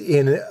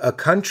in a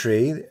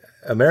country,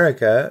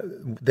 America,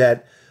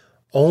 that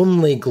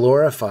only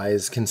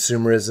glorifies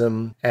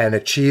consumerism and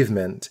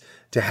achievement,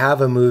 to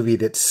have a movie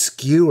that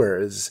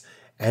skewers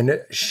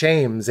and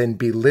shames and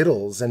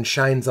belittles and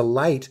shines a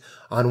light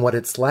on what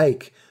it's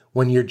like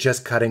when you're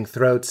just cutting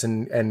throats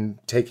and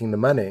taking the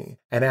money,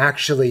 and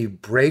actually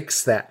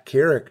breaks that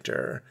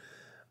character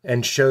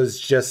and shows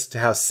just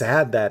how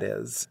sad that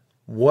is.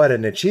 What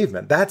an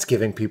achievement. That's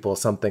giving people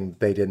something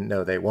they didn't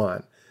know they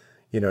want.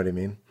 You know what I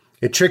mean?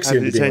 It tricks you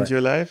into being change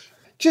your life?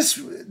 Just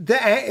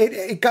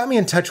it got me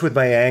in touch with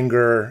my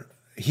anger.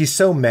 He's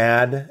so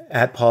mad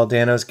at Paul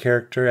Dano's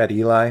character, at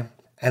Eli.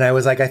 And I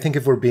was like, I think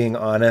if we're being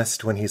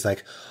honest, when he's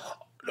like,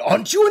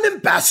 aren't you an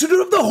ambassador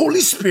of the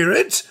Holy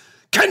Spirit?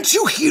 Can't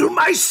you heal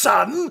my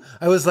son?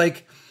 I was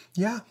like,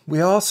 yeah,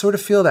 we all sort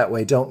of feel that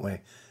way, don't we?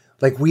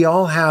 Like, we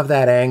all have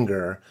that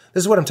anger.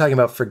 This is what I'm talking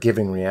about.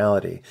 Forgiving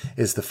reality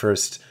is the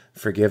first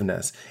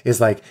forgiveness.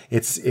 Is like,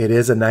 it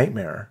is a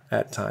nightmare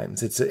at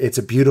times. It's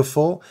a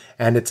beautiful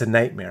and it's a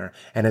nightmare,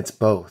 and it's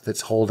both.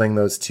 It's holding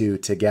those two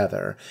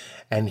together.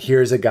 And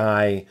here's a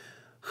guy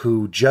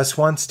who just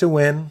wants to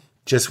win,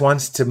 just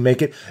wants to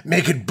make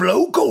it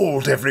blow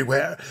gold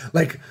everywhere.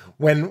 Like,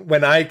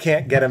 when I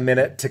can't get a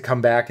minute to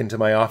come back into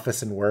my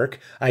office and work,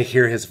 I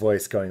hear his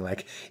voice going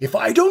like, if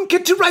I don't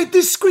get to write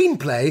this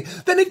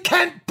screenplay, then it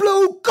can't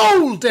blow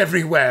gold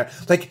everywhere.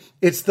 Like,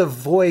 it's the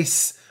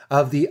voice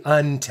of the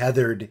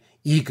untethered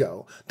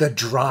ego, the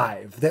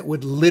drive that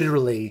would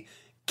literally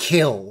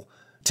kill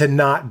to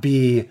not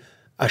be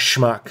a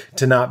schmuck,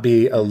 to not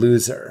be a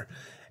loser.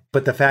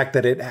 But the fact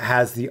that it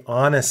has the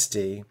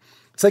honesty,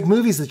 it's like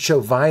movies that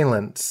show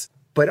violence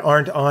but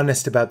aren't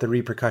honest about the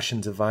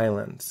repercussions of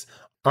violence.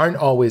 Aren't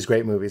always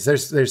great movies.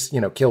 There's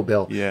Kill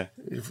Bill,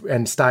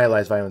 and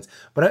stylized violence.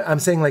 But I'm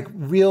saying, like,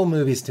 real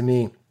movies to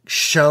me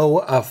show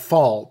a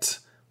fault,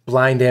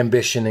 blind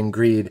ambition and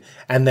greed,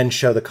 and then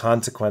show the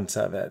consequence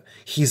of it.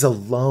 He's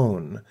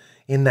alone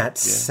in that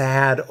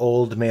sad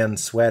old man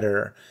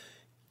sweater,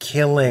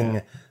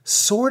 killing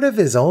sort of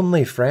his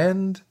only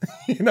friend,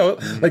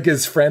 like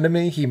his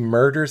frenemy. He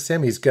murders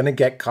him. He's going to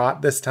get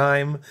caught this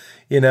time,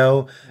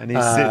 And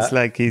he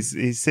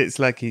sits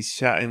like he's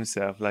shot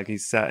himself, like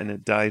he's sat in a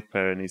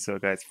diaper, and he sort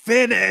of goes,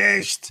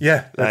 "Finished."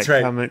 Yeah, that's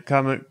right.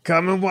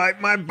 Come and wipe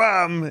my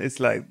bum.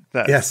 It's like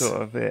that's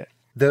sort of it.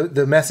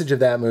 The message of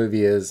that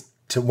movie is,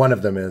 one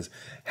of them is,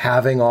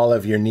 having all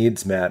of your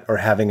needs met or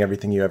having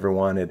everything you ever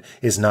wanted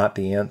is not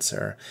the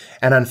answer.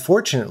 And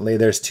unfortunately,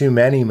 there's too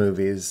many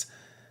movies.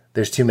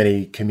 There's too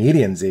many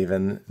comedians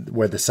even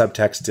where the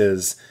subtext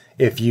is,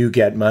 if you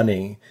get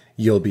money,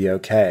 you'll be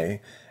okay.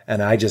 And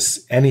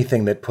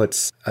anything that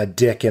puts a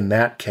dick in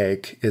that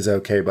cake is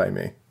okay by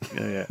me.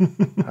 Yeah.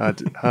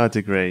 Hard to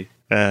agree.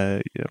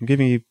 I'm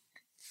giving you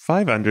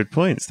 500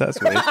 points. That's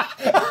weird.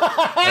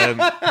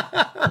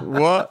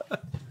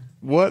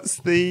 What's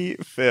the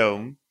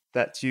film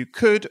that you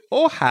could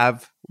or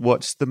have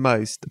watched the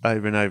most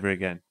over and over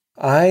again?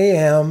 I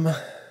am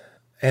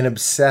an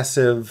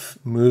obsessive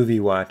movie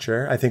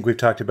watcher. I think we've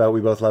talked about, we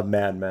both love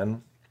Mad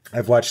Men.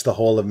 I've watched the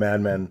whole of Mad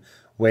Men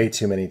way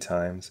too many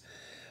times.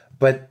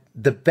 But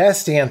the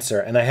best answer,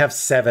 and I have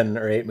 7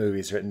 or 8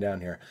 movies written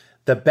down here,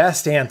 the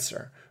best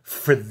answer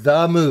for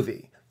the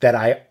movie that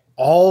I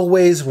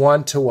always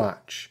want to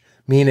watch,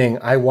 meaning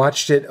I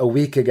watched it a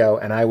week ago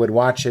and I would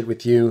watch it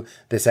with you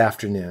this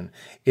afternoon,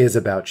 is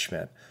About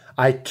Schmidt.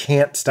 I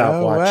can't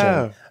stop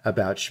watching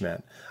About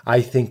Schmidt.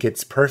 I think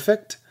it's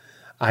perfect.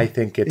 I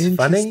think it's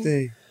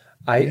funny.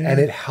 And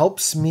it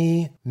helps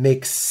me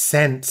make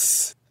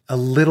sense a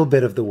little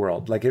bit of the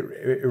world. Like, it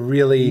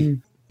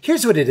really,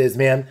 here's what it is,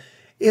 man,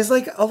 is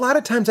like, a lot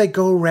of times I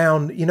go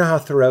around, you know how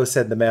Thoreau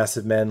said the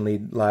massive men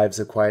lead lives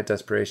of quiet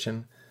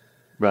desperation?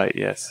 Right,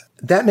 yes.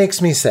 That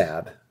makes me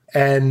sad.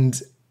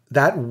 And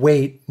that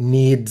weight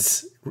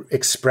needs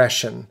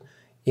expression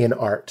in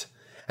art.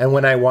 And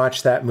when I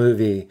watch that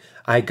movie,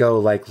 I go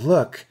like,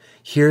 look,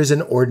 here's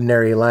an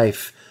ordinary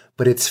life,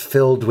 but it's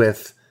filled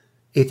with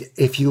it.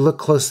 If you look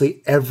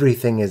closely,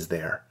 everything is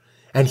there.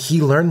 And he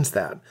learns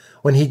that.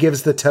 When he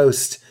gives the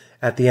toast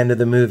at the end of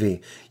the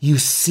movie, you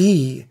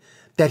see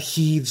that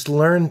he's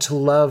learned to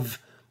love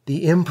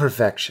the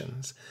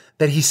imperfections,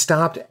 that he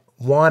stopped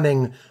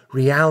wanting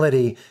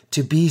reality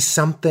to be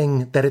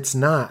something that it's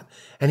not.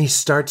 And he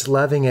starts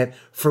loving it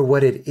for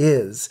what it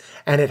is.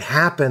 And it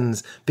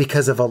happens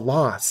because of a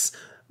loss.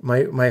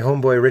 My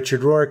homeboy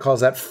Richard Rohr calls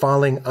that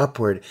falling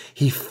upward.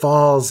 He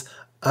falls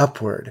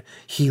upward.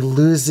 He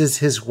loses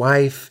his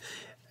wife.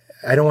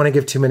 I don't want to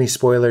give too many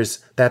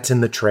spoilers. That's in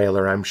the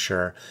trailer, I'm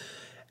sure.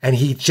 And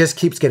he just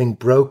keeps getting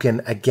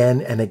broken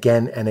again and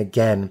again and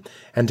again.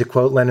 And to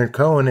quote Leonard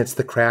Cohen, it's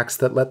the cracks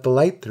that let the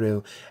light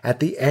through. At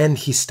the end,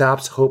 he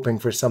stops hoping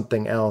for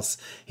something else.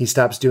 He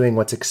stops doing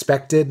what's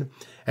expected,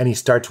 and he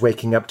starts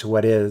waking up to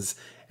what is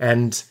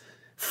and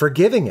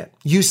forgiving it.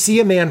 You see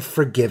a man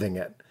forgiving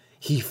it.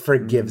 He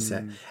forgives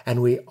it.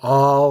 And we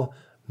all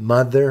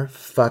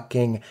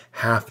motherfucking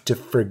have to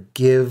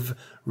forgive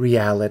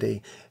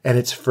reality. And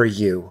it's for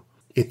you.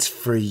 It's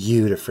for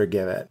you to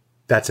forgive it.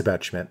 That's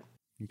About Schmidt.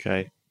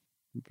 Okay.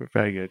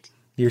 Very good.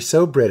 You're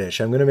so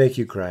British. I'm going to make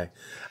you cry.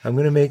 I'm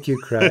going to make you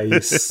cry,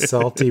 you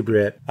salty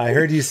Brit. I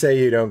heard you say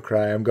you don't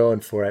cry. I'm going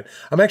for it.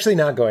 I'm actually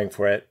not going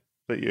for it.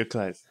 But you're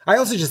close. I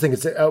also just think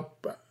it's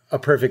a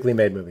perfectly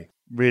made movie.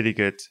 Really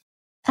good.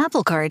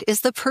 Apple Card is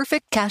the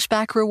perfect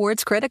cashback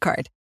rewards credit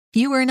card.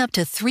 You earn up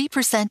to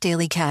 3%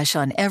 daily cash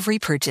on every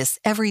purchase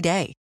every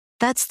day.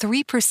 That's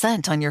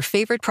 3% on your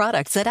favorite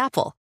products at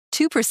Apple,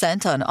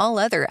 2% on all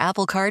other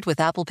Apple Card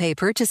with Apple Pay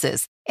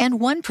purchases, and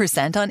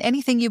 1% on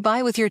anything you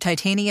buy with your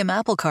titanium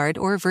Apple Card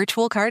or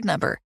virtual card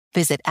number.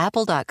 Visit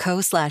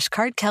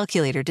apple.co/card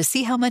calculator to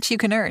see how much you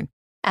can earn.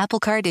 Apple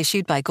Card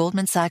issued by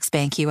Goldman Sachs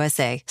Bank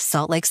USA,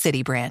 Salt Lake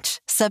City branch.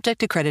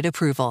 Subject to credit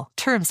approval.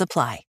 Terms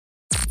apply.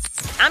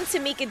 I'm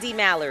Tamika D.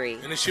 Mallory.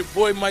 And it's your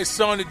boy, my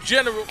son, the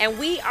General. And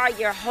we are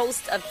your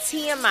hosts of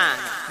TMI.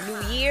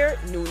 New year,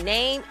 new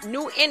name,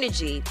 new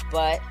energy,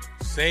 but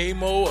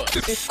same old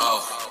us.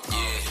 Oh,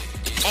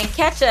 yeah. And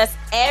catch us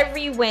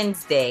every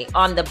Wednesday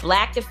on the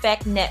Black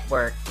Effect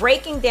Network,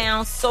 breaking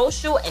down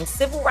social and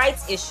civil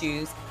rights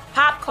issues,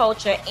 pop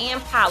culture,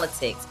 and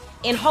politics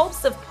in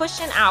hopes of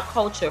pushing our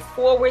culture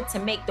forward to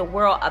make the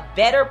world a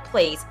better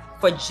place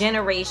for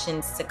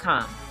generations to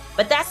come.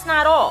 But that's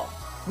not all.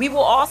 We will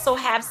also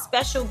have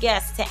special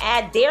guests to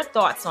add their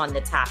thoughts on the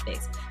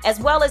topics,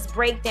 as well as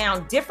break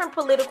down different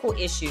political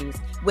issues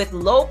with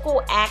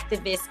local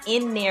activists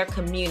in their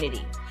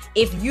community.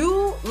 If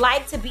you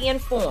like to be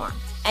informed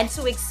and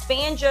to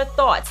expand your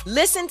thoughts,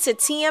 listen to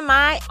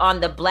TMI on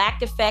the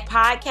Black Effect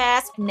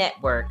Podcast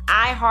Network,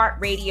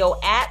 iHeartRadio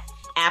app,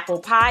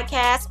 Apple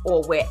Podcasts,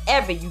 or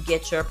wherever you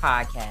get your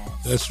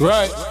podcasts. That's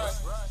right.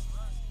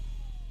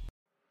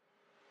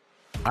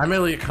 I'm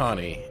Elliot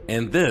Connie,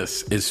 and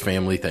this is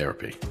Family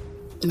Therapy.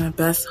 My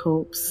best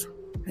hopes,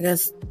 I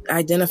guess,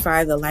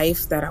 identify the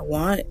life that I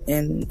want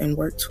and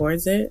work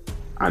towards it.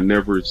 I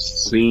never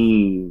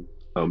seen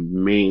a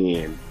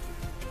man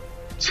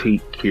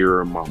take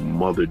care of my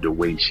mother the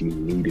way she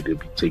needed to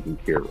be taken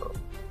care of.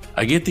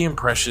 I get the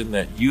impression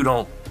that you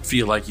don't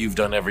feel like you've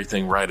done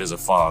everything right as a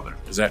father.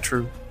 Is that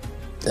true?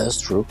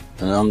 That's true,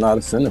 and I'm not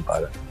offended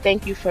by that.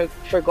 Thank you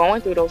for going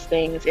through those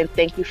things, and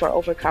thank you for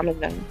overcoming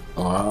them.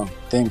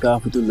 Thank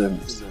God for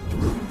deliverance.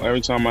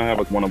 Every time I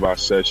have one of our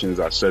sessions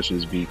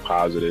be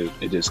positive.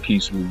 It just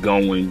keeps me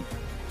going.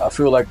 I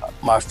feel like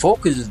my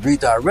focus is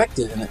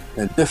redirected in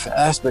a different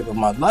aspect of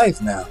my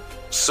life now.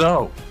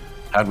 So,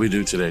 how'd we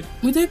do today?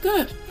 We did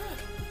good.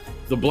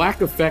 The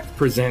Black Effect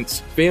presents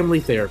Family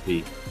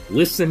Therapy.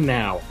 Listen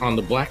now on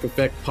the Black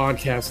Effect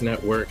Podcast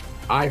Network,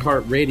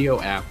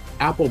 iHeartRadio app,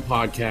 Apple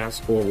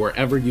Podcasts, or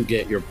wherever you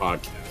get your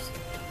podcasts.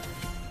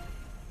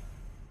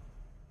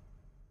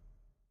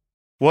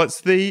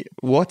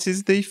 What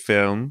is the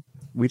film?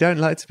 We don't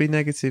like to be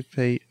negative,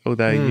 Pete,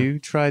 although you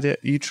tried it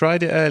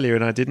earlier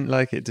and I didn't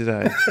like it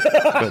today.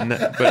 but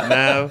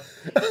now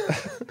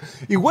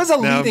it was a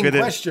leading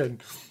question.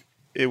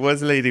 It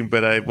was leading,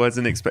 but I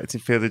wasn't expecting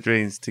Field of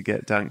Dreams to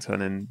get dunked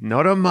on, and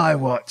not on my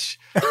watch.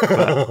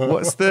 But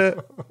what's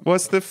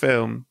the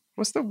film?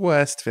 What's the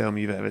worst film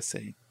you've ever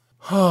seen?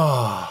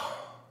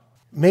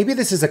 Maybe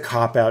this is a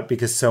cop-out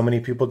because so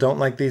many people don't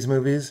like these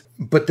movies,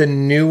 but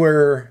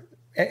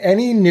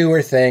any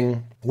newer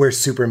thing where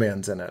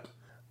Superman's in it,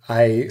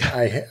 I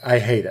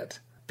hate it.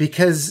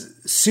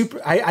 Because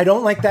I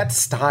don't like that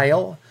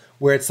style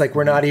where it's like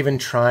we're not even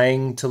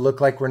trying to look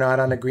like we're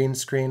not on a green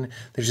screen.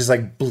 There's just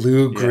like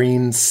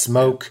blue-green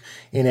smoke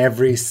in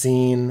every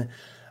scene.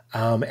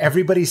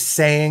 Everybody's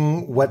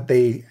saying what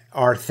they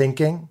are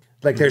thinking.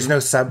 Like there's no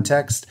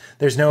subtext.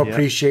 There's no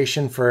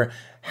appreciation for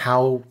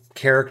how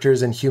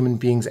characters and human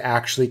beings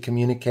actually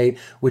communicate,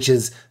 which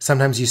is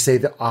sometimes you say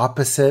the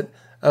opposite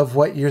of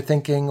what you're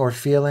thinking or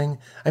feeling.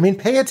 I mean,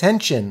 pay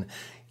attention.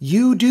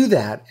 You do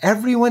that.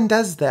 Everyone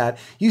does that.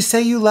 You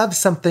say you love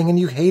something and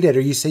you hate it, or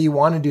you say you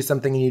want to do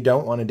something and you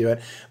don't want to do it.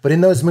 But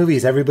in those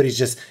movies, everybody's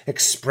just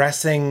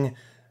expressing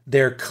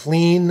their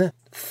clean,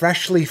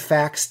 freshly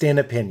faxed in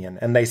opinion,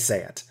 and they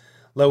say it.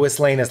 Lois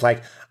Lane is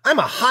like, I'm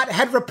a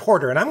hothead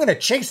reporter and I'm going to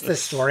chase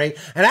this story.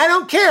 And I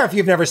don't care if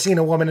you've never seen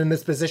a woman in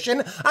this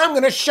position. I'm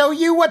going to show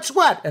you what's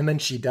what. And then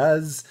she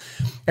does.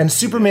 And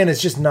Superman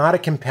is just not a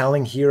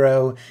compelling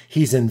hero.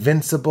 He's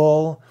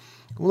invincible.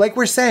 Like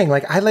we're saying,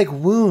 like I like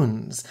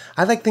wounds.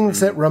 I like things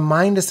that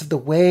remind us of the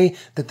way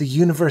that the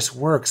universe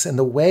works. And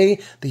the way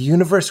the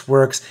universe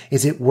works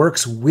is it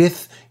works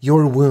with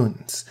your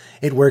wounds.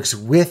 It works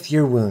with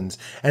your wounds.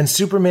 And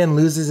Superman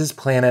loses his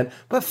planet,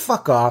 but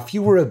fuck off.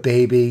 You were a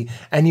baby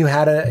and you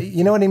had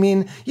you know what I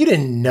mean? You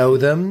didn't know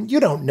them. You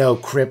don't know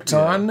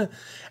Krypton. Yeah.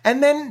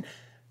 And then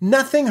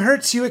nothing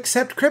hurts you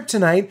except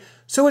kryptonite.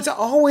 So it's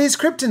always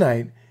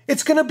kryptonite.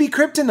 It's going to be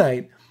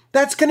kryptonite.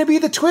 That's going to be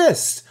the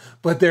twist.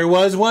 But there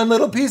was one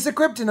little piece of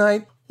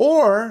kryptonite.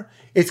 Or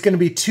it's going to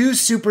be two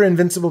super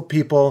invincible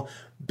people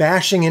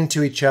bashing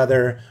into each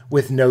other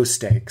with no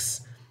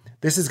stakes.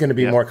 This is going to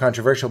be more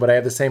controversial, but I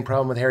have the same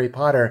problem with Harry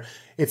Potter.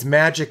 It's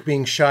magic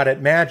being shot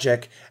at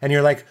magic, and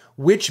you're like,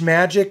 which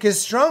magic is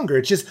stronger?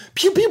 It's just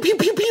pew, pew, pew,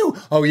 pew, pew.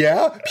 Oh,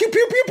 yeah? Pew,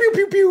 pew, pew, pew,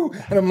 pew, pew.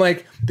 And I'm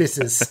like, this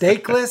is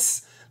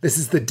stakeless. This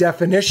is the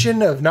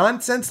definition of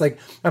nonsense. Like,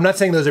 I'm not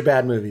saying those are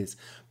bad movies,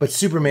 but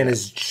Superman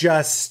is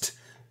just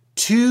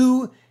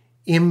two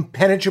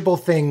impenetrable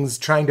things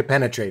trying to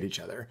penetrate each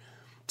other.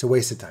 It's a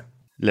waste of time.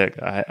 Look,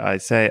 I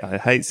say I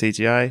hate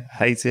CGI,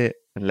 hate it,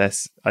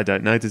 unless I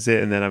don't notice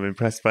it and then I'm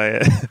impressed by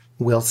it.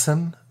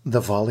 Wilson,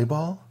 the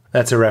volleyball?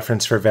 That's a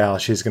reference for Val.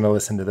 She's going to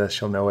listen to this.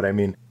 She'll know what I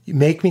mean. You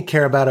make me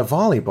care about a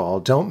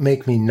volleyball. Don't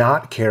make me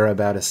not care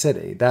about a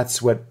city. That's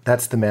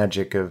the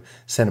magic of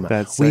cinema.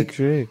 That's so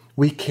true.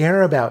 We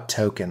care about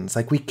tokens.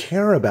 Like we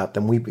care about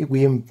them. We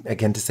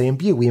again, to say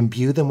imbue, we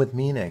imbue them with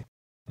meaning.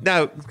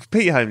 Now,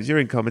 Pete Holmes, you're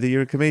in comedy.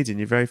 You're a comedian.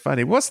 You're very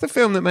funny. What's the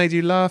film that made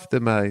you laugh the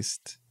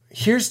most?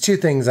 Here's two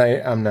things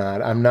I'm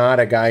not. I'm not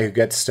a guy who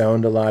gets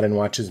stoned a lot and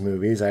watches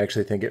movies. I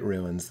actually think it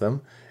ruins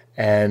them.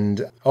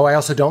 And, I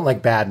also don't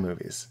like bad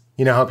movies.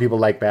 You know how people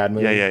like bad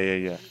movies?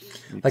 Yeah.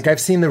 Like,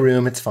 I've seen The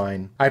Room, it's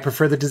fine. I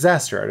prefer The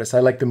Disaster Artist. I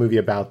like the movie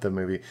about the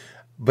movie.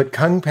 But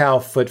Kung Pao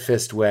Foot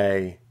Fist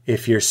Way,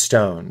 if you're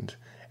stoned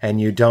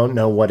and you don't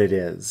know what it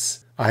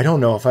is, I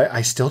don't know if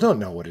I still don't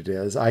know what it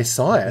is. I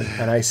saw it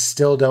and I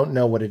still don't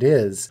know what it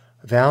is.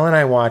 Val and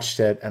I watched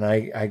it and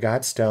I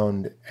got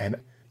stoned and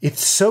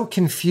it's so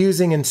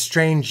confusing and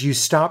strange. You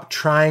stop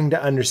trying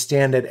to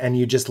understand it and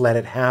you just let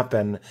it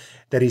happen,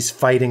 that he's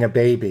fighting a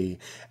baby.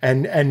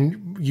 And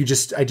I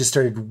just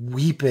started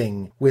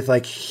weeping with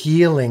like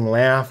healing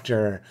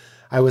laughter.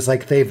 I was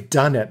like, they've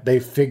done it.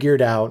 They've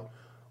figured out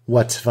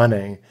what's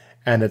funny.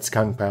 And it's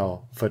Kung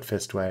Pao Foot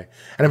Fist Way.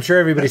 And I'm sure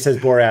everybody says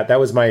Borat. That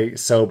was my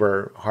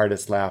sober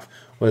hardest laugh,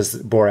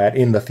 was Borat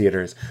in the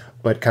theaters.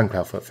 But Kung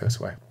Pao Foot Fist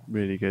Way.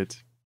 Really good.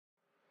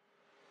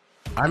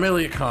 I'm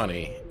Elliot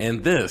Connie,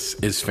 and this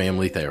is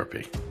Family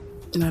Therapy.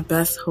 My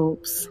best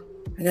hopes,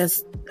 I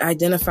guess,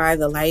 identify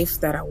the life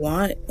that I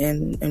want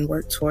and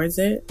work towards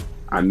it.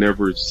 I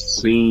never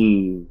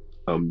seen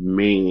a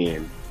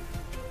man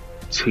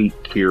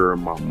take care of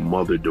my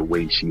mother the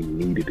way she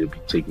needed to be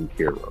taken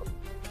care of.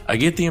 I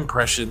get the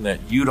impression that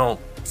you don't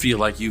feel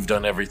like you've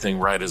done everything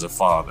right as a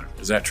father.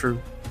 Is that true?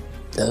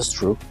 That's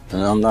true,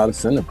 and I'm not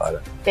offended by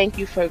that. Thank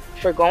you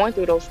for going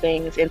through those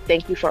things, and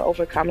thank you for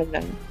overcoming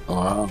them.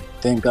 Wow.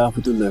 Thank God for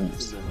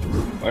deliverance.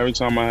 Every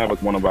time I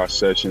have one of our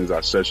sessions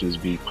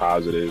be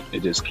positive.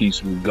 It just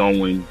keeps me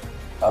going.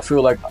 I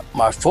feel like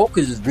my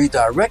focus is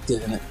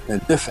redirected in a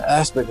different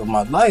aspect of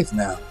my life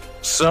now.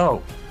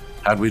 So,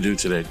 how'd we do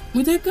today?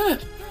 We did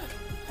good.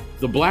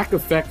 The Black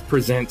Effect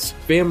presents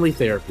Family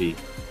Therapy.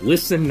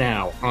 Listen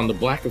now on the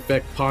Black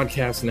Effect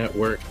Podcast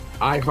Network,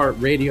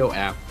 iHeartRadio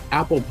app,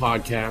 Apple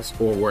Podcasts,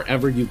 or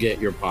wherever you get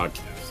your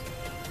podcasts.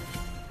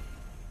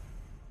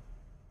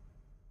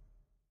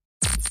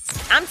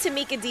 I'm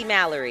Tamika D.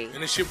 Mallory.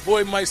 And it's your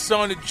boy, my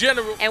son, the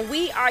General. And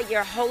we are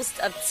your hosts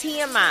of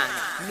TMI.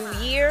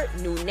 New year,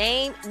 new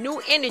name, new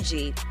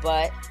energy,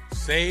 but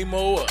same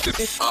old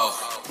us.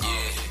 Oh,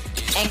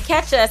 yeah. And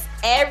catch us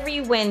every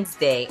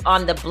Wednesday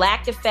on the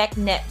Black Effect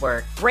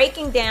Network,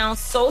 breaking down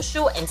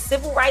social and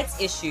civil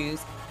rights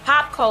issues,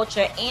 pop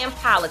culture, and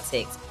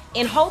politics,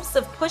 in hopes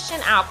of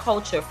pushing our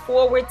culture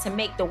forward to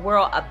make the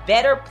world a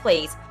better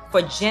place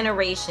for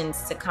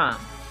generations to come.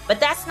 But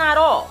that's not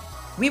all.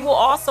 We will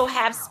also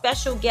have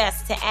special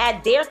guests to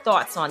add their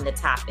thoughts on the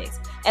topics,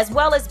 as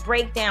well as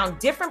break down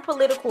different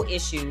political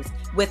issues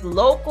with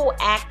local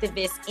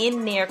activists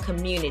in their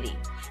community.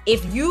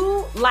 If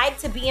you like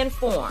to be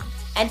informed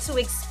and to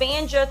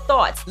expand your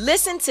thoughts,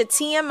 listen to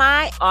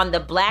TMI on the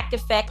Black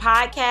Effect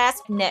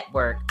Podcast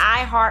Network,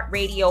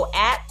 iHeartRadio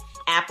app,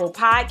 Apple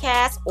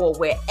Podcasts, or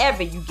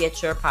wherever you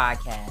get your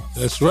podcasts.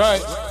 That's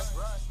right.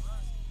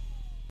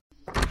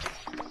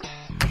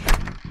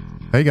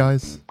 Hey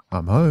guys,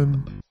 I'm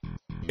home.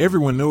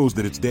 Everyone knows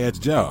that it's Dad's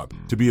job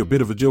to be a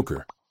bit of a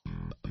joker.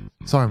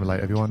 Sorry I'm late,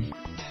 everyone.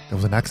 There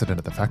was an accident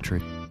at the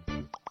factory.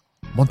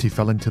 Monty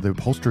fell into the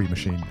upholstery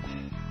machine.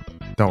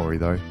 Don't worry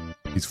though,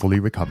 he's fully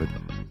recovered.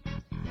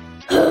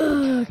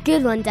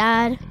 Good one,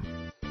 Dad.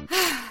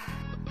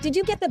 Did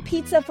you get the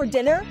pizza for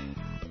dinner?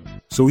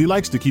 So he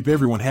likes to keep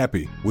everyone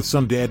happy with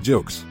some dad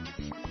jokes.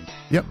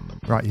 Yep,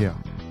 right here.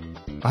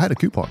 I had a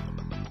coupon,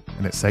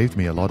 and it saved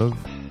me a lot of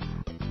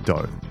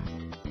dough.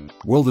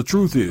 Well, the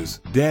truth is,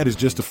 Dad is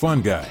just a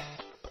fun guy.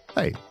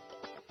 Hey,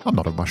 I'm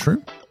not a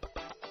mushroom.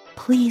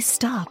 Please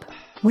stop.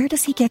 Where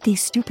does he get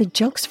these stupid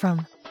jokes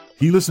from?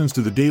 He listens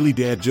to the Daily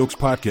Dad Jokes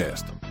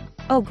podcast.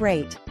 Oh,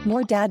 great.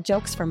 More dad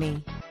jokes for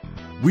me.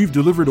 We've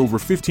delivered over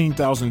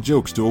 15,000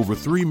 jokes to over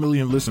 3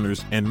 million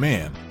listeners, and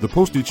man, the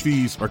postage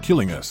fees are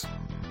killing us.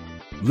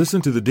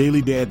 Listen to the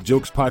Daily Dad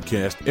Jokes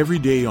podcast every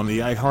day on the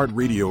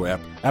iHeartRadio app,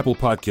 Apple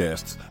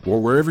Podcasts,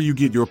 or wherever you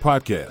get your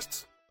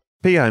podcasts.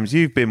 P. Holmes,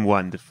 you've been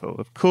wonderful.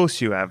 Of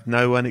course you have.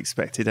 No one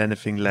expected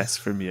anything less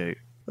from you.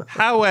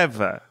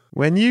 However,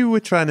 when you were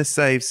trying to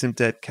save some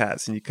dead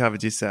cats and you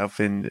covered yourself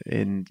in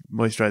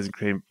moisturising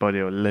cream, body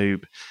or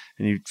lube,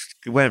 and you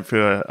went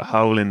through a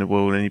hole in the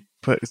wall and you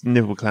put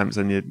nipple clamps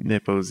on your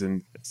nipples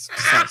and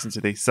sucked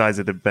into the sides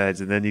of the beds,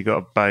 and then you got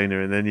a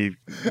boner, and then you...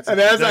 And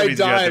as I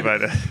died,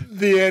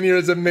 the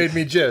aneurysm made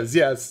me jizz,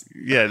 yes.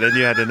 Yeah, then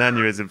you had an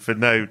aneurysm for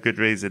no good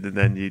reason, and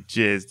then you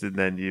jizzed, and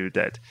then you were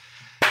dead.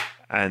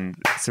 And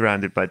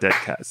surrounded by dead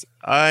cats.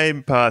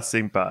 I'm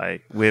passing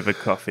by with a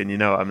coffin. You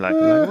know what I'm like?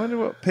 I wonder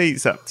what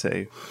Pete's up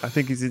to. I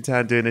think he's in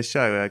town doing a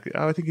show.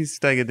 I think he's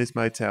staying in this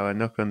motel. I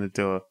knock on the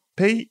door.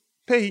 Pete?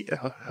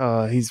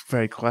 Oh, he's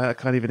very quiet. I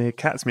can't even hear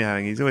cats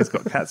meowing. He's always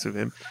got cats with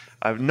him.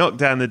 I've knocked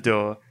down the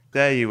door.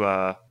 There you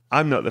are.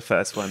 I'm not the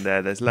first one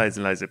there. There's loads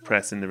and loads of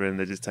press in the room.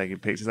 They're just taking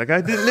pictures.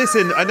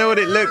 Listen, I know what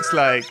it looks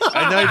like.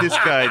 I know this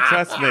guy.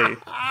 Trust me.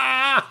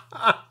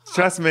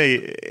 Trust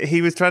me.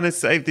 He was trying to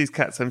save these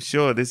cats, I'm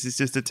sure. This is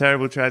just a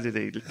terrible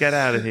tragedy. Get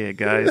out of here,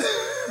 guys.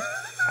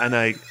 And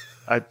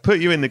I put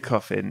you in the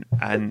coffin,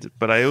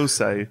 but I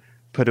also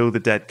put all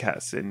the dead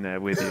cats in there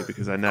with you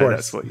because I know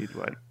that's what you'd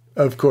want.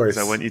 Of course.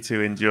 I want you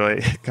to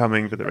enjoy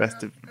coming for the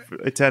rest of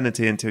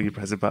eternity until you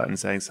press a button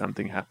saying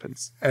something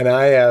happens. And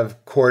I have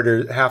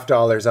half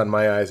dollars on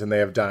my eyes, and they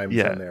have dimes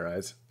on their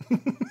eyes.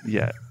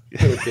 Yeah.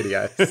 Little kitty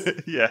eyes.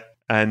 Yeah.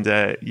 And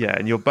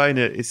and your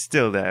boner is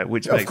still there,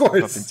 which makes the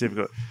coffin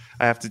difficult.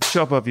 I have to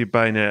chop off your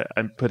boner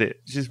and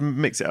just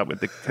mix it up with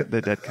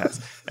the dead cats.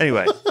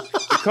 Anyway,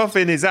 the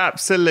coffin is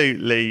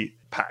absolutely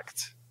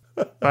packed.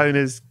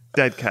 Boners,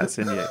 dead cats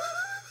in you.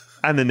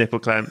 And the nipple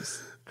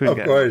clamps.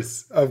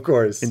 Of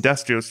course.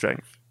 Industrial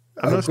strength.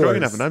 I'm not strong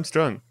enough, and I'm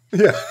strong.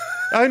 Yeah.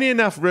 Only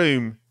enough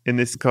room in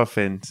this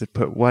coffin to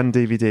put one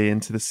DVD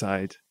into the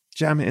side,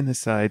 jam it in the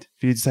side,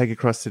 for you to take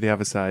across to the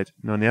other side.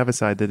 And on the other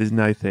side, there is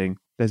no thing.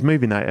 There's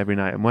movie night every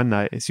night, and one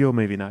night it's your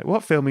movie night.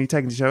 What film are you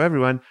taking to show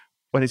everyone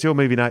when it's your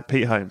movie night,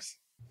 Pete Holmes?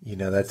 You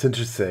know, that's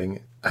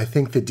interesting. I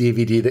think the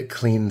DVD that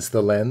cleans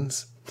the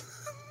lens.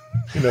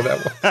 You know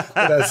that one?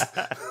 It has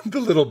the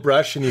little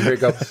brush, and you hear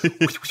it go...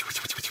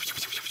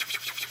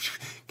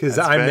 Because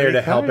I'm there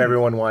to help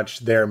everyone watch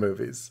their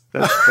movies.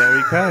 That's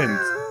very kind.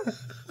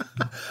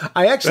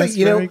 I actually,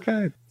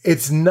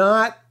 it's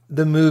not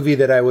the movie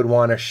that I would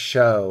want to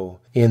show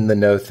in the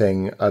No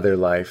Thing Other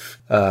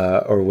Life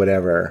or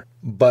whatever,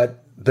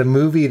 but the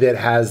movie that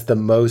has the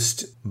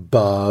most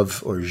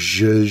buzz or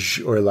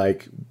zhuzh or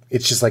like,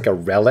 it's just like a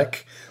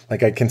relic.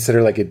 Like I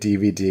consider like a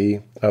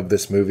DVD of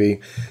this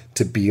movie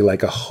to be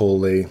like a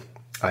holy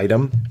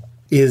item.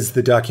 Is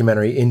the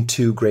documentary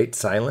Into Great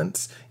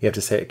Silence. You have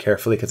to say it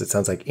carefully because it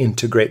sounds like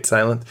Into Great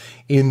Silence.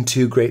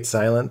 Into Great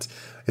Silence.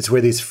 It's where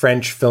these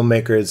French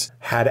filmmakers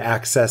had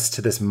access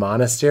to this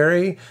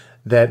monastery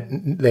that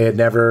they had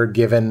never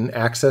given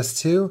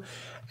access to.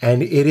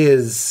 And it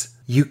is,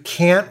 you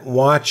can't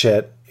watch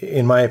it,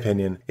 in my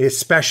opinion,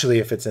 especially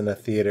if it's in a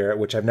theater,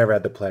 which I've never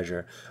had the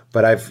pleasure,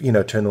 but I've,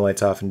 turned the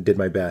lights off and did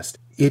my best.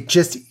 It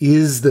just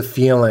is the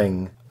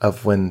feeling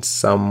of when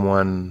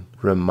someone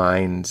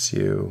reminds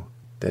you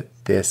that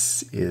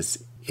this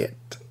is it.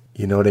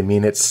 You know what I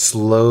mean? It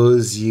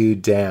slows you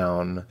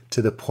down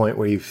to the point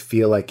where you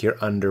feel like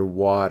you're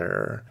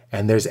underwater.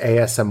 And there's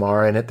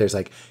ASMR in it. There's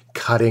like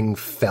cutting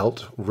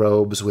felt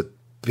robes with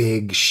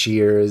big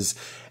shears.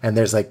 And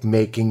there's like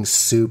making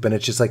soup. And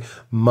it's just like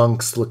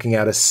monks looking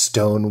out a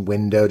stone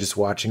window, just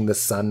watching the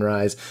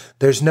sunrise.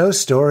 There's no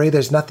story.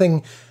 There's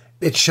nothing.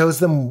 It shows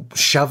them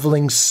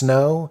shoveling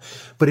snow.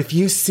 But if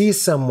you see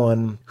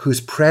someone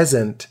who's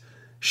present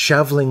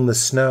shoveling the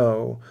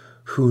snow,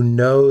 who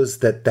knows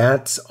that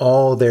that's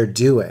all they're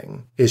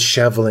doing is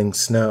shoveling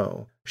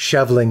snow.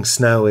 Shoveling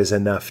snow is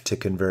enough to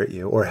convert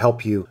you or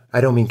help you.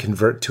 I don't mean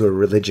convert to a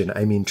religion.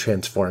 I mean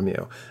transform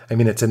you. I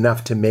mean, it's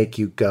enough to make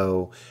you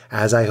go,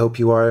 as I hope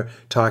you are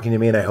talking to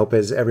me, and I hope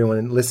as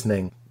everyone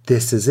listening,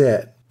 this is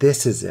it.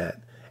 This is it.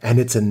 And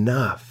it's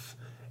enough.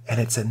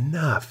 And it's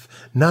enough.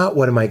 Not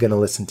what am I going to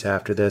listen to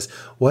after this?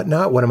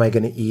 Not what am I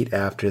going to eat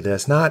after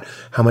this? Not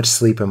how much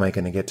sleep am I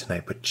going to get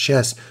tonight? But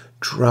just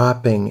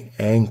dropping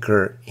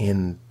anchor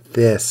in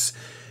this.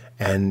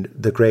 And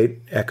the great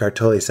Eckhart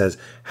Tolle says,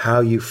 how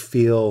you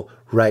feel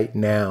right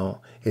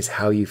now is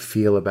how you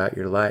feel about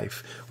your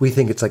life. We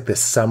think it's like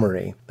this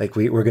summary, like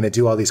we're going to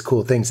do all these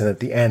cool things. And at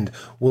the end,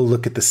 we'll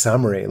look at the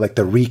summary, like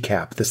the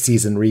recap, the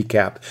season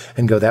recap,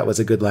 and go, that was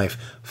a good life.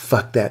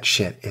 Fuck that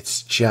shit.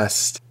 It's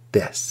just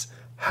this.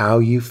 How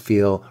you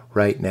feel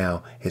right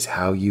now is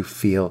how you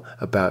feel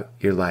about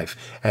your life.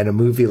 And a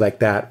movie like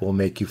that will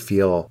make you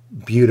feel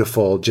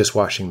beautiful just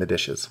washing the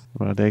dishes.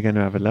 Well, they're going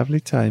to have a lovely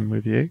time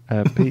with you.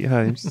 Pete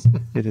Holmes,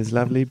 it is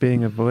lovely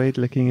being a void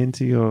looking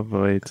into your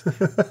void.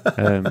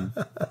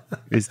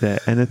 Is there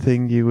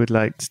anything you would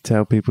like to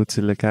tell people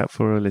to look out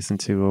for or listen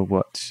to or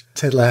watch?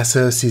 Ted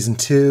Lasso Season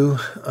 2.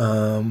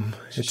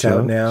 It's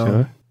out now.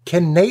 Sure.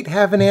 Can Nate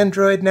have an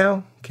Android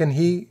now? Can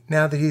he,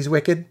 now that he's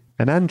wicked?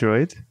 An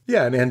Android?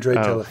 Yeah, an Android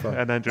telephone.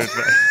 An Android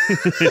phone.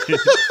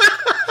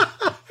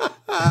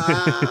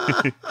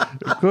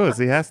 Of course,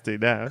 he has to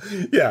now.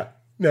 Yeah.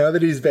 Now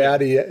that he's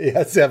bad, he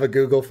has to have a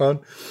Google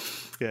phone.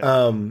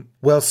 Yeah.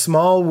 Well,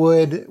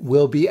 Smallwood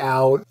will be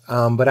out,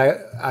 but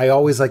I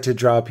always like to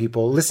draw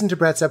people. Listen to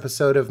Brett's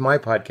episode of my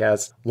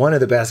podcast, one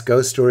of the best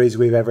ghost stories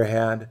we've ever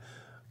had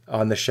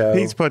on the show.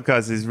 Pete's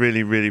podcast is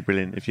really, really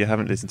brilliant. If you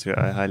haven't listened to it,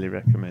 I highly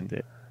recommend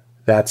it.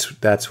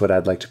 That's what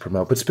I'd like to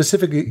promote. But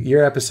specifically,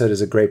 your episode is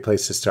a great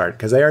place to start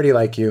because I already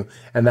like you,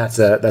 and that's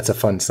a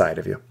fun side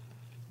of you.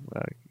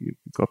 Well,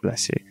 God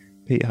bless you.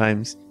 Pete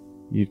Holmes,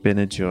 you've been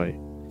a joy.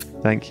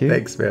 Thank you.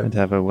 Thanks, man. And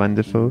have a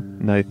wonderful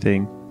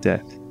no-thing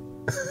death.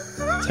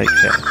 Take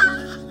care.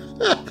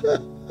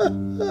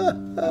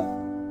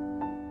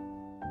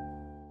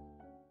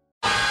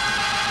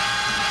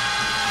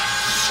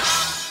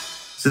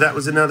 So that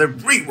was another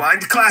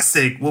Rewind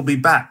Classic. We'll be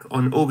back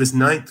on August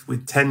 9th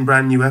with 10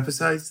 brand new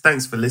episodes.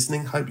 Thanks for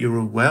listening. Hope you're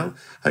all well.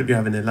 Hope you're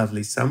having a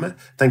lovely summer.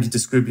 Thank you to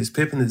Scroobius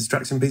Pip and the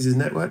Distraction Pieces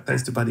Network.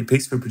 Thanks to Buddy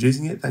Peace for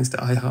producing it. Thanks to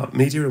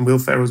iHeartMedia and Will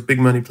Ferrell's Big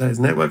Money Players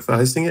Network for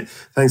hosting it.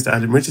 Thanks to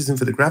Adam Richardson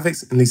for the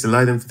graphics and Lisa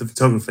Lyden for the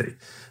photography.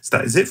 So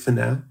that is it for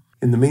now.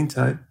 In the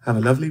meantime, have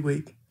a lovely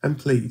week and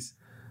please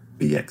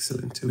be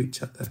excellent to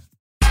each other.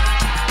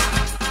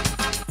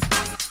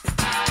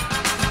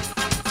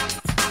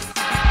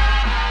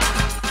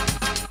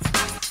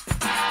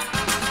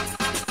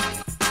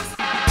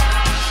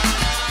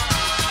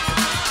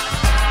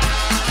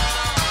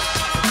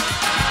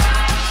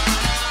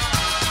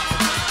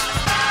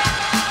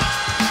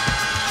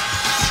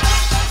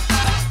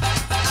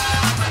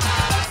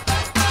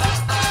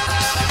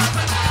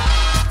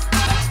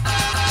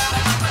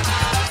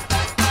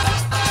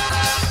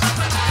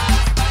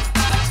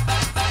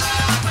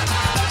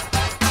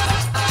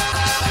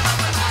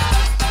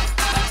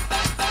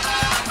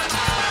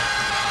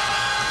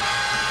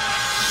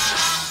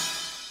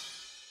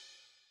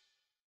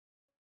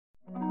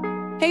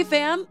 Hey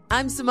fam,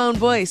 I'm Simone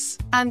Boyce.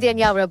 I'm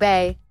Danielle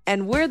Robay.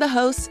 And we're the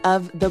hosts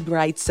of The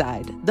Bright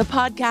Side, the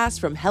podcast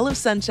from Hello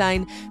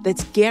Sunshine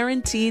that's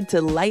guaranteed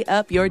to light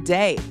up your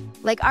day.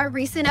 Like our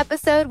recent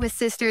episode with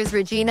sisters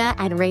Regina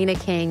and Raina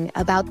King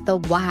about the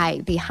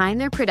why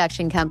behind their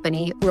production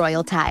company,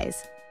 Royal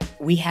Ties.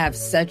 We have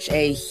such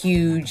a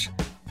huge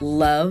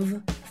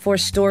love for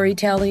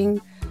storytelling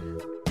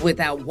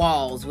without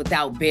walls,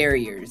 without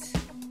barriers.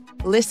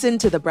 Listen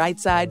to The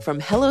Bright Side from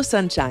Hello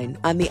Sunshine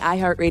on the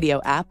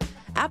iHeartRadio app,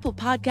 Apple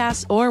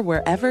Podcasts, or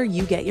wherever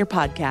you get your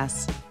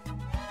podcasts.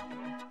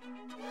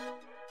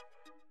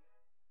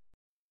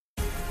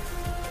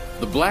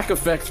 The Black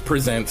Effect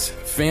presents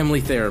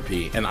Family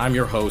Therapy, and I'm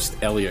your host,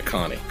 Elliot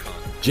Connie.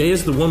 Jay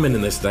is the woman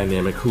in this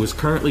dynamic who is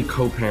currently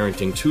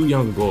co-parenting 2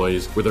 young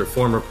boys with her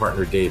former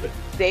partner, David.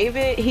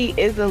 David, he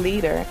is a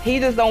leader. He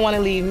just don't want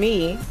to leave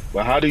me.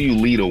 But how do you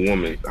lead a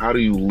woman? How do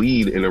you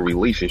lead in a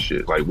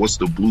relationship? Like, what's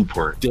the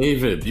blueprint?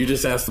 David, you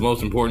just asked the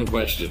most important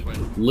question.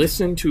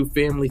 Listen to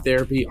Family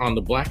Therapy on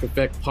the Black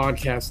Effect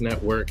Podcast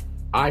Network,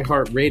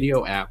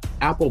 iHeartRadio app,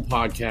 Apple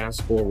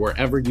Podcasts, or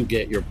wherever you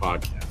get your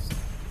podcasts.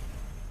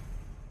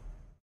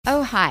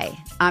 Oh, hi,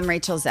 I'm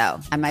Rachel Zoe,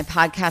 and my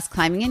podcast,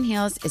 Climbing in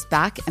Heels, is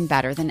back and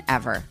better than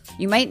ever.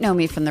 You might know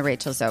me from the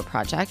Rachel Zoe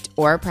Project,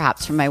 or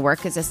perhaps from my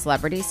work as a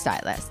celebrity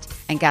stylist.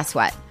 And guess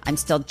what? I'm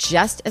still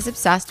just as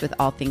obsessed with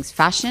all things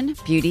fashion,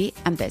 beauty,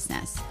 and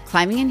business.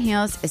 Climbing in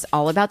Heels is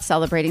all about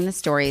celebrating the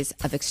stories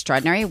of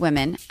extraordinary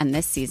women, and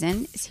this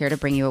season is here to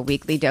bring you a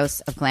weekly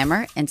dose of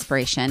glamour,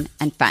 inspiration,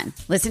 and fun.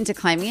 Listen to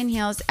Climbing in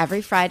Heels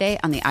every Friday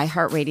on the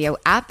iHeartRadio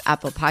app,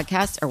 Apple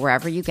Podcasts, or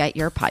wherever you get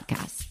your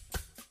podcasts.